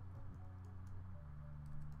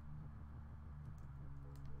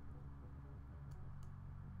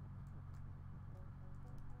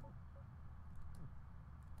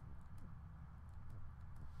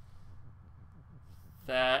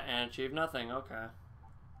that and achieve nothing. Okay.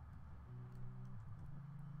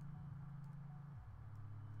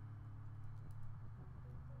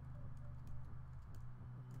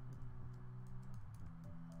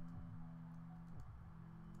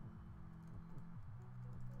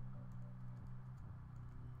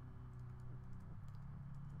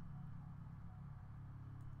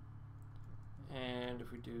 And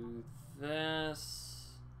if we do this,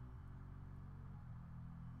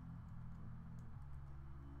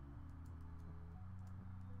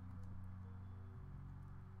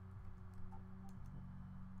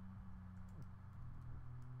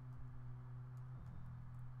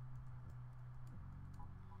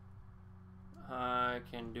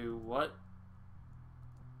 can do what?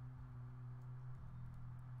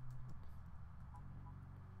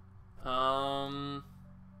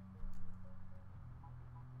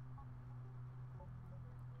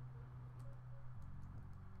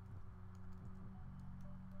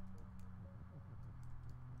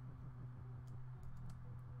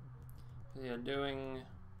 Yeah, doing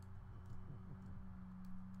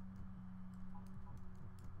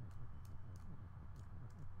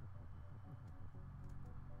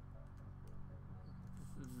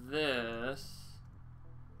this.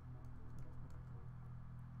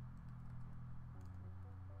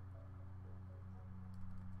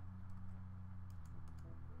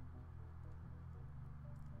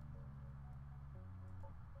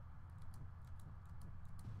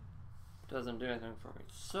 Doesn't do anything for me.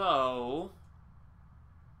 So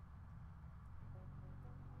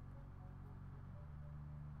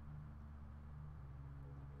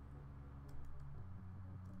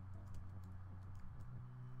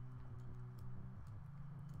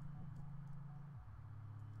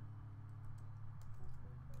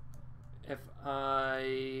if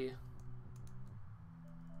I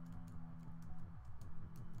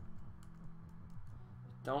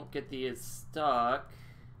don't get these stuck,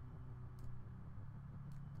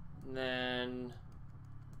 then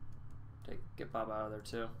get Bob out of there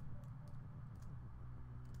too.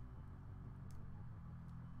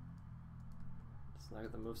 Let's not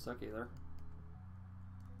get the move stuck either.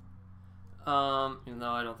 Even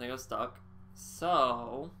though I don't think it's stuck.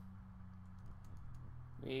 So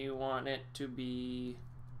we want it to be,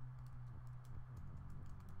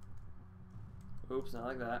 oops, not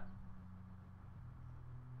like that.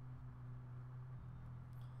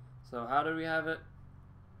 So how did we have it?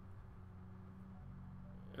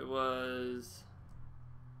 It was,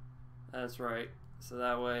 that's right. So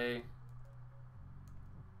that way,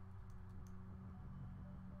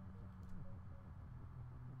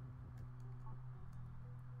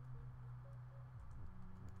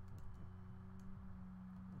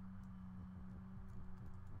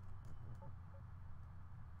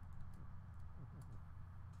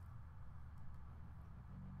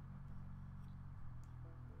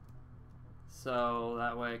 so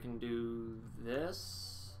that way I can do this.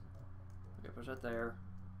 Okay, push that there.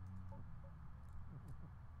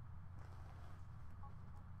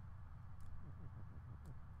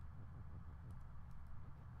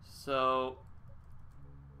 So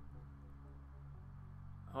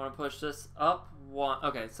I want to push this up one.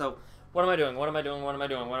 Okay, so what am I doing? What am I doing? What am I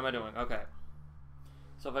doing? What am I doing? Okay.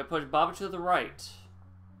 So if I push Bob to the right,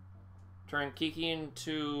 turn Kiki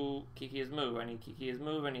into Kiki's move. I need Kiki's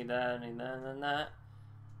move. I need that. I need that and that.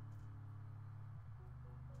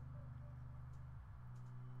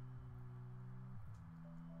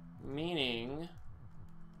 Meaning,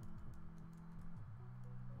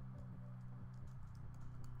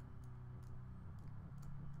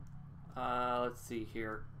 let's see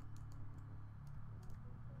here.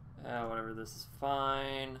 Whatever, this is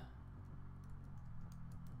fine.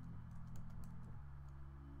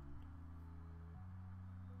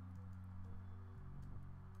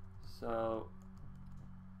 So,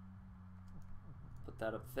 put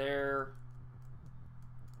that up there.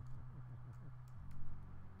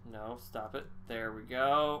 No, stop it. There we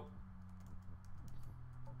go.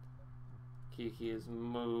 Kiki is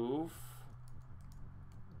move.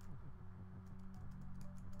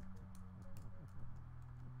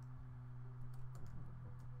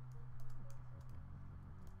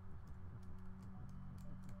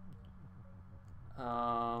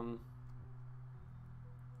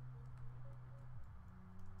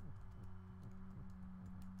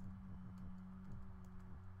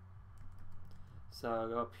 So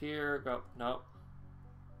go up here, go, nope.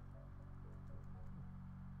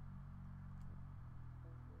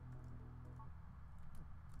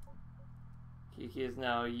 Kiki is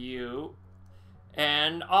now you.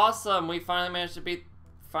 And awesome, we finally managed to beat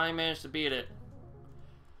it.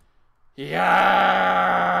 Yeah!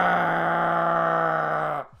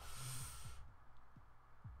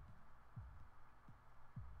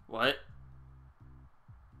 What?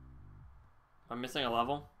 I'm missing a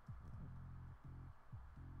level?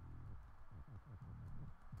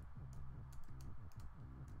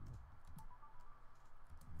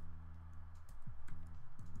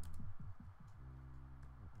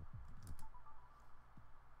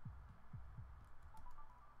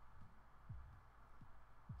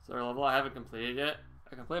 Is there a level I haven't completed yet?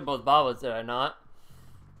 I completed both Babas, did I not?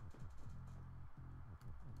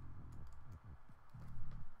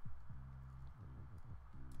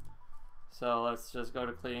 So let's just go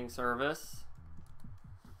to cleaning service.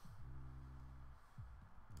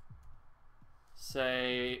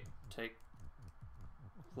 say take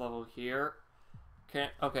level here.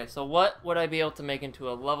 Okay, so what would I be able to make into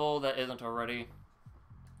a level that isn't already?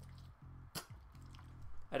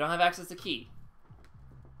 I don't have access to key.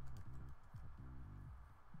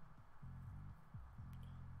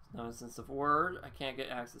 No instance of word. I can't get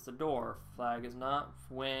access to door. Flag is not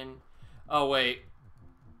when. Oh wait,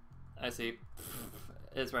 I see.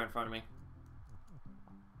 It's right in front of me.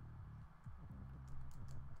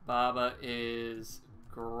 Baba is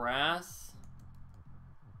grass.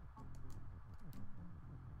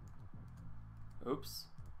 Oops.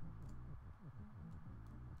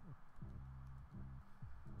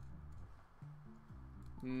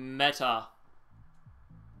 Meta.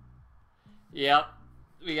 Yep.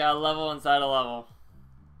 We got a level inside a level.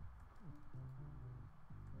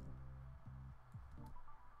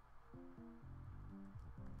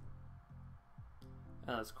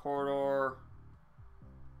 And that's corridor.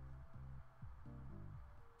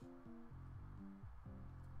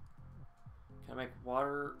 Can I make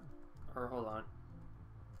water? Or hold on.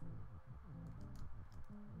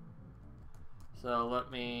 So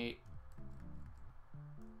let me...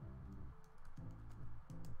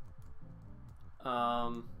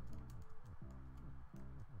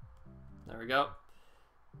 There we go.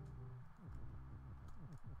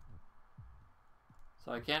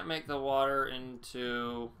 So I can't make the water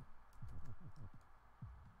into...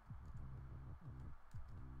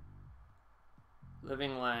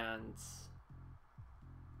 Living lands.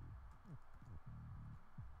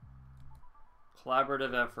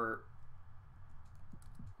 Collaborative effort.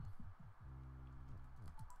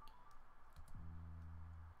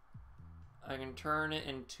 I can turn it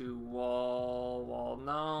into wall,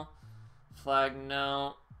 no. Flag,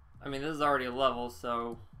 no. I mean, this is already a level,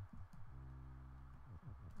 so...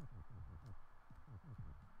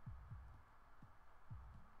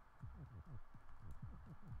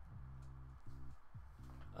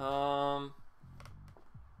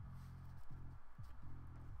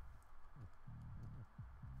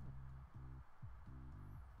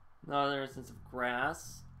 Another instance of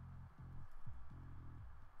grass.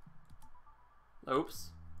 Oops.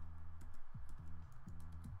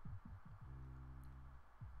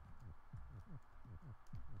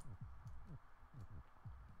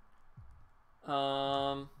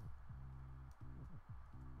 I'm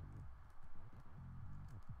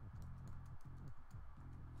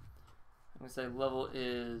gonna say level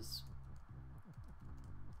is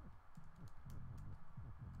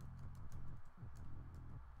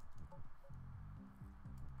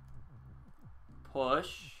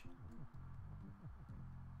push.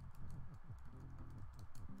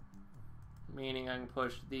 Meaning I can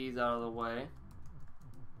push these out of the way.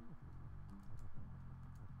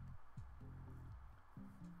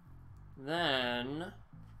 Then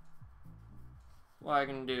what I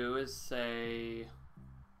can do is say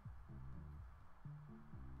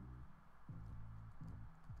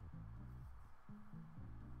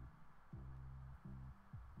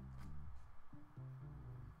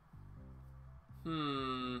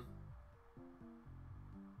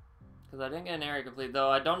because I didn't get an area complete, though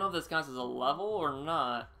I don't know if this counts as a level or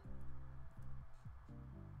not.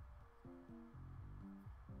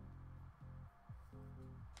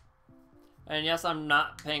 And yes, I'm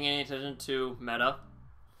not paying any attention to meta.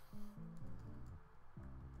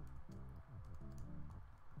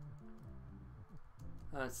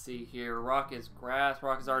 Let's see here. Rock is grass.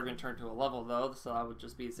 Rock has already been turned to a level, though, so that would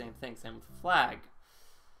just be the same thing. Same with flag.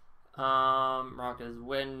 Rock is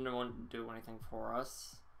wind. It won't do anything for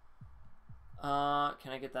us.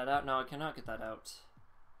 Can I get that out? No, I cannot get that out.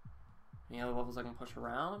 Any other levels I can push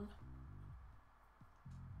around?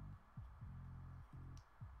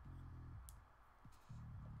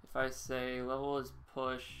 If I say level is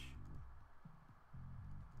push...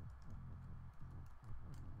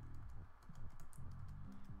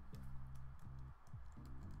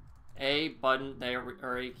 A button, there,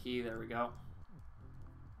 or A key, there we go.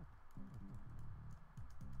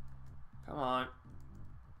 Come on.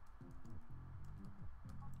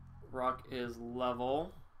 Rock is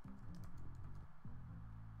level.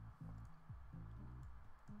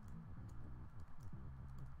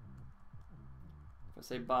 If I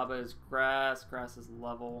say Baba is grass, grass is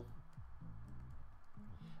level.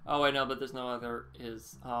 Oh wait, no, but there's no other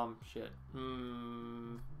is, shit.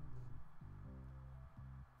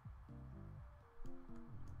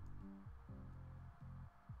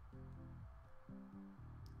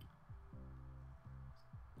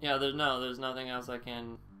 Yeah, there's nothing else I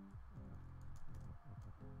can...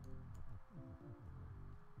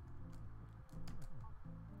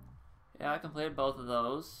 Yeah, I completed both of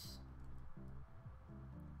those.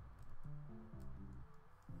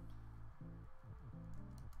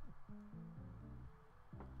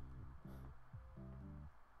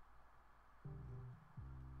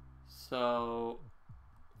 So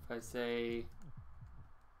if I say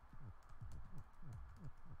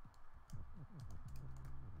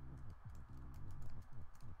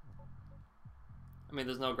I mean,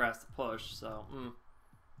 there's no grass to push, so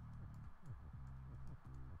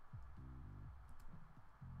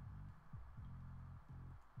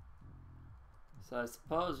So I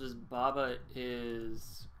suppose just Baba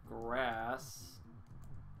is grass.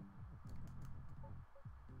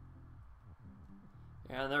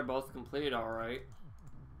 Yeah, they're both complete, alright.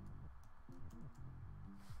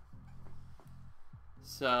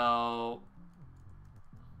 So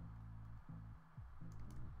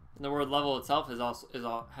and the word level itself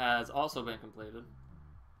has also been completed.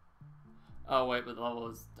 Oh wait, but the level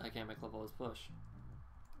is I can't make level as push.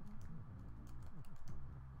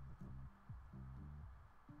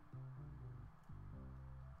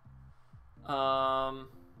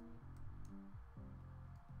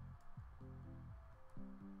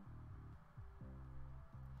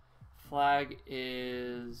 Flag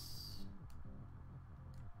is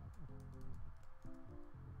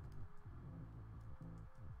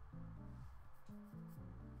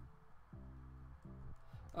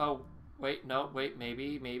oh wait, no, wait,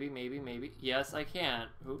 maybe. Yes, I can.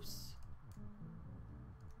 Oops.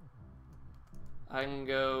 I can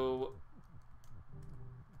go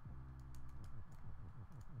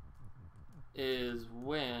is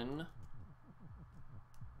win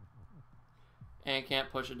and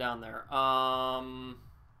can't push it down there.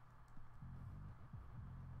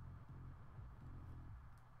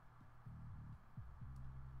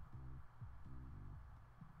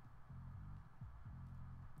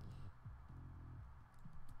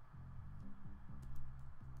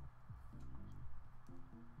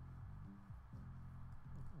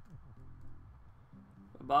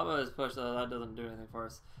 Baba is pushed, though that doesn't do anything for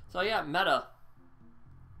us. So yeah, meta.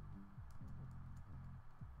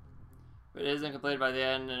 It isn't completed by the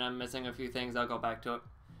end, and I'm missing a few things. I'll go back to it.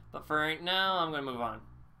 But for right now, I'm going to move on.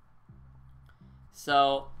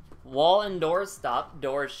 So, wall and doors stop,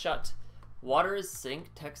 doors shut. Water is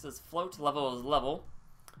sink, text is float, level is level.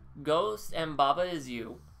 Ghost and Baba is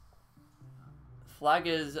you. Flag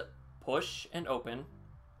is push and open.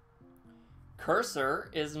 Cursor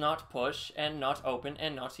is not push and not open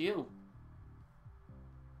and not you.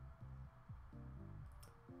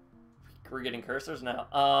 We're getting cursors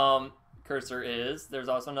now. Cursor is. There's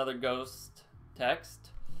also another ghost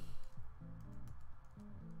text.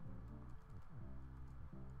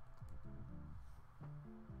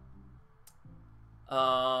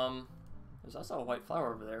 There's also a white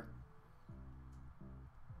flower over there.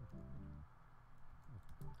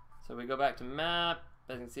 So we go back to map.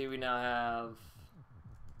 As you can see, we now have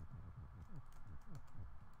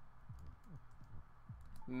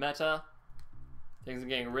meta. Things are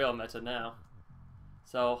getting real meta now.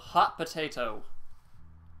 So, hot potato.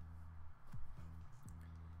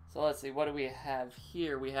 So let's see, what do we have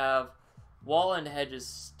here? We have wall and hedges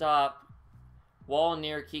stop. Wall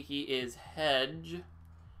near Kiki is hedge.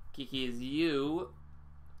 Kiki is you.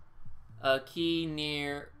 Key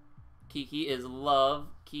near Kiki is love.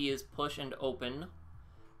 Key is push and open.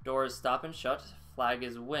 Door is stop and shut. Flag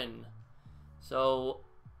is win. So,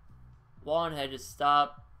 wall and hedge is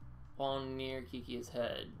stop. Wall near Kiki is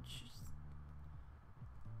hedge.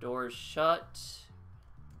 Door is shut.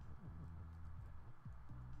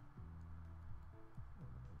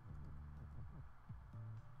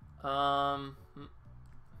 Oh,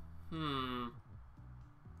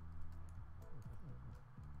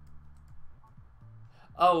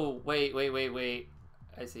 wait.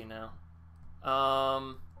 I see now.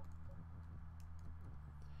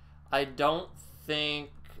 I don't think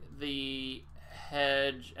the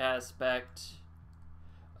hedge aspect...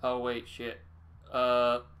 Oh, wait, shit.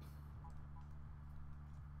 So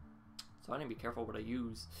I need to be careful what I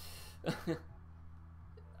use.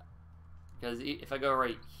 Because if I go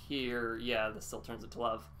right here, yeah, this still turns it to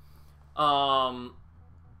love.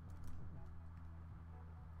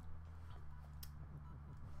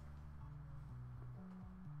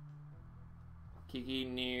 Kiki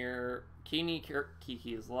near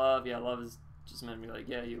Kiki is love. Yeah, love is just meant to be like,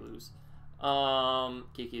 yeah, you lose.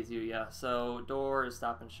 Kiki is you, yeah. So door is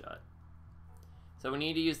stop and shut. So we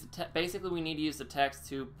need to use the basically we need to use the text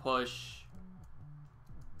to push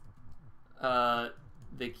the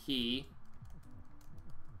key.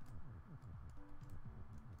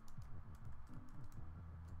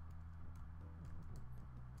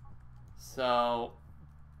 So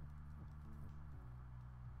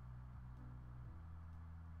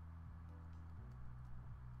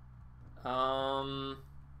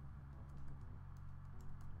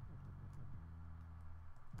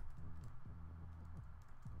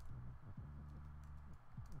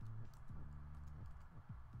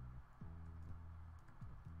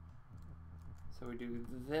So we do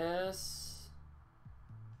this.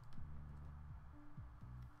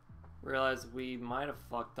 Realize we might have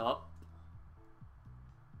fucked up.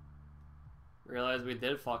 Realize we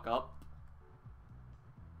did fuck up.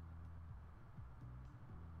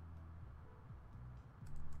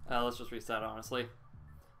 Let's just reset, honestly.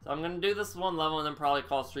 So I'm gonna do this one level and then probably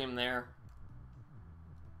call stream there.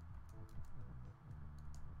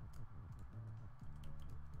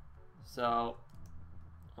 So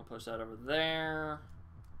I'll push that over there.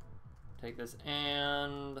 Take this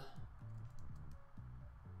and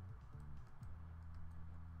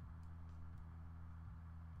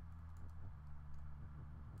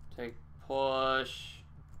take push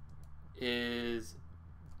is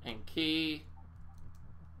and key.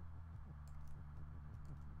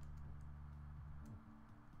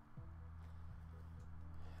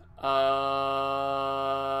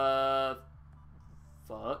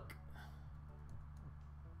 Fuck.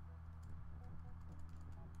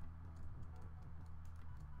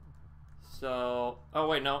 So, oh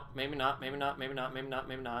wait, no, maybe not, maybe not, maybe not, maybe not,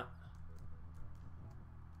 maybe not.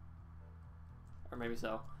 Or maybe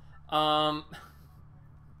so.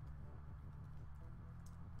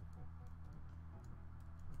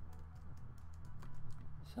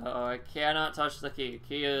 So I cannot touch the key.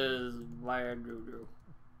 Key is via doo-doo.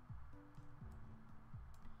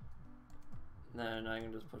 Then I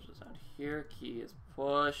can just push this down here. Key is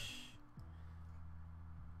push.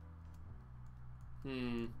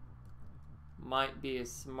 Might be a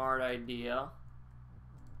smart idea.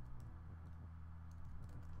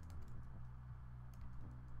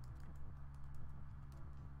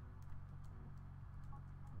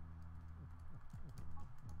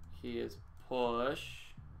 Key is push.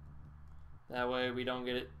 That way we don't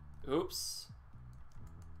get it. Oops.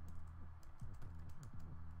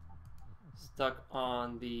 Stuck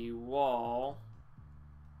on the wall.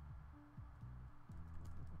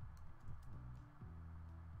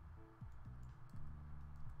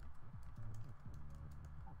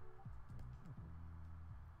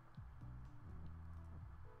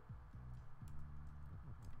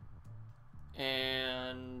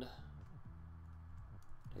 And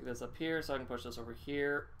take this up here so I can push this over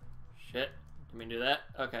here. Shit. Didn't mean to do that.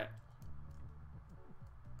 Okay.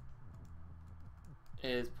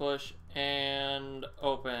 Is push and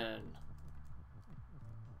open.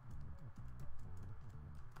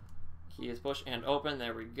 Key is push and open.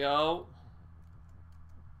 There we go.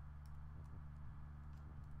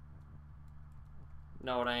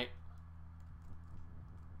 No, it ain't.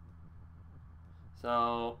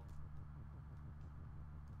 So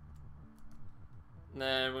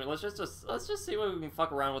then let's just see what we can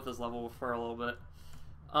fuck around with this level for a little bit.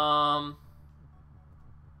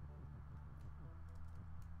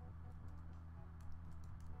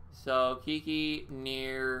 So Kiki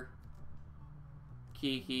near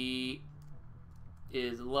Kiki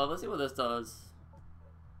is love. Let's see what this does.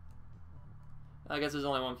 I guess there's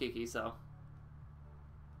only one Kiki, so.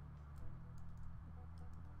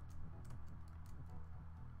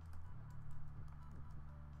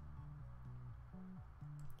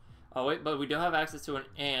 Oh wait, but we do have access to an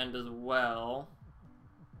and as well.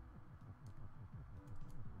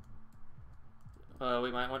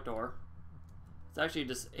 We might want door. Let's actually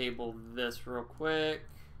disable this real quick.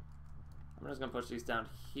 I'm just gonna push these down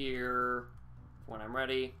here for when I'm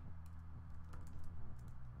ready.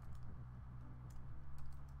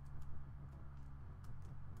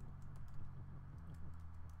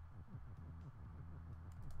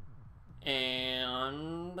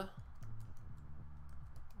 And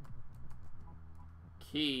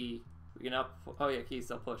key. We can up. Oh yeah, key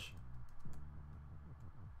still push.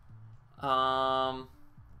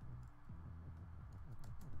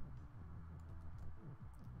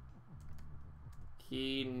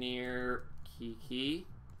 Key near Kiki.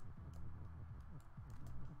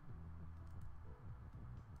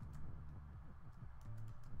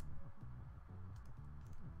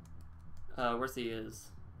 Where's the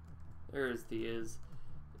is? There's the is.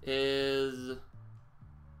 Is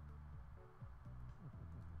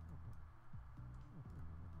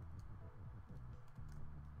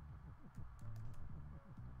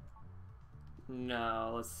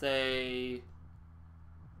no, let's say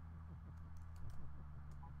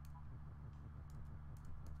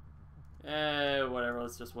whatever,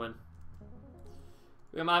 let's just win.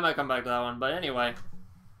 I might come back to that one, but anyway.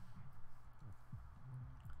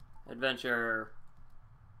 Adventure.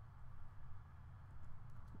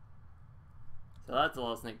 So that's a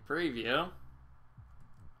little sneak preview.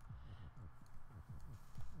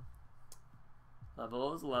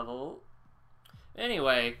 Level is level.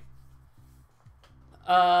 Anyway.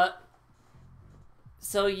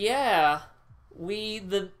 So yeah.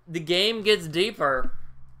 the game gets deeper,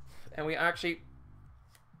 and we actually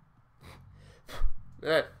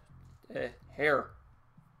hair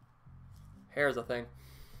is a thing.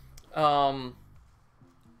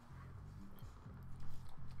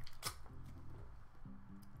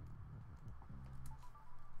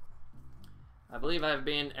 I believe I've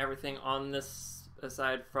banned everything on this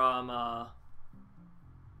aside from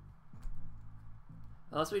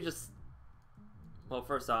unless we just, well,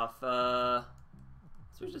 first off, so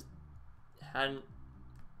we just hadn't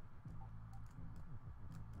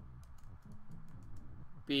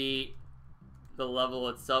beat the level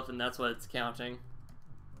itself, and that's what it's counting.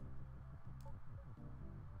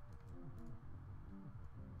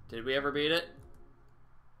 Did we ever beat it?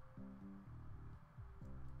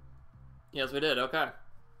 Yes, we did. Okay.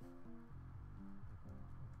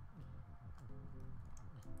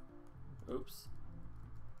 Oops.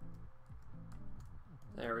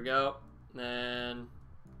 There we go. Then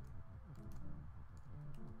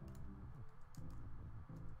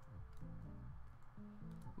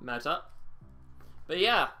meta. But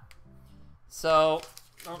yeah. So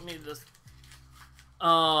don't need this.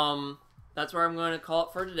 That's where I'm going to call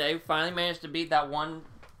it for today. We finally managed to beat that one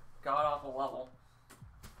god awful level.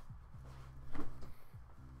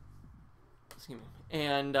 Excuse me.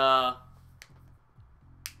 And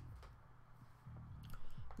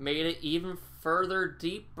made it even further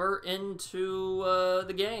deeper into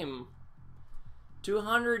the game.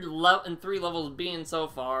 203 levels being so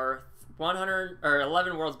far,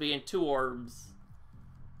 11 worlds being 2 orbs.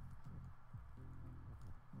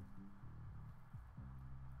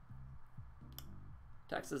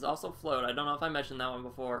 Texas also float. I don't know if I mentioned that one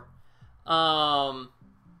before. Oh,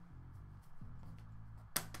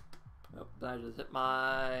 I just hit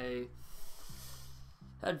my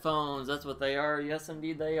headphones. That's what they are. Yes,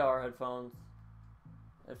 indeed, they are headphones.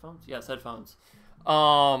 Headphones? Yes, headphones.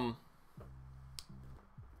 But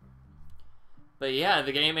yeah,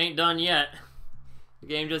 the game ain't done yet. The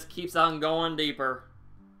game just keeps on going deeper.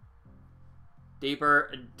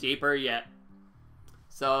 Deeper, deeper yet.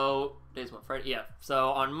 So, today's what, Friday? Yeah. So,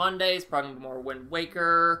 on Mondays, probably more Wind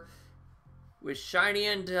Waker with Shiny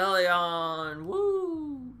Inteleon.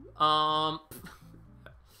 Woo!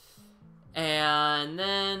 And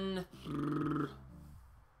then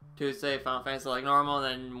Tuesday, Final Fantasy like normal,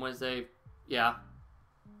 and then Wednesday, yeah.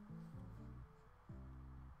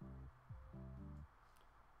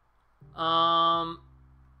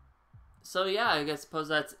 So yeah, I suppose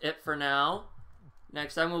that's it for now.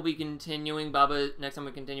 Next time we'll be continuing Next time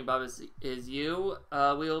we continue Baba Is You.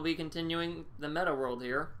 We will be continuing the meta world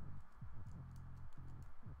here.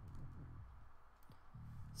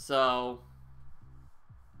 So,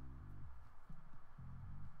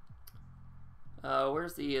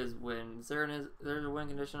 where's the is win? Is there there's a win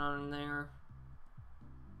condition on there?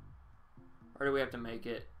 Or do we have to make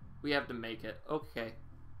it? We have to make it. Okay.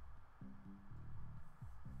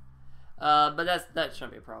 But that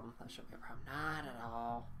shouldn't be a problem. That shouldn't be a problem. Not at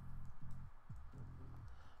all.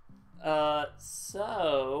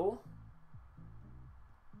 So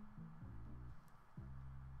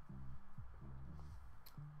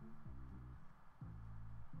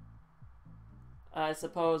I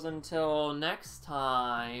suppose until next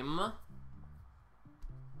time,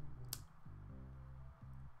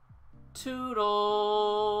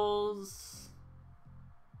 toodles!